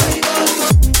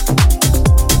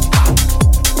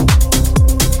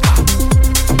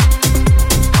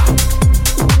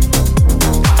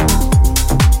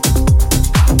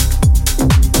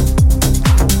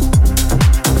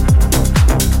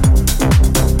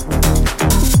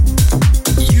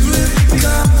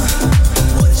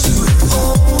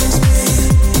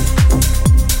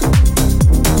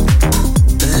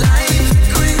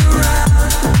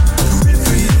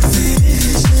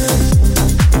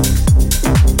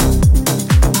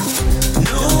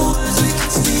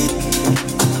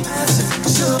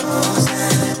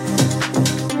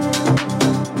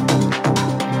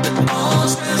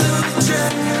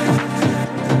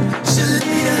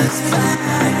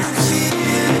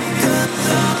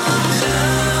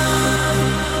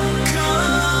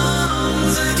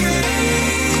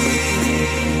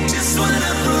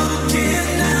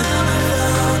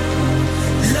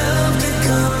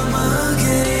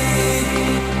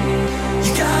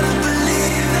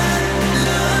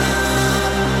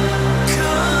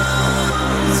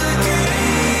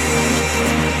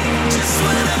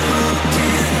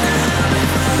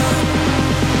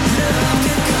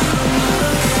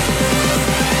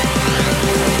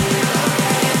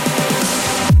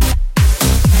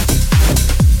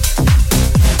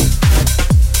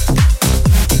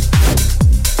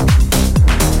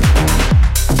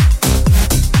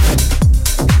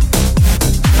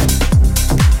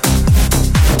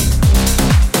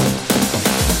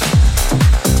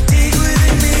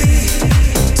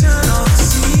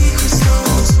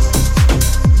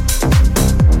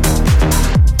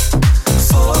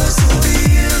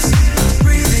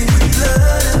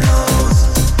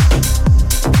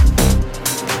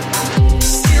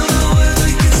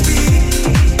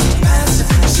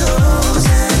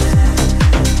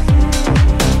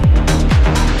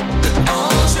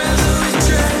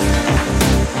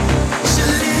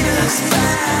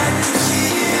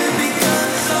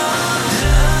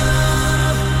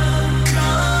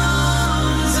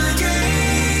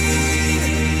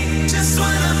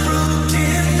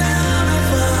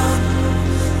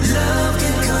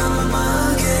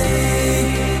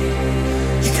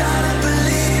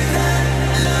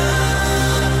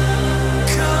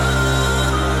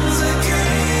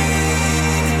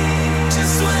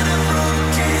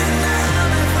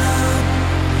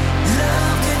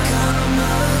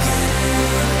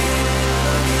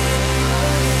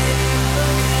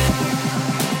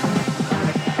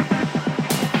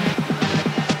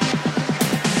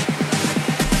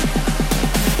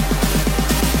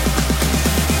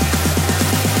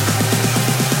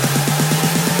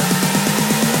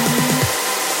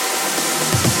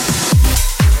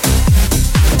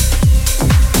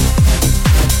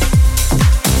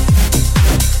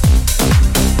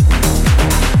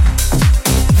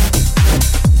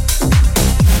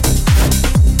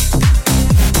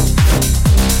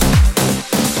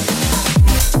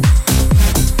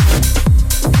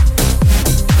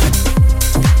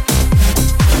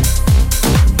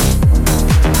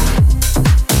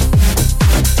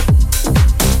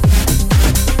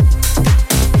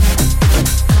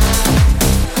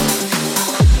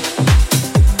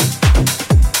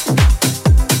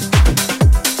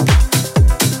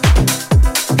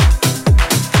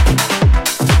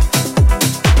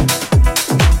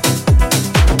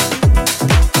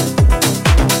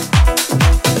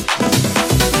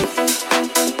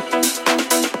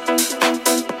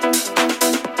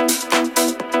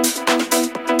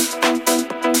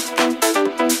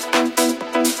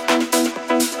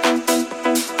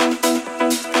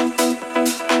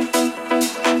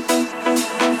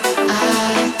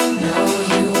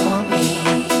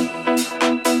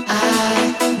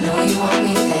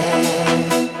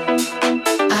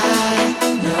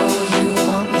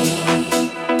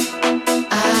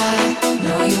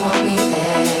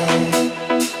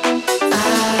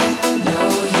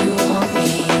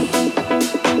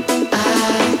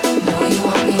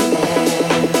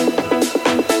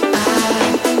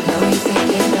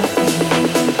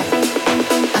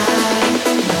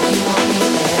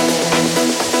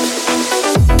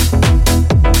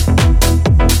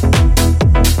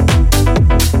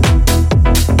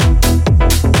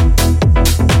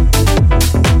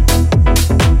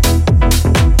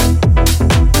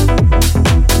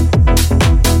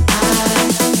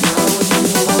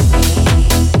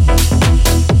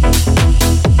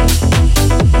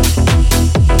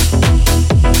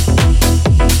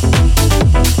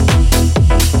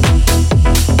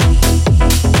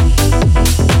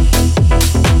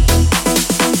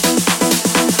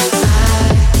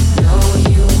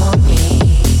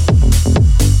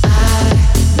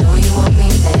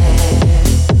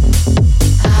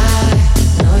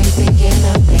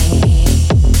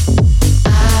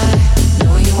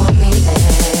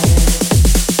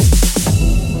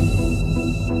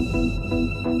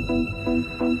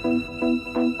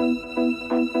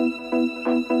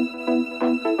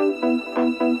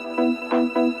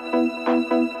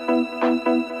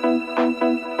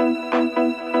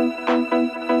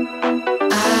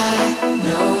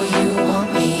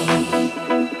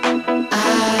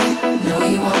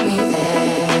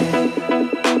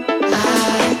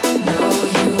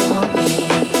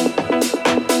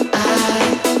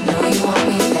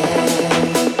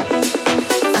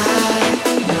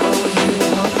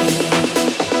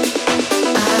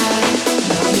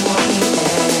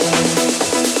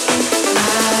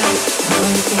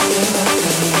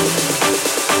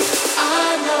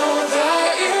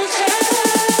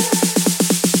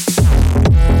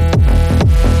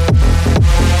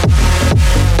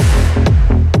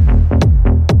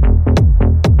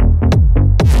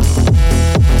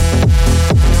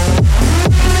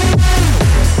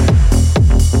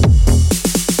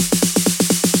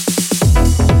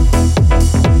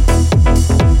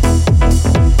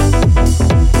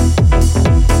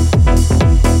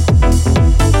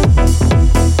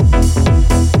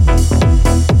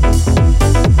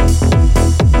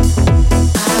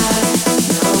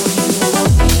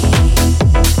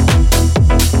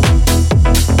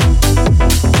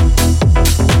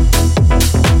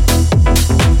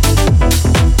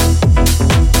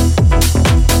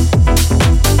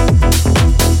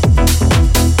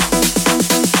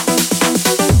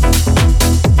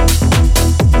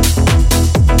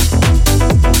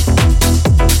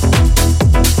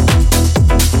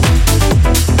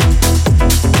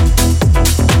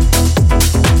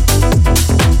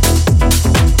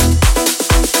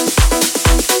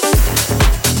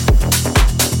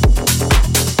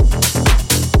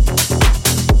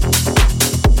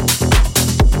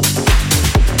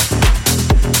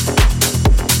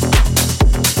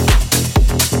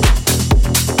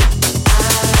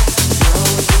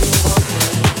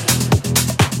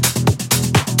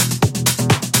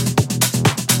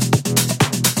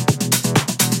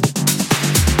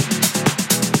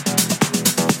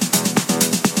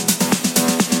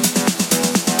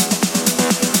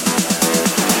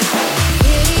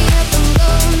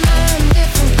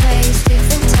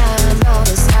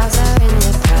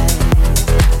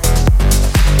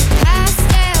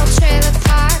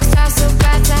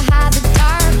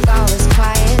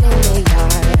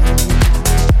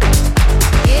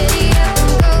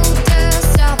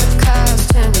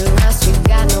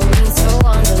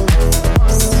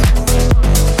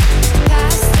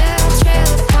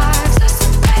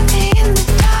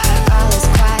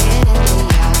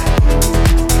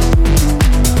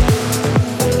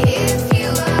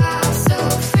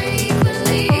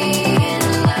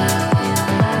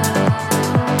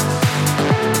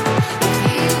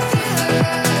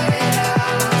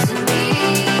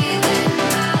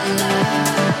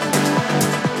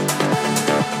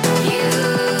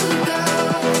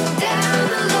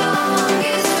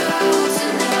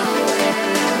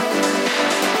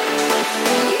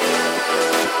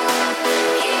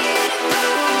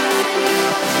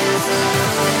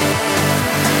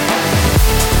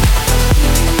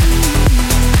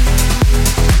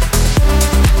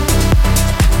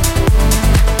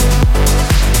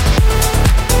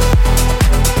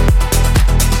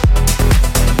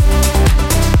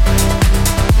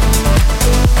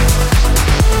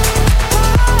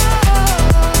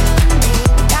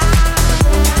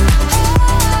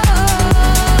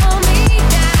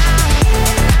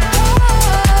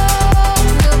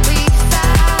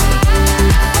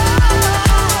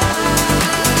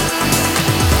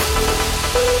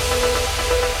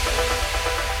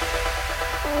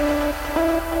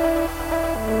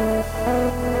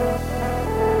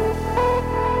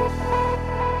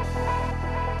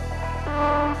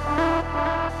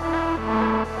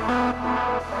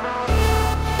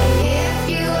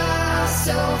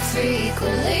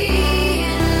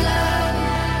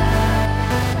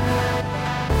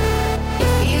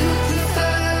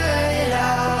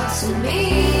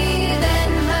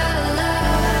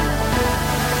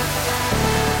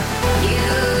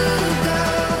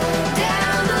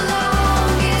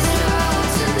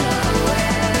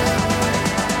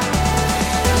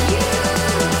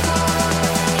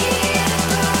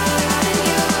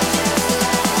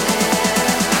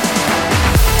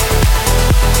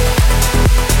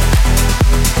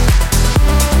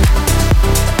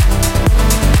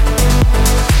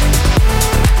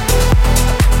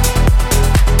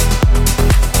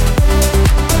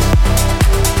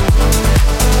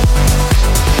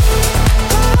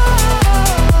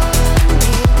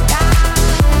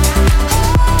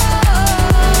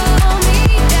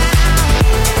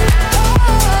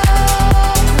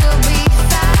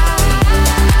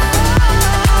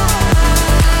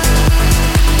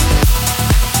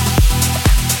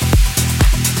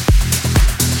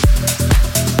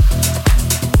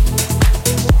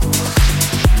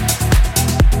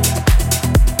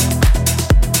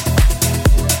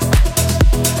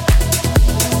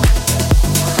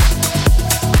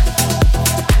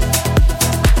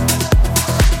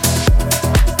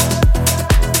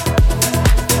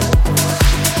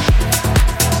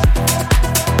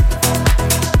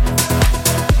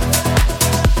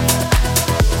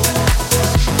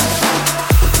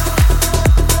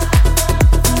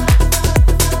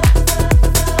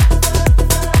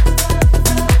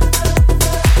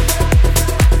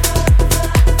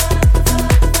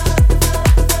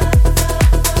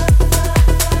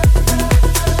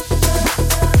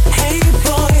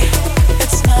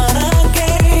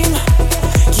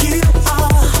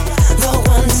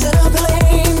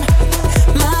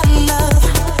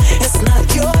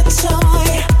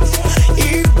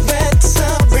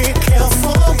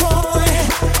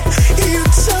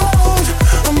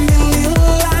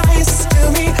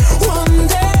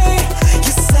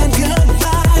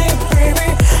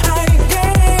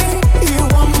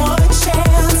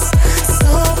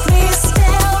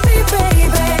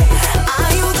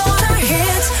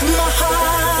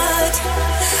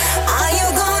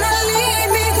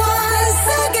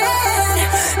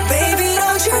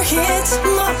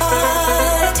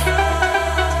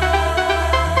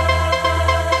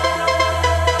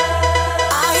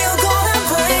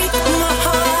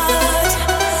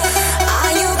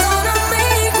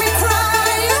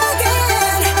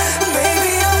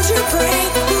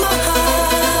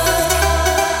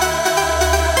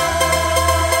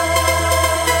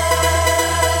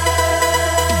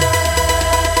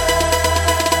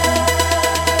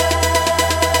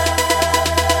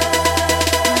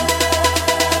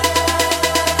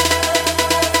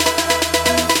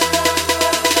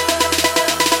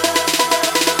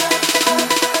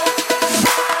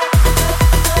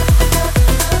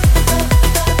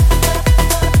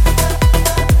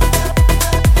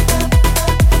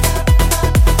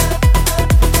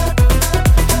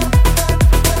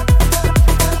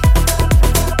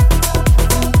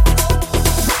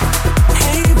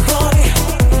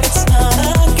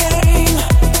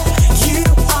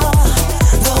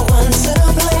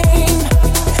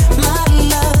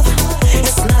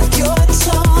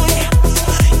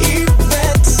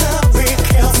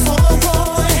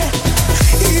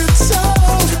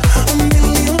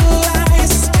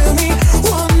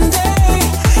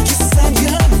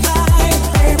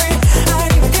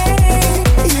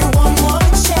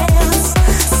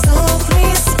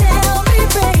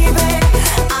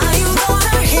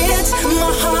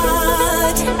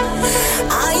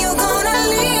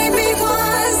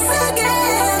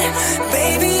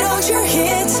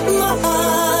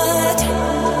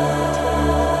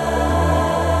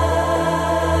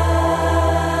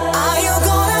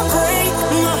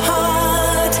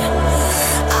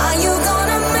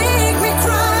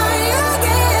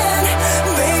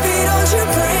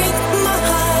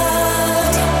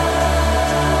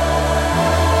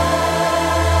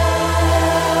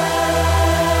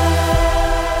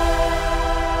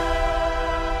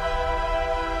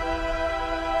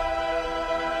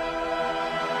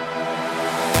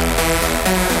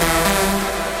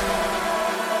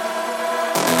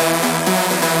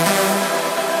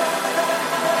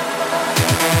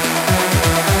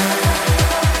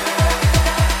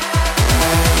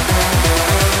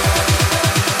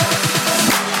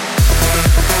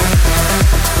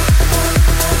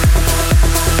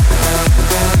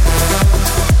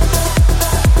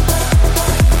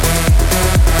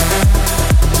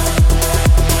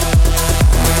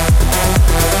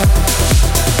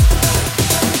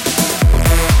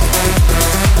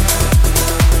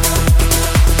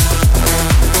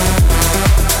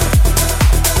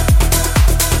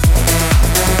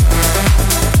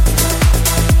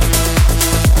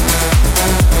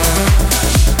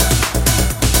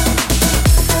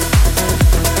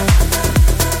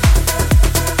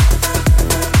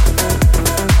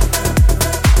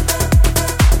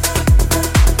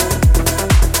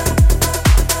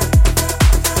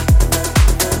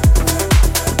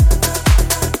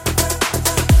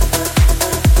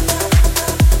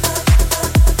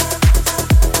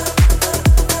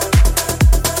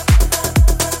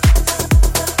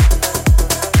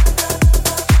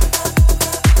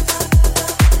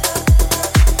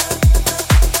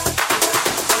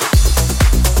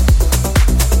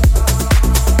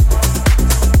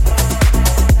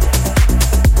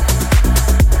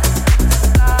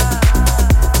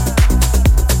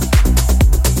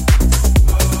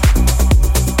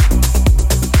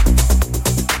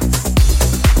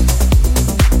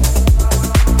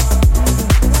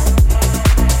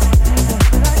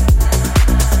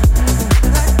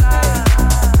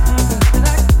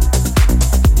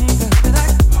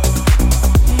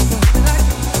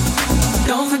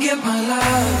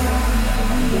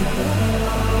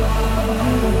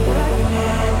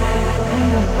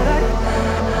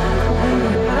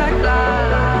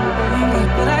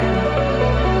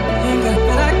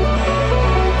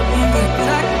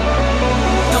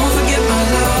Don't forget my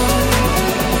love.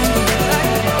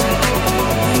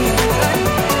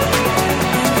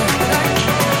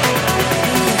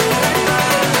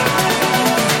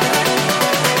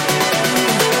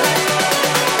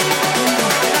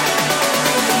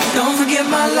 Don't forget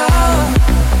my love. Don't forget my love.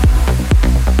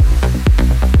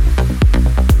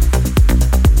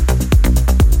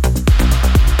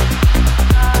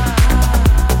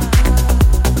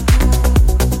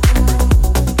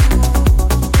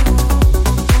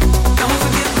 Don't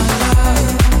forget my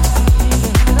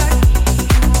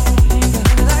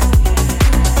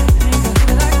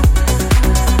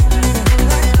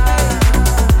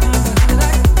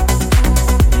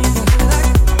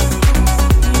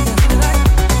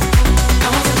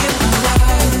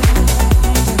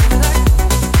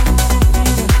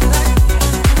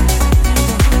love.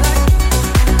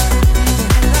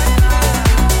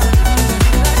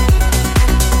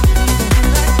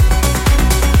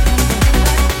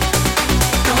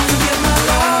 Don't forget my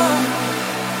love.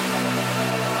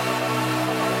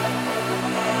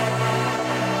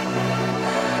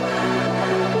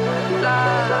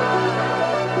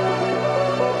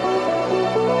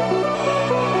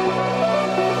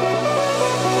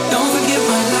 Don't forget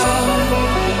my love.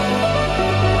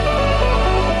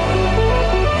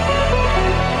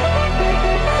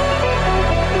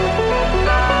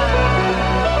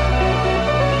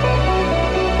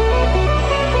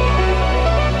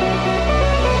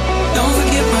 Don't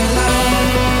forget my love.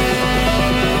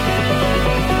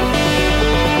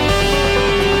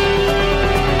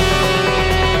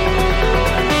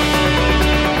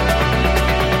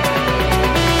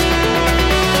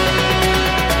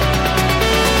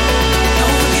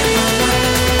 Don't forget my love.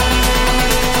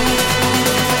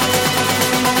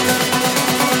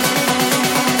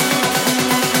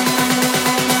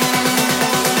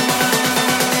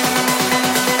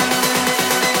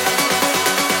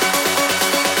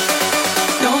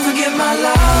 Don't forget my love. Don't forget my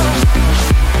love.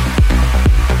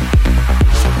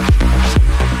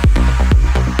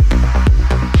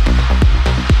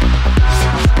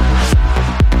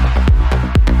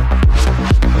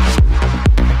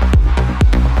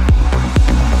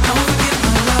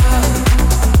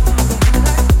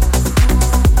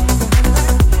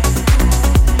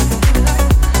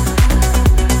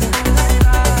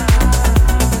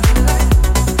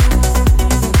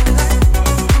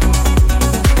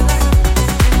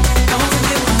 Don't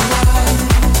forget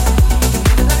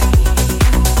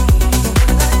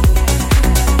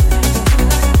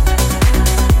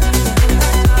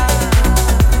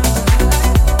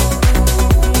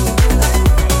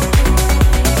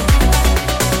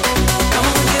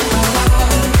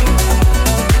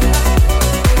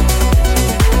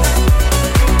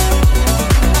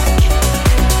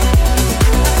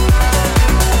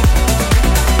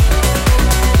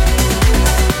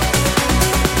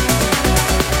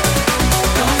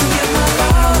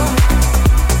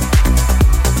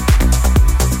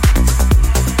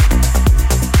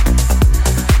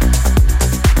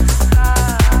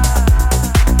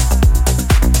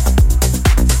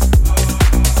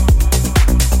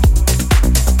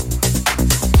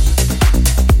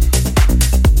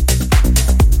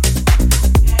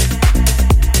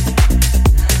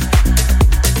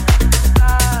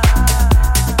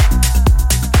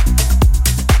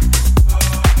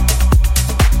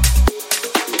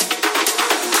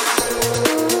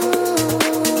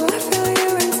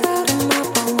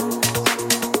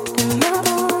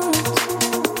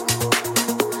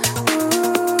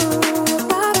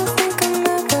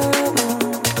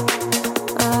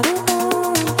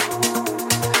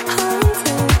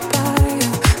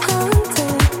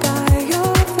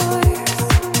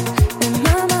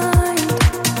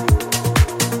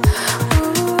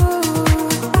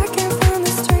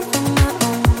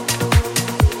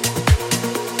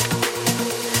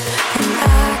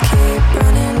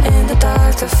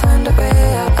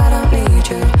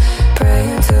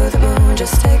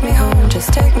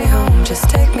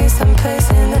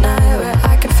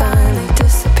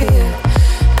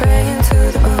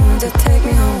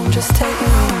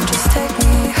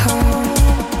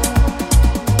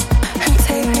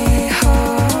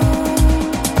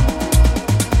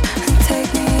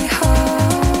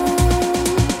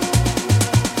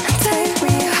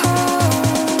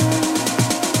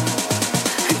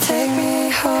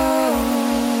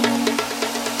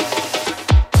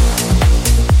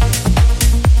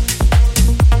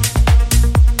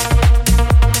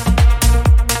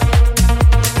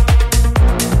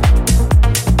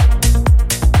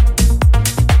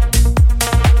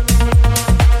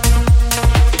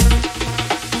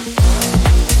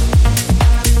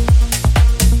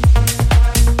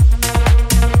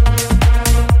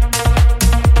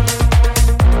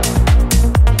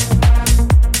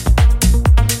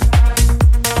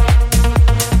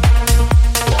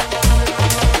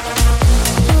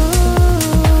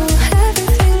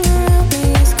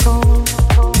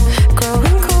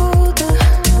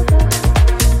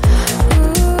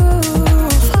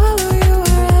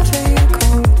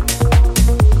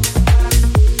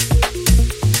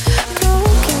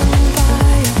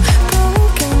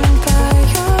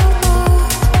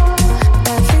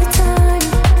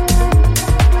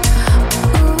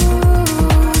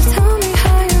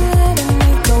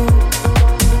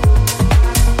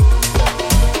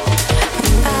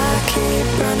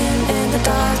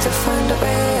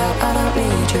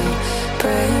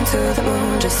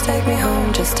take me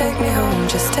home, just take me home,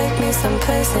 just take me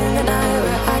someplace in the night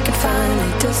where I can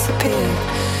finally disappear.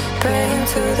 Praying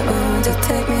to the moon to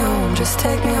take me home, just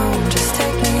take me home, just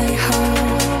take me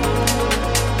home.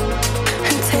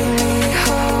 And take me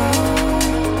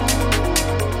home.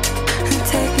 And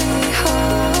take me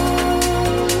home.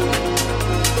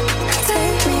 And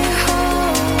take me home.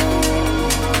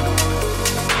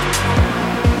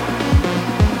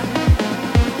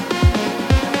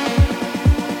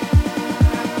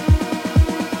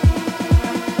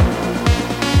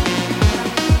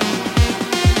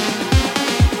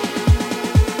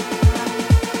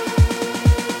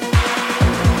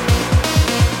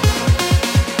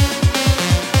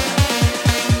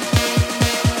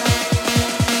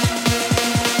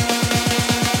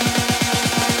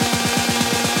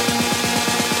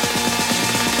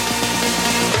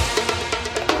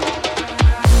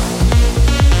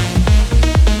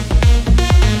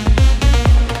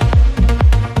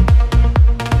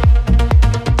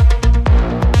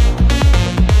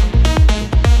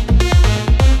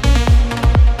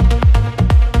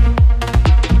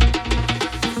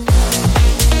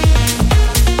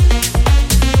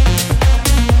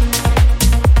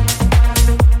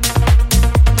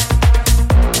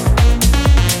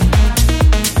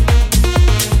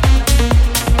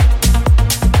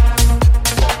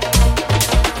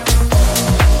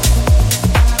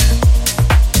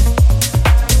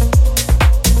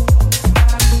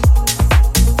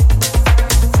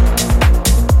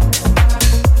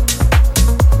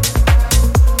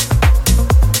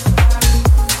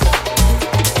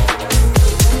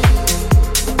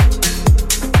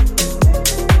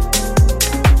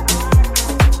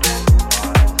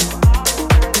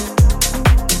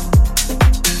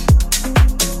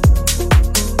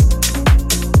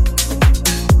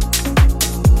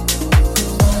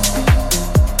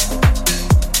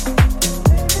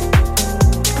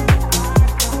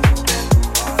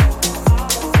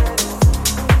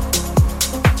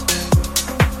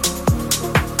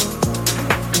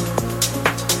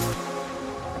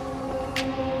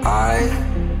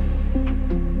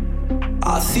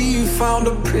 I see you found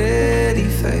a pretty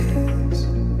face.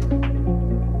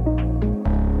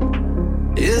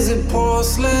 Is it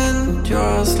porcelain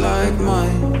just like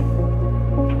mine?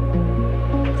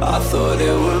 I thought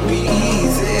it would be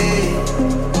easy.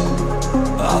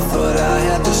 I thought I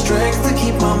had the strength to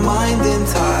keep my mind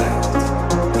intact,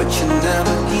 but you're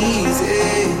never easy.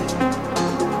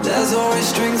 There's always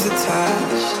strings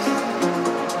attached.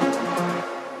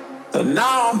 And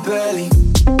now I'm barely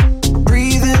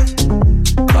breathing,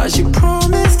 'cause you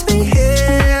promised me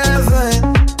heaven,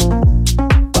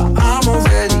 but I'm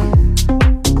already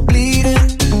bleeding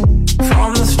from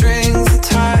the strings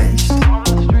attached.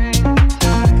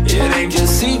 It ain't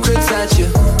just secrets that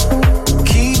you're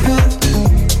keeping,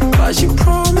 'cause you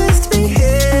promised me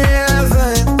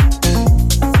heaven,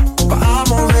 but I'm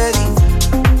already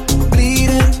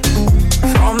bleeding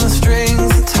from the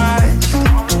strings attached.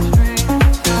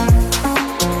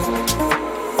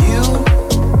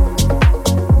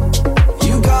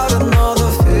 You got another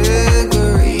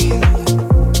figurine.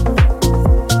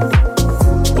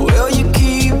 Will you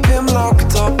keep him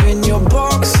locked up in your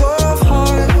box of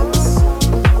hearts?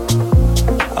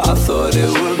 I thought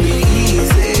it would be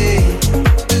easy.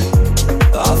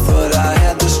 I thought I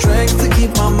had the strength to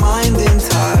keep my mind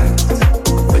intact,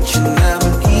 but you're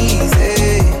never easy.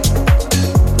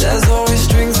 There's always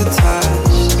strings attached.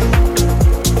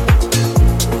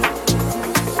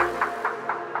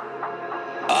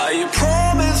 You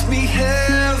promised me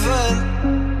heaven,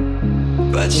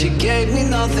 but you gave me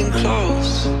nothing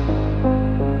close.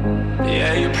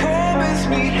 Yeah, you promised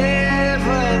me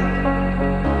heaven,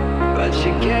 but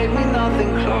you gave me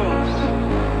nothing close.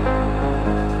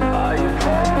 You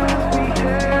promised me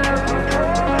heaven,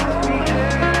 promised me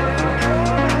heaven,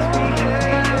 promised me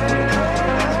heaven,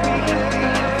 promised me heaven.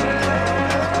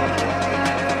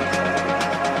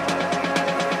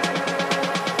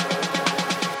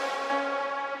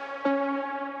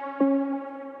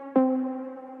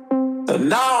 And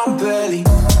now I'm barely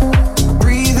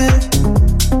breathing,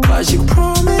 'cause you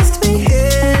promised me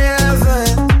heaven,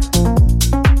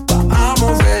 but I'm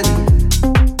already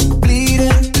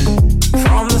bleeding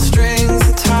from the strings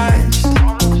attached.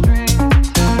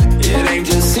 It ain't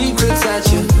just secrets that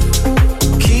you're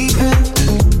keeping.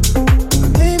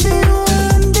 Maybe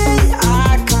one day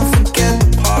I can forget the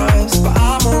past, but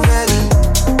I'm already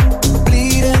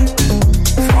bleeding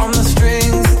from the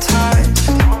strings attached.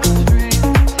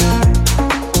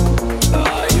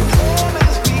 You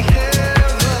promised me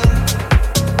heaven,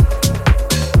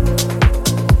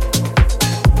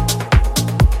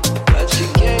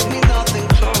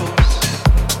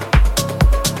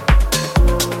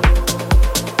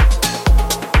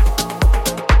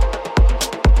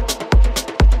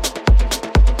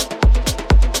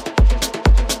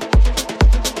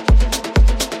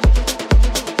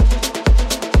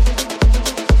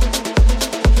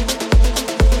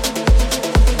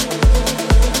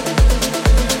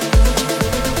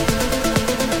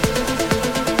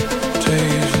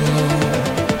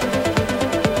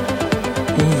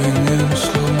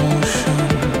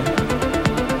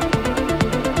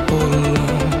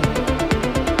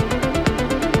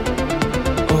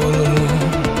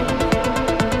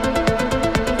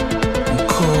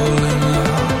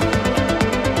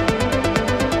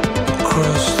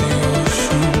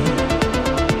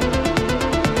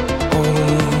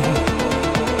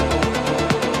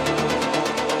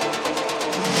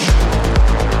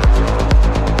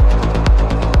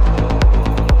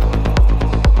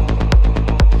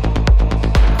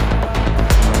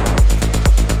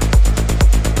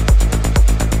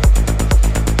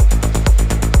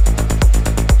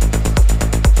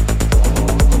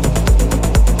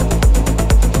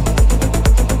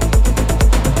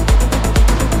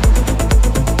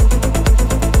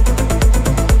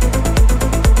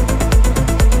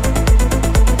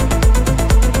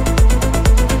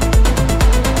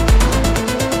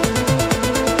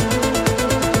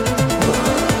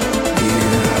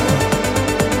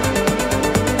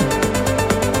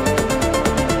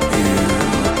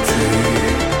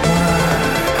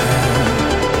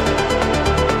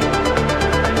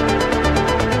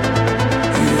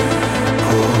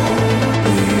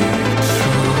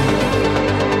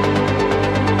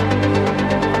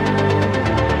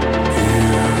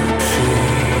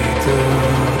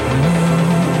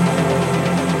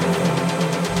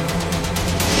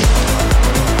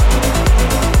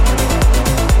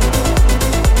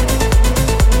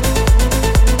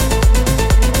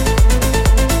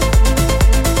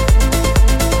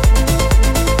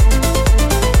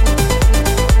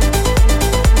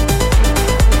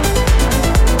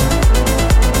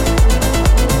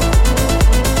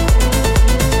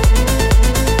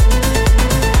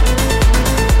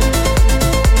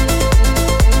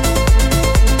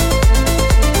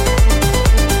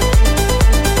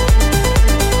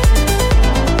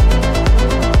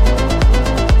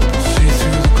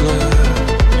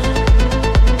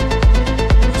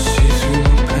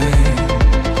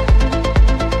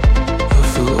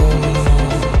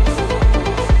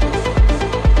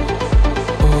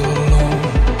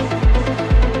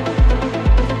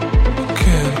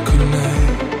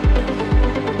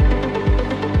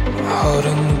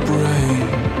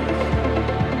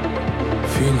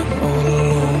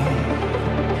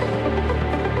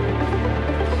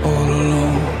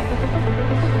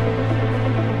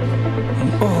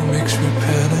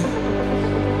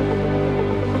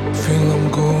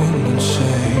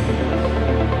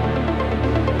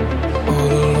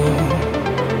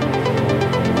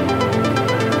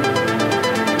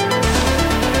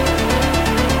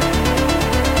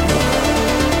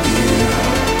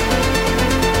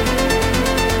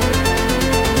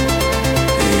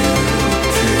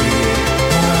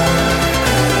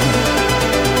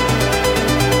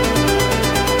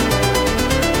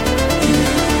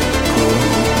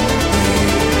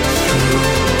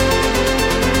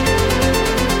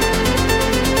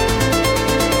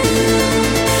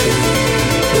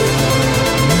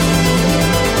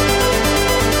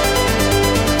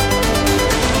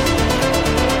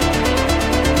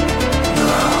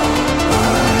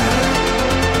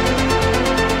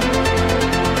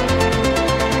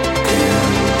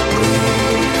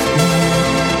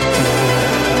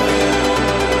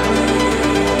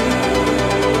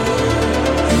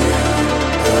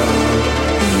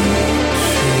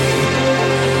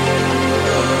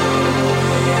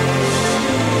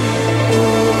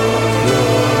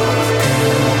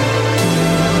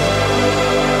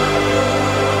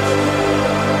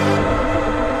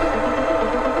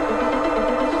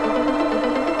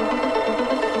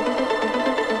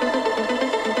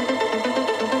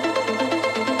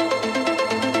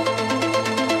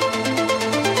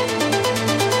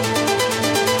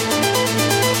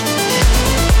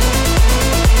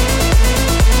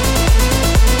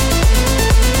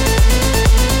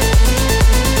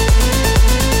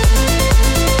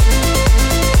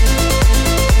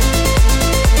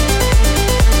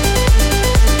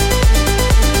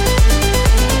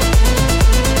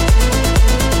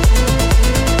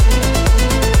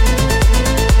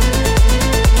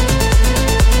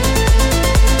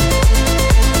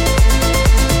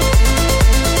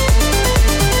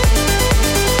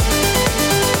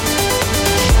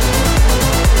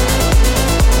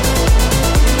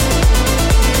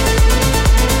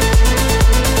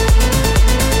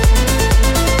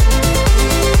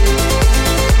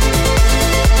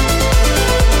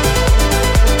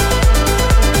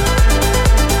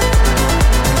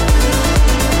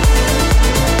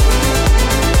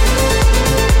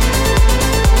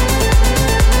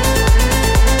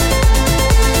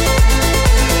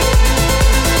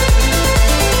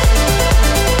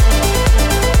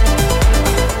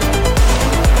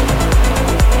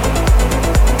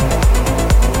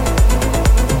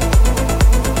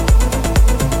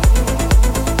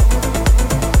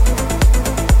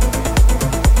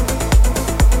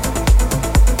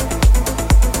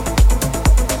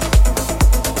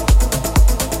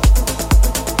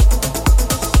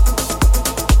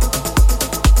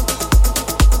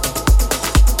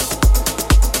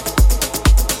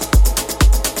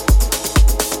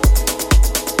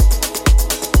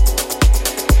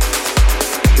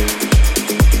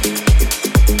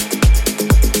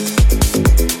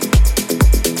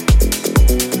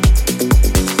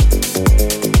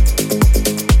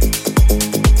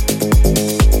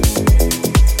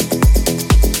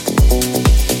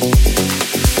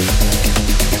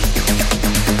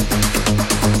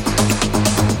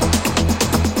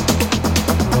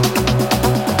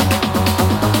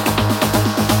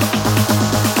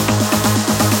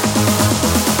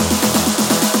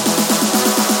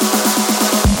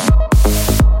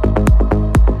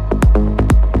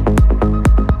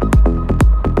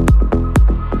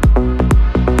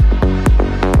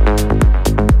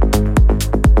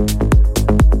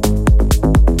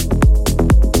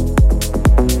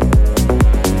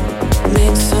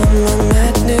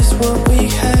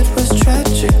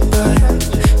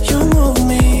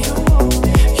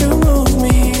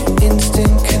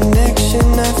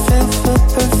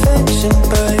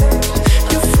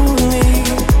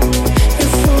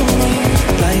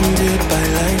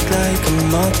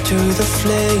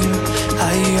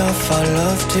 enough. I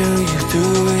loved you, you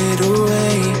threw it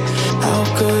away. How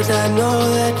could I know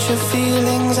that your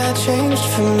feelings had changed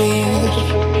for me?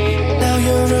 Now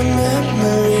you're a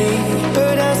memory,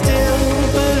 but I still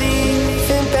believe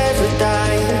in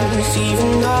paradise.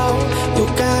 Even though you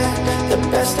got the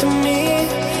best of me,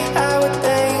 I would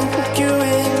thank you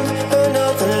in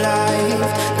another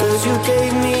life. 'Cause you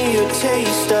gave me a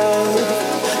taste of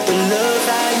the love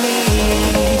I need.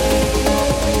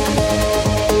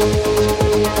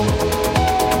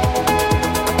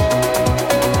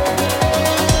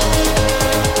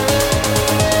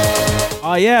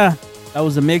 Oh yeah, that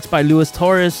was a mix by Luis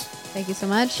Torres. Thank you so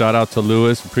much. Shout out to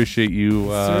Lewis. Appreciate you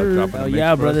dropping Oh the mix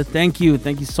yeah, for brother. us. Thank you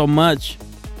so much.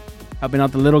 Helping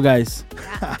out the little guys,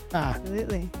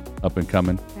 Absolutely. Up and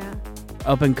coming. Yeah.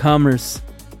 up and comers.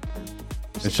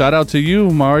 And shout out to you,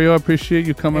 Mario. I appreciate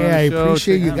you coming Hey, on I the show.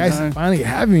 appreciate you taking guys time. finally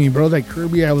having me, bro. Like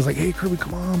Kirby, I was like, hey, Kirby,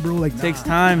 come on, bro. Like, It takes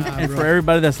time, and for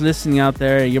everybody that's listening out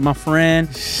there, you're my friend,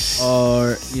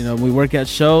 or we work at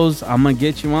shows. I'm gonna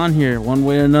get you on here one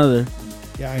way or another.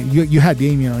 Yeah, you had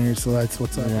Damien on here, so that's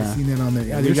what's up. Yeah. I seen that on there.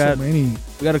 Yeah, We there's got- so many.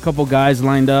 We got a couple guys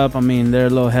lined up. I mean, they're a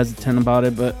little hesitant about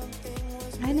it, but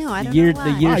I know. I the don't year, know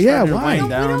why. the year Why? Yeah, started to why? wind We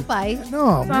down. don't bite.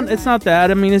 No, It's not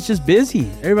that. I mean, it's just busy.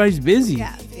 Everybody's busy.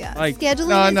 Yeah. Like, Scheduling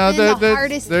No, has no, been the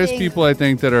hardest there's thing. people I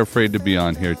think that are afraid to be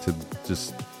on here to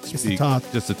just to speak, talk.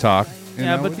 just to talk. you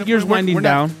Yeah, know? but the year's winding we're not-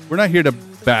 down. We're not here to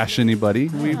bash anybody.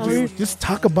 We just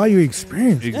talk about your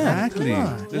experience. exactly. come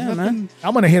on. There's Yeah, nothing- man.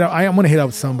 I'm gonna hit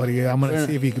up somebody. I'm gonna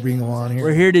see if he can bring him on here.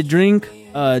 We're here to drink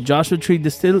Joshua Tree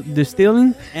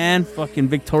Distilling and fucking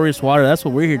Victorious Water. That's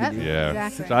what we're here to do. Yeah.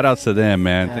 Exactly. Shout outs to them,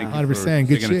 man. Yeah. Thank you 100%.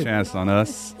 for Good taking a shit. chance on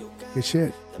us. Good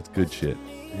shit. That's good shit.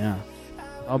 Yeah.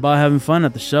 All about having fun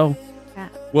at the show.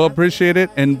 Well, appreciate it.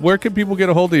 And where can people get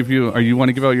a hold of you? Are you want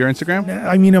to give out your Instagram?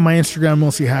 I mean, on my Instagram,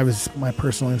 mostly have is my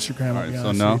personal Instagram. All I'll right, be so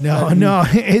honest no? with you. no,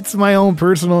 it's my own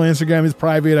personal Instagram. It's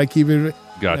private. I keep it.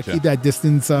 I Gotcha. keep that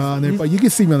distance on there, but you can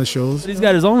see me on the shows. But he's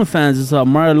got his own fans. It's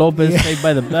Mario Lopez, Saved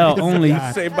by the Bell only.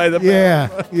 Saved by the Yeah,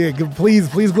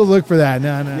 please go look for that.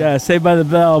 No. Yeah, Saved by the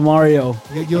Bell, Mario.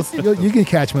 You can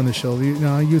catch me on the show.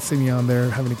 You see me on there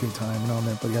having a good time and on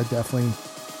there. But yeah, definitely.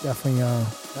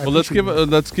 Well,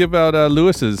 let's give out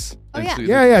Lewis's. Oh, yeah.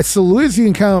 Yeah. So Luis, you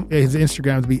can count his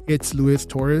Instagram to be it's Luis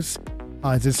Torres.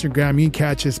 His Instagram, you can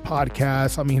catch his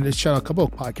podcast. I mean, let's shout out a couple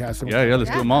of podcasts. Yeah, let's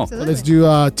do them all. absolutely. Let's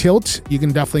do Tilt. You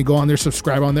can definitely go on there,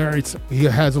 subscribe on there. He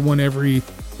has one every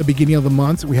the beginning of the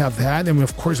month. We have that, and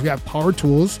of course we have Power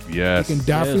Tools. Yes. You can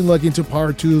definitely look into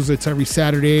Power Tools. It's every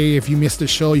Saturday. If you missed the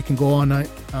show, you can go on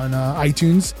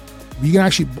iTunes. You can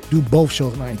actually do both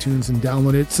shows on iTunes and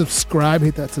download it. Subscribe,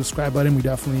 hit that subscribe button. We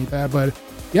definitely need that. But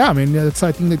yeah, I mean, I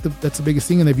think that's the biggest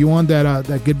thing. And if you want that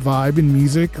good vibe in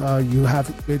music, you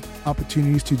have good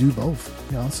opportunities to do both.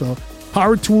 So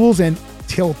Power Tools and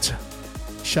Tilt.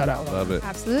 Shout out. Love it.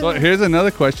 Absolutely. So here's another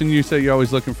question. You say you're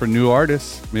always looking for new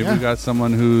artists. Maybe we got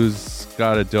someone who's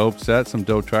got a dope set, some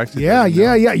dope tracks. Yeah.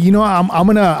 I'm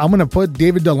gonna put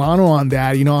David Delano on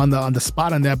that. On the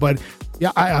spot on that. But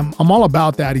yeah, I'm all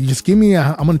about that. You just give me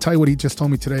I'm gonna tell you what he just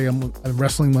told me today. I'm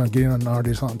wrestling on getting an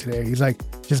artist on today. He's like,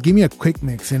 just give me a quick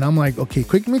mix, and I'm like, okay,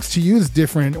 quick mix to you is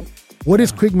different. What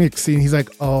is quick mixing? He's like,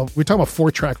 oh, we're talking about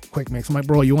 4-track quick mix. I'm like,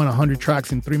 bro, you want 100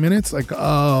 tracks in 3 minutes? Like,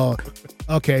 oh,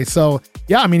 okay. So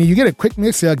yeah, I mean, you get a quick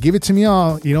mix, give it to me,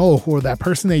 or that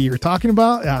person that you're talking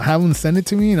about, have them send it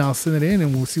to me, and I'll send it in,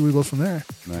 and we'll see where it goes from there.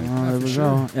 There we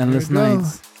go. Endless There we go.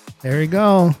 nights. There you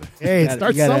go. Hey, it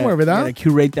starts somewhere with You that. gotta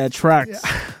curate that tracks.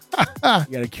 You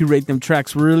gotta curate them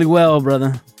tracks really well,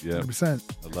 brother. Yeah. 100%.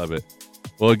 I love it.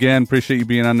 Well, again, appreciate you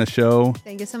being on the show.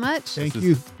 Thank you so much. Thank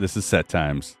you. This is Set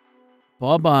Times.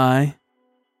 Bye-bye.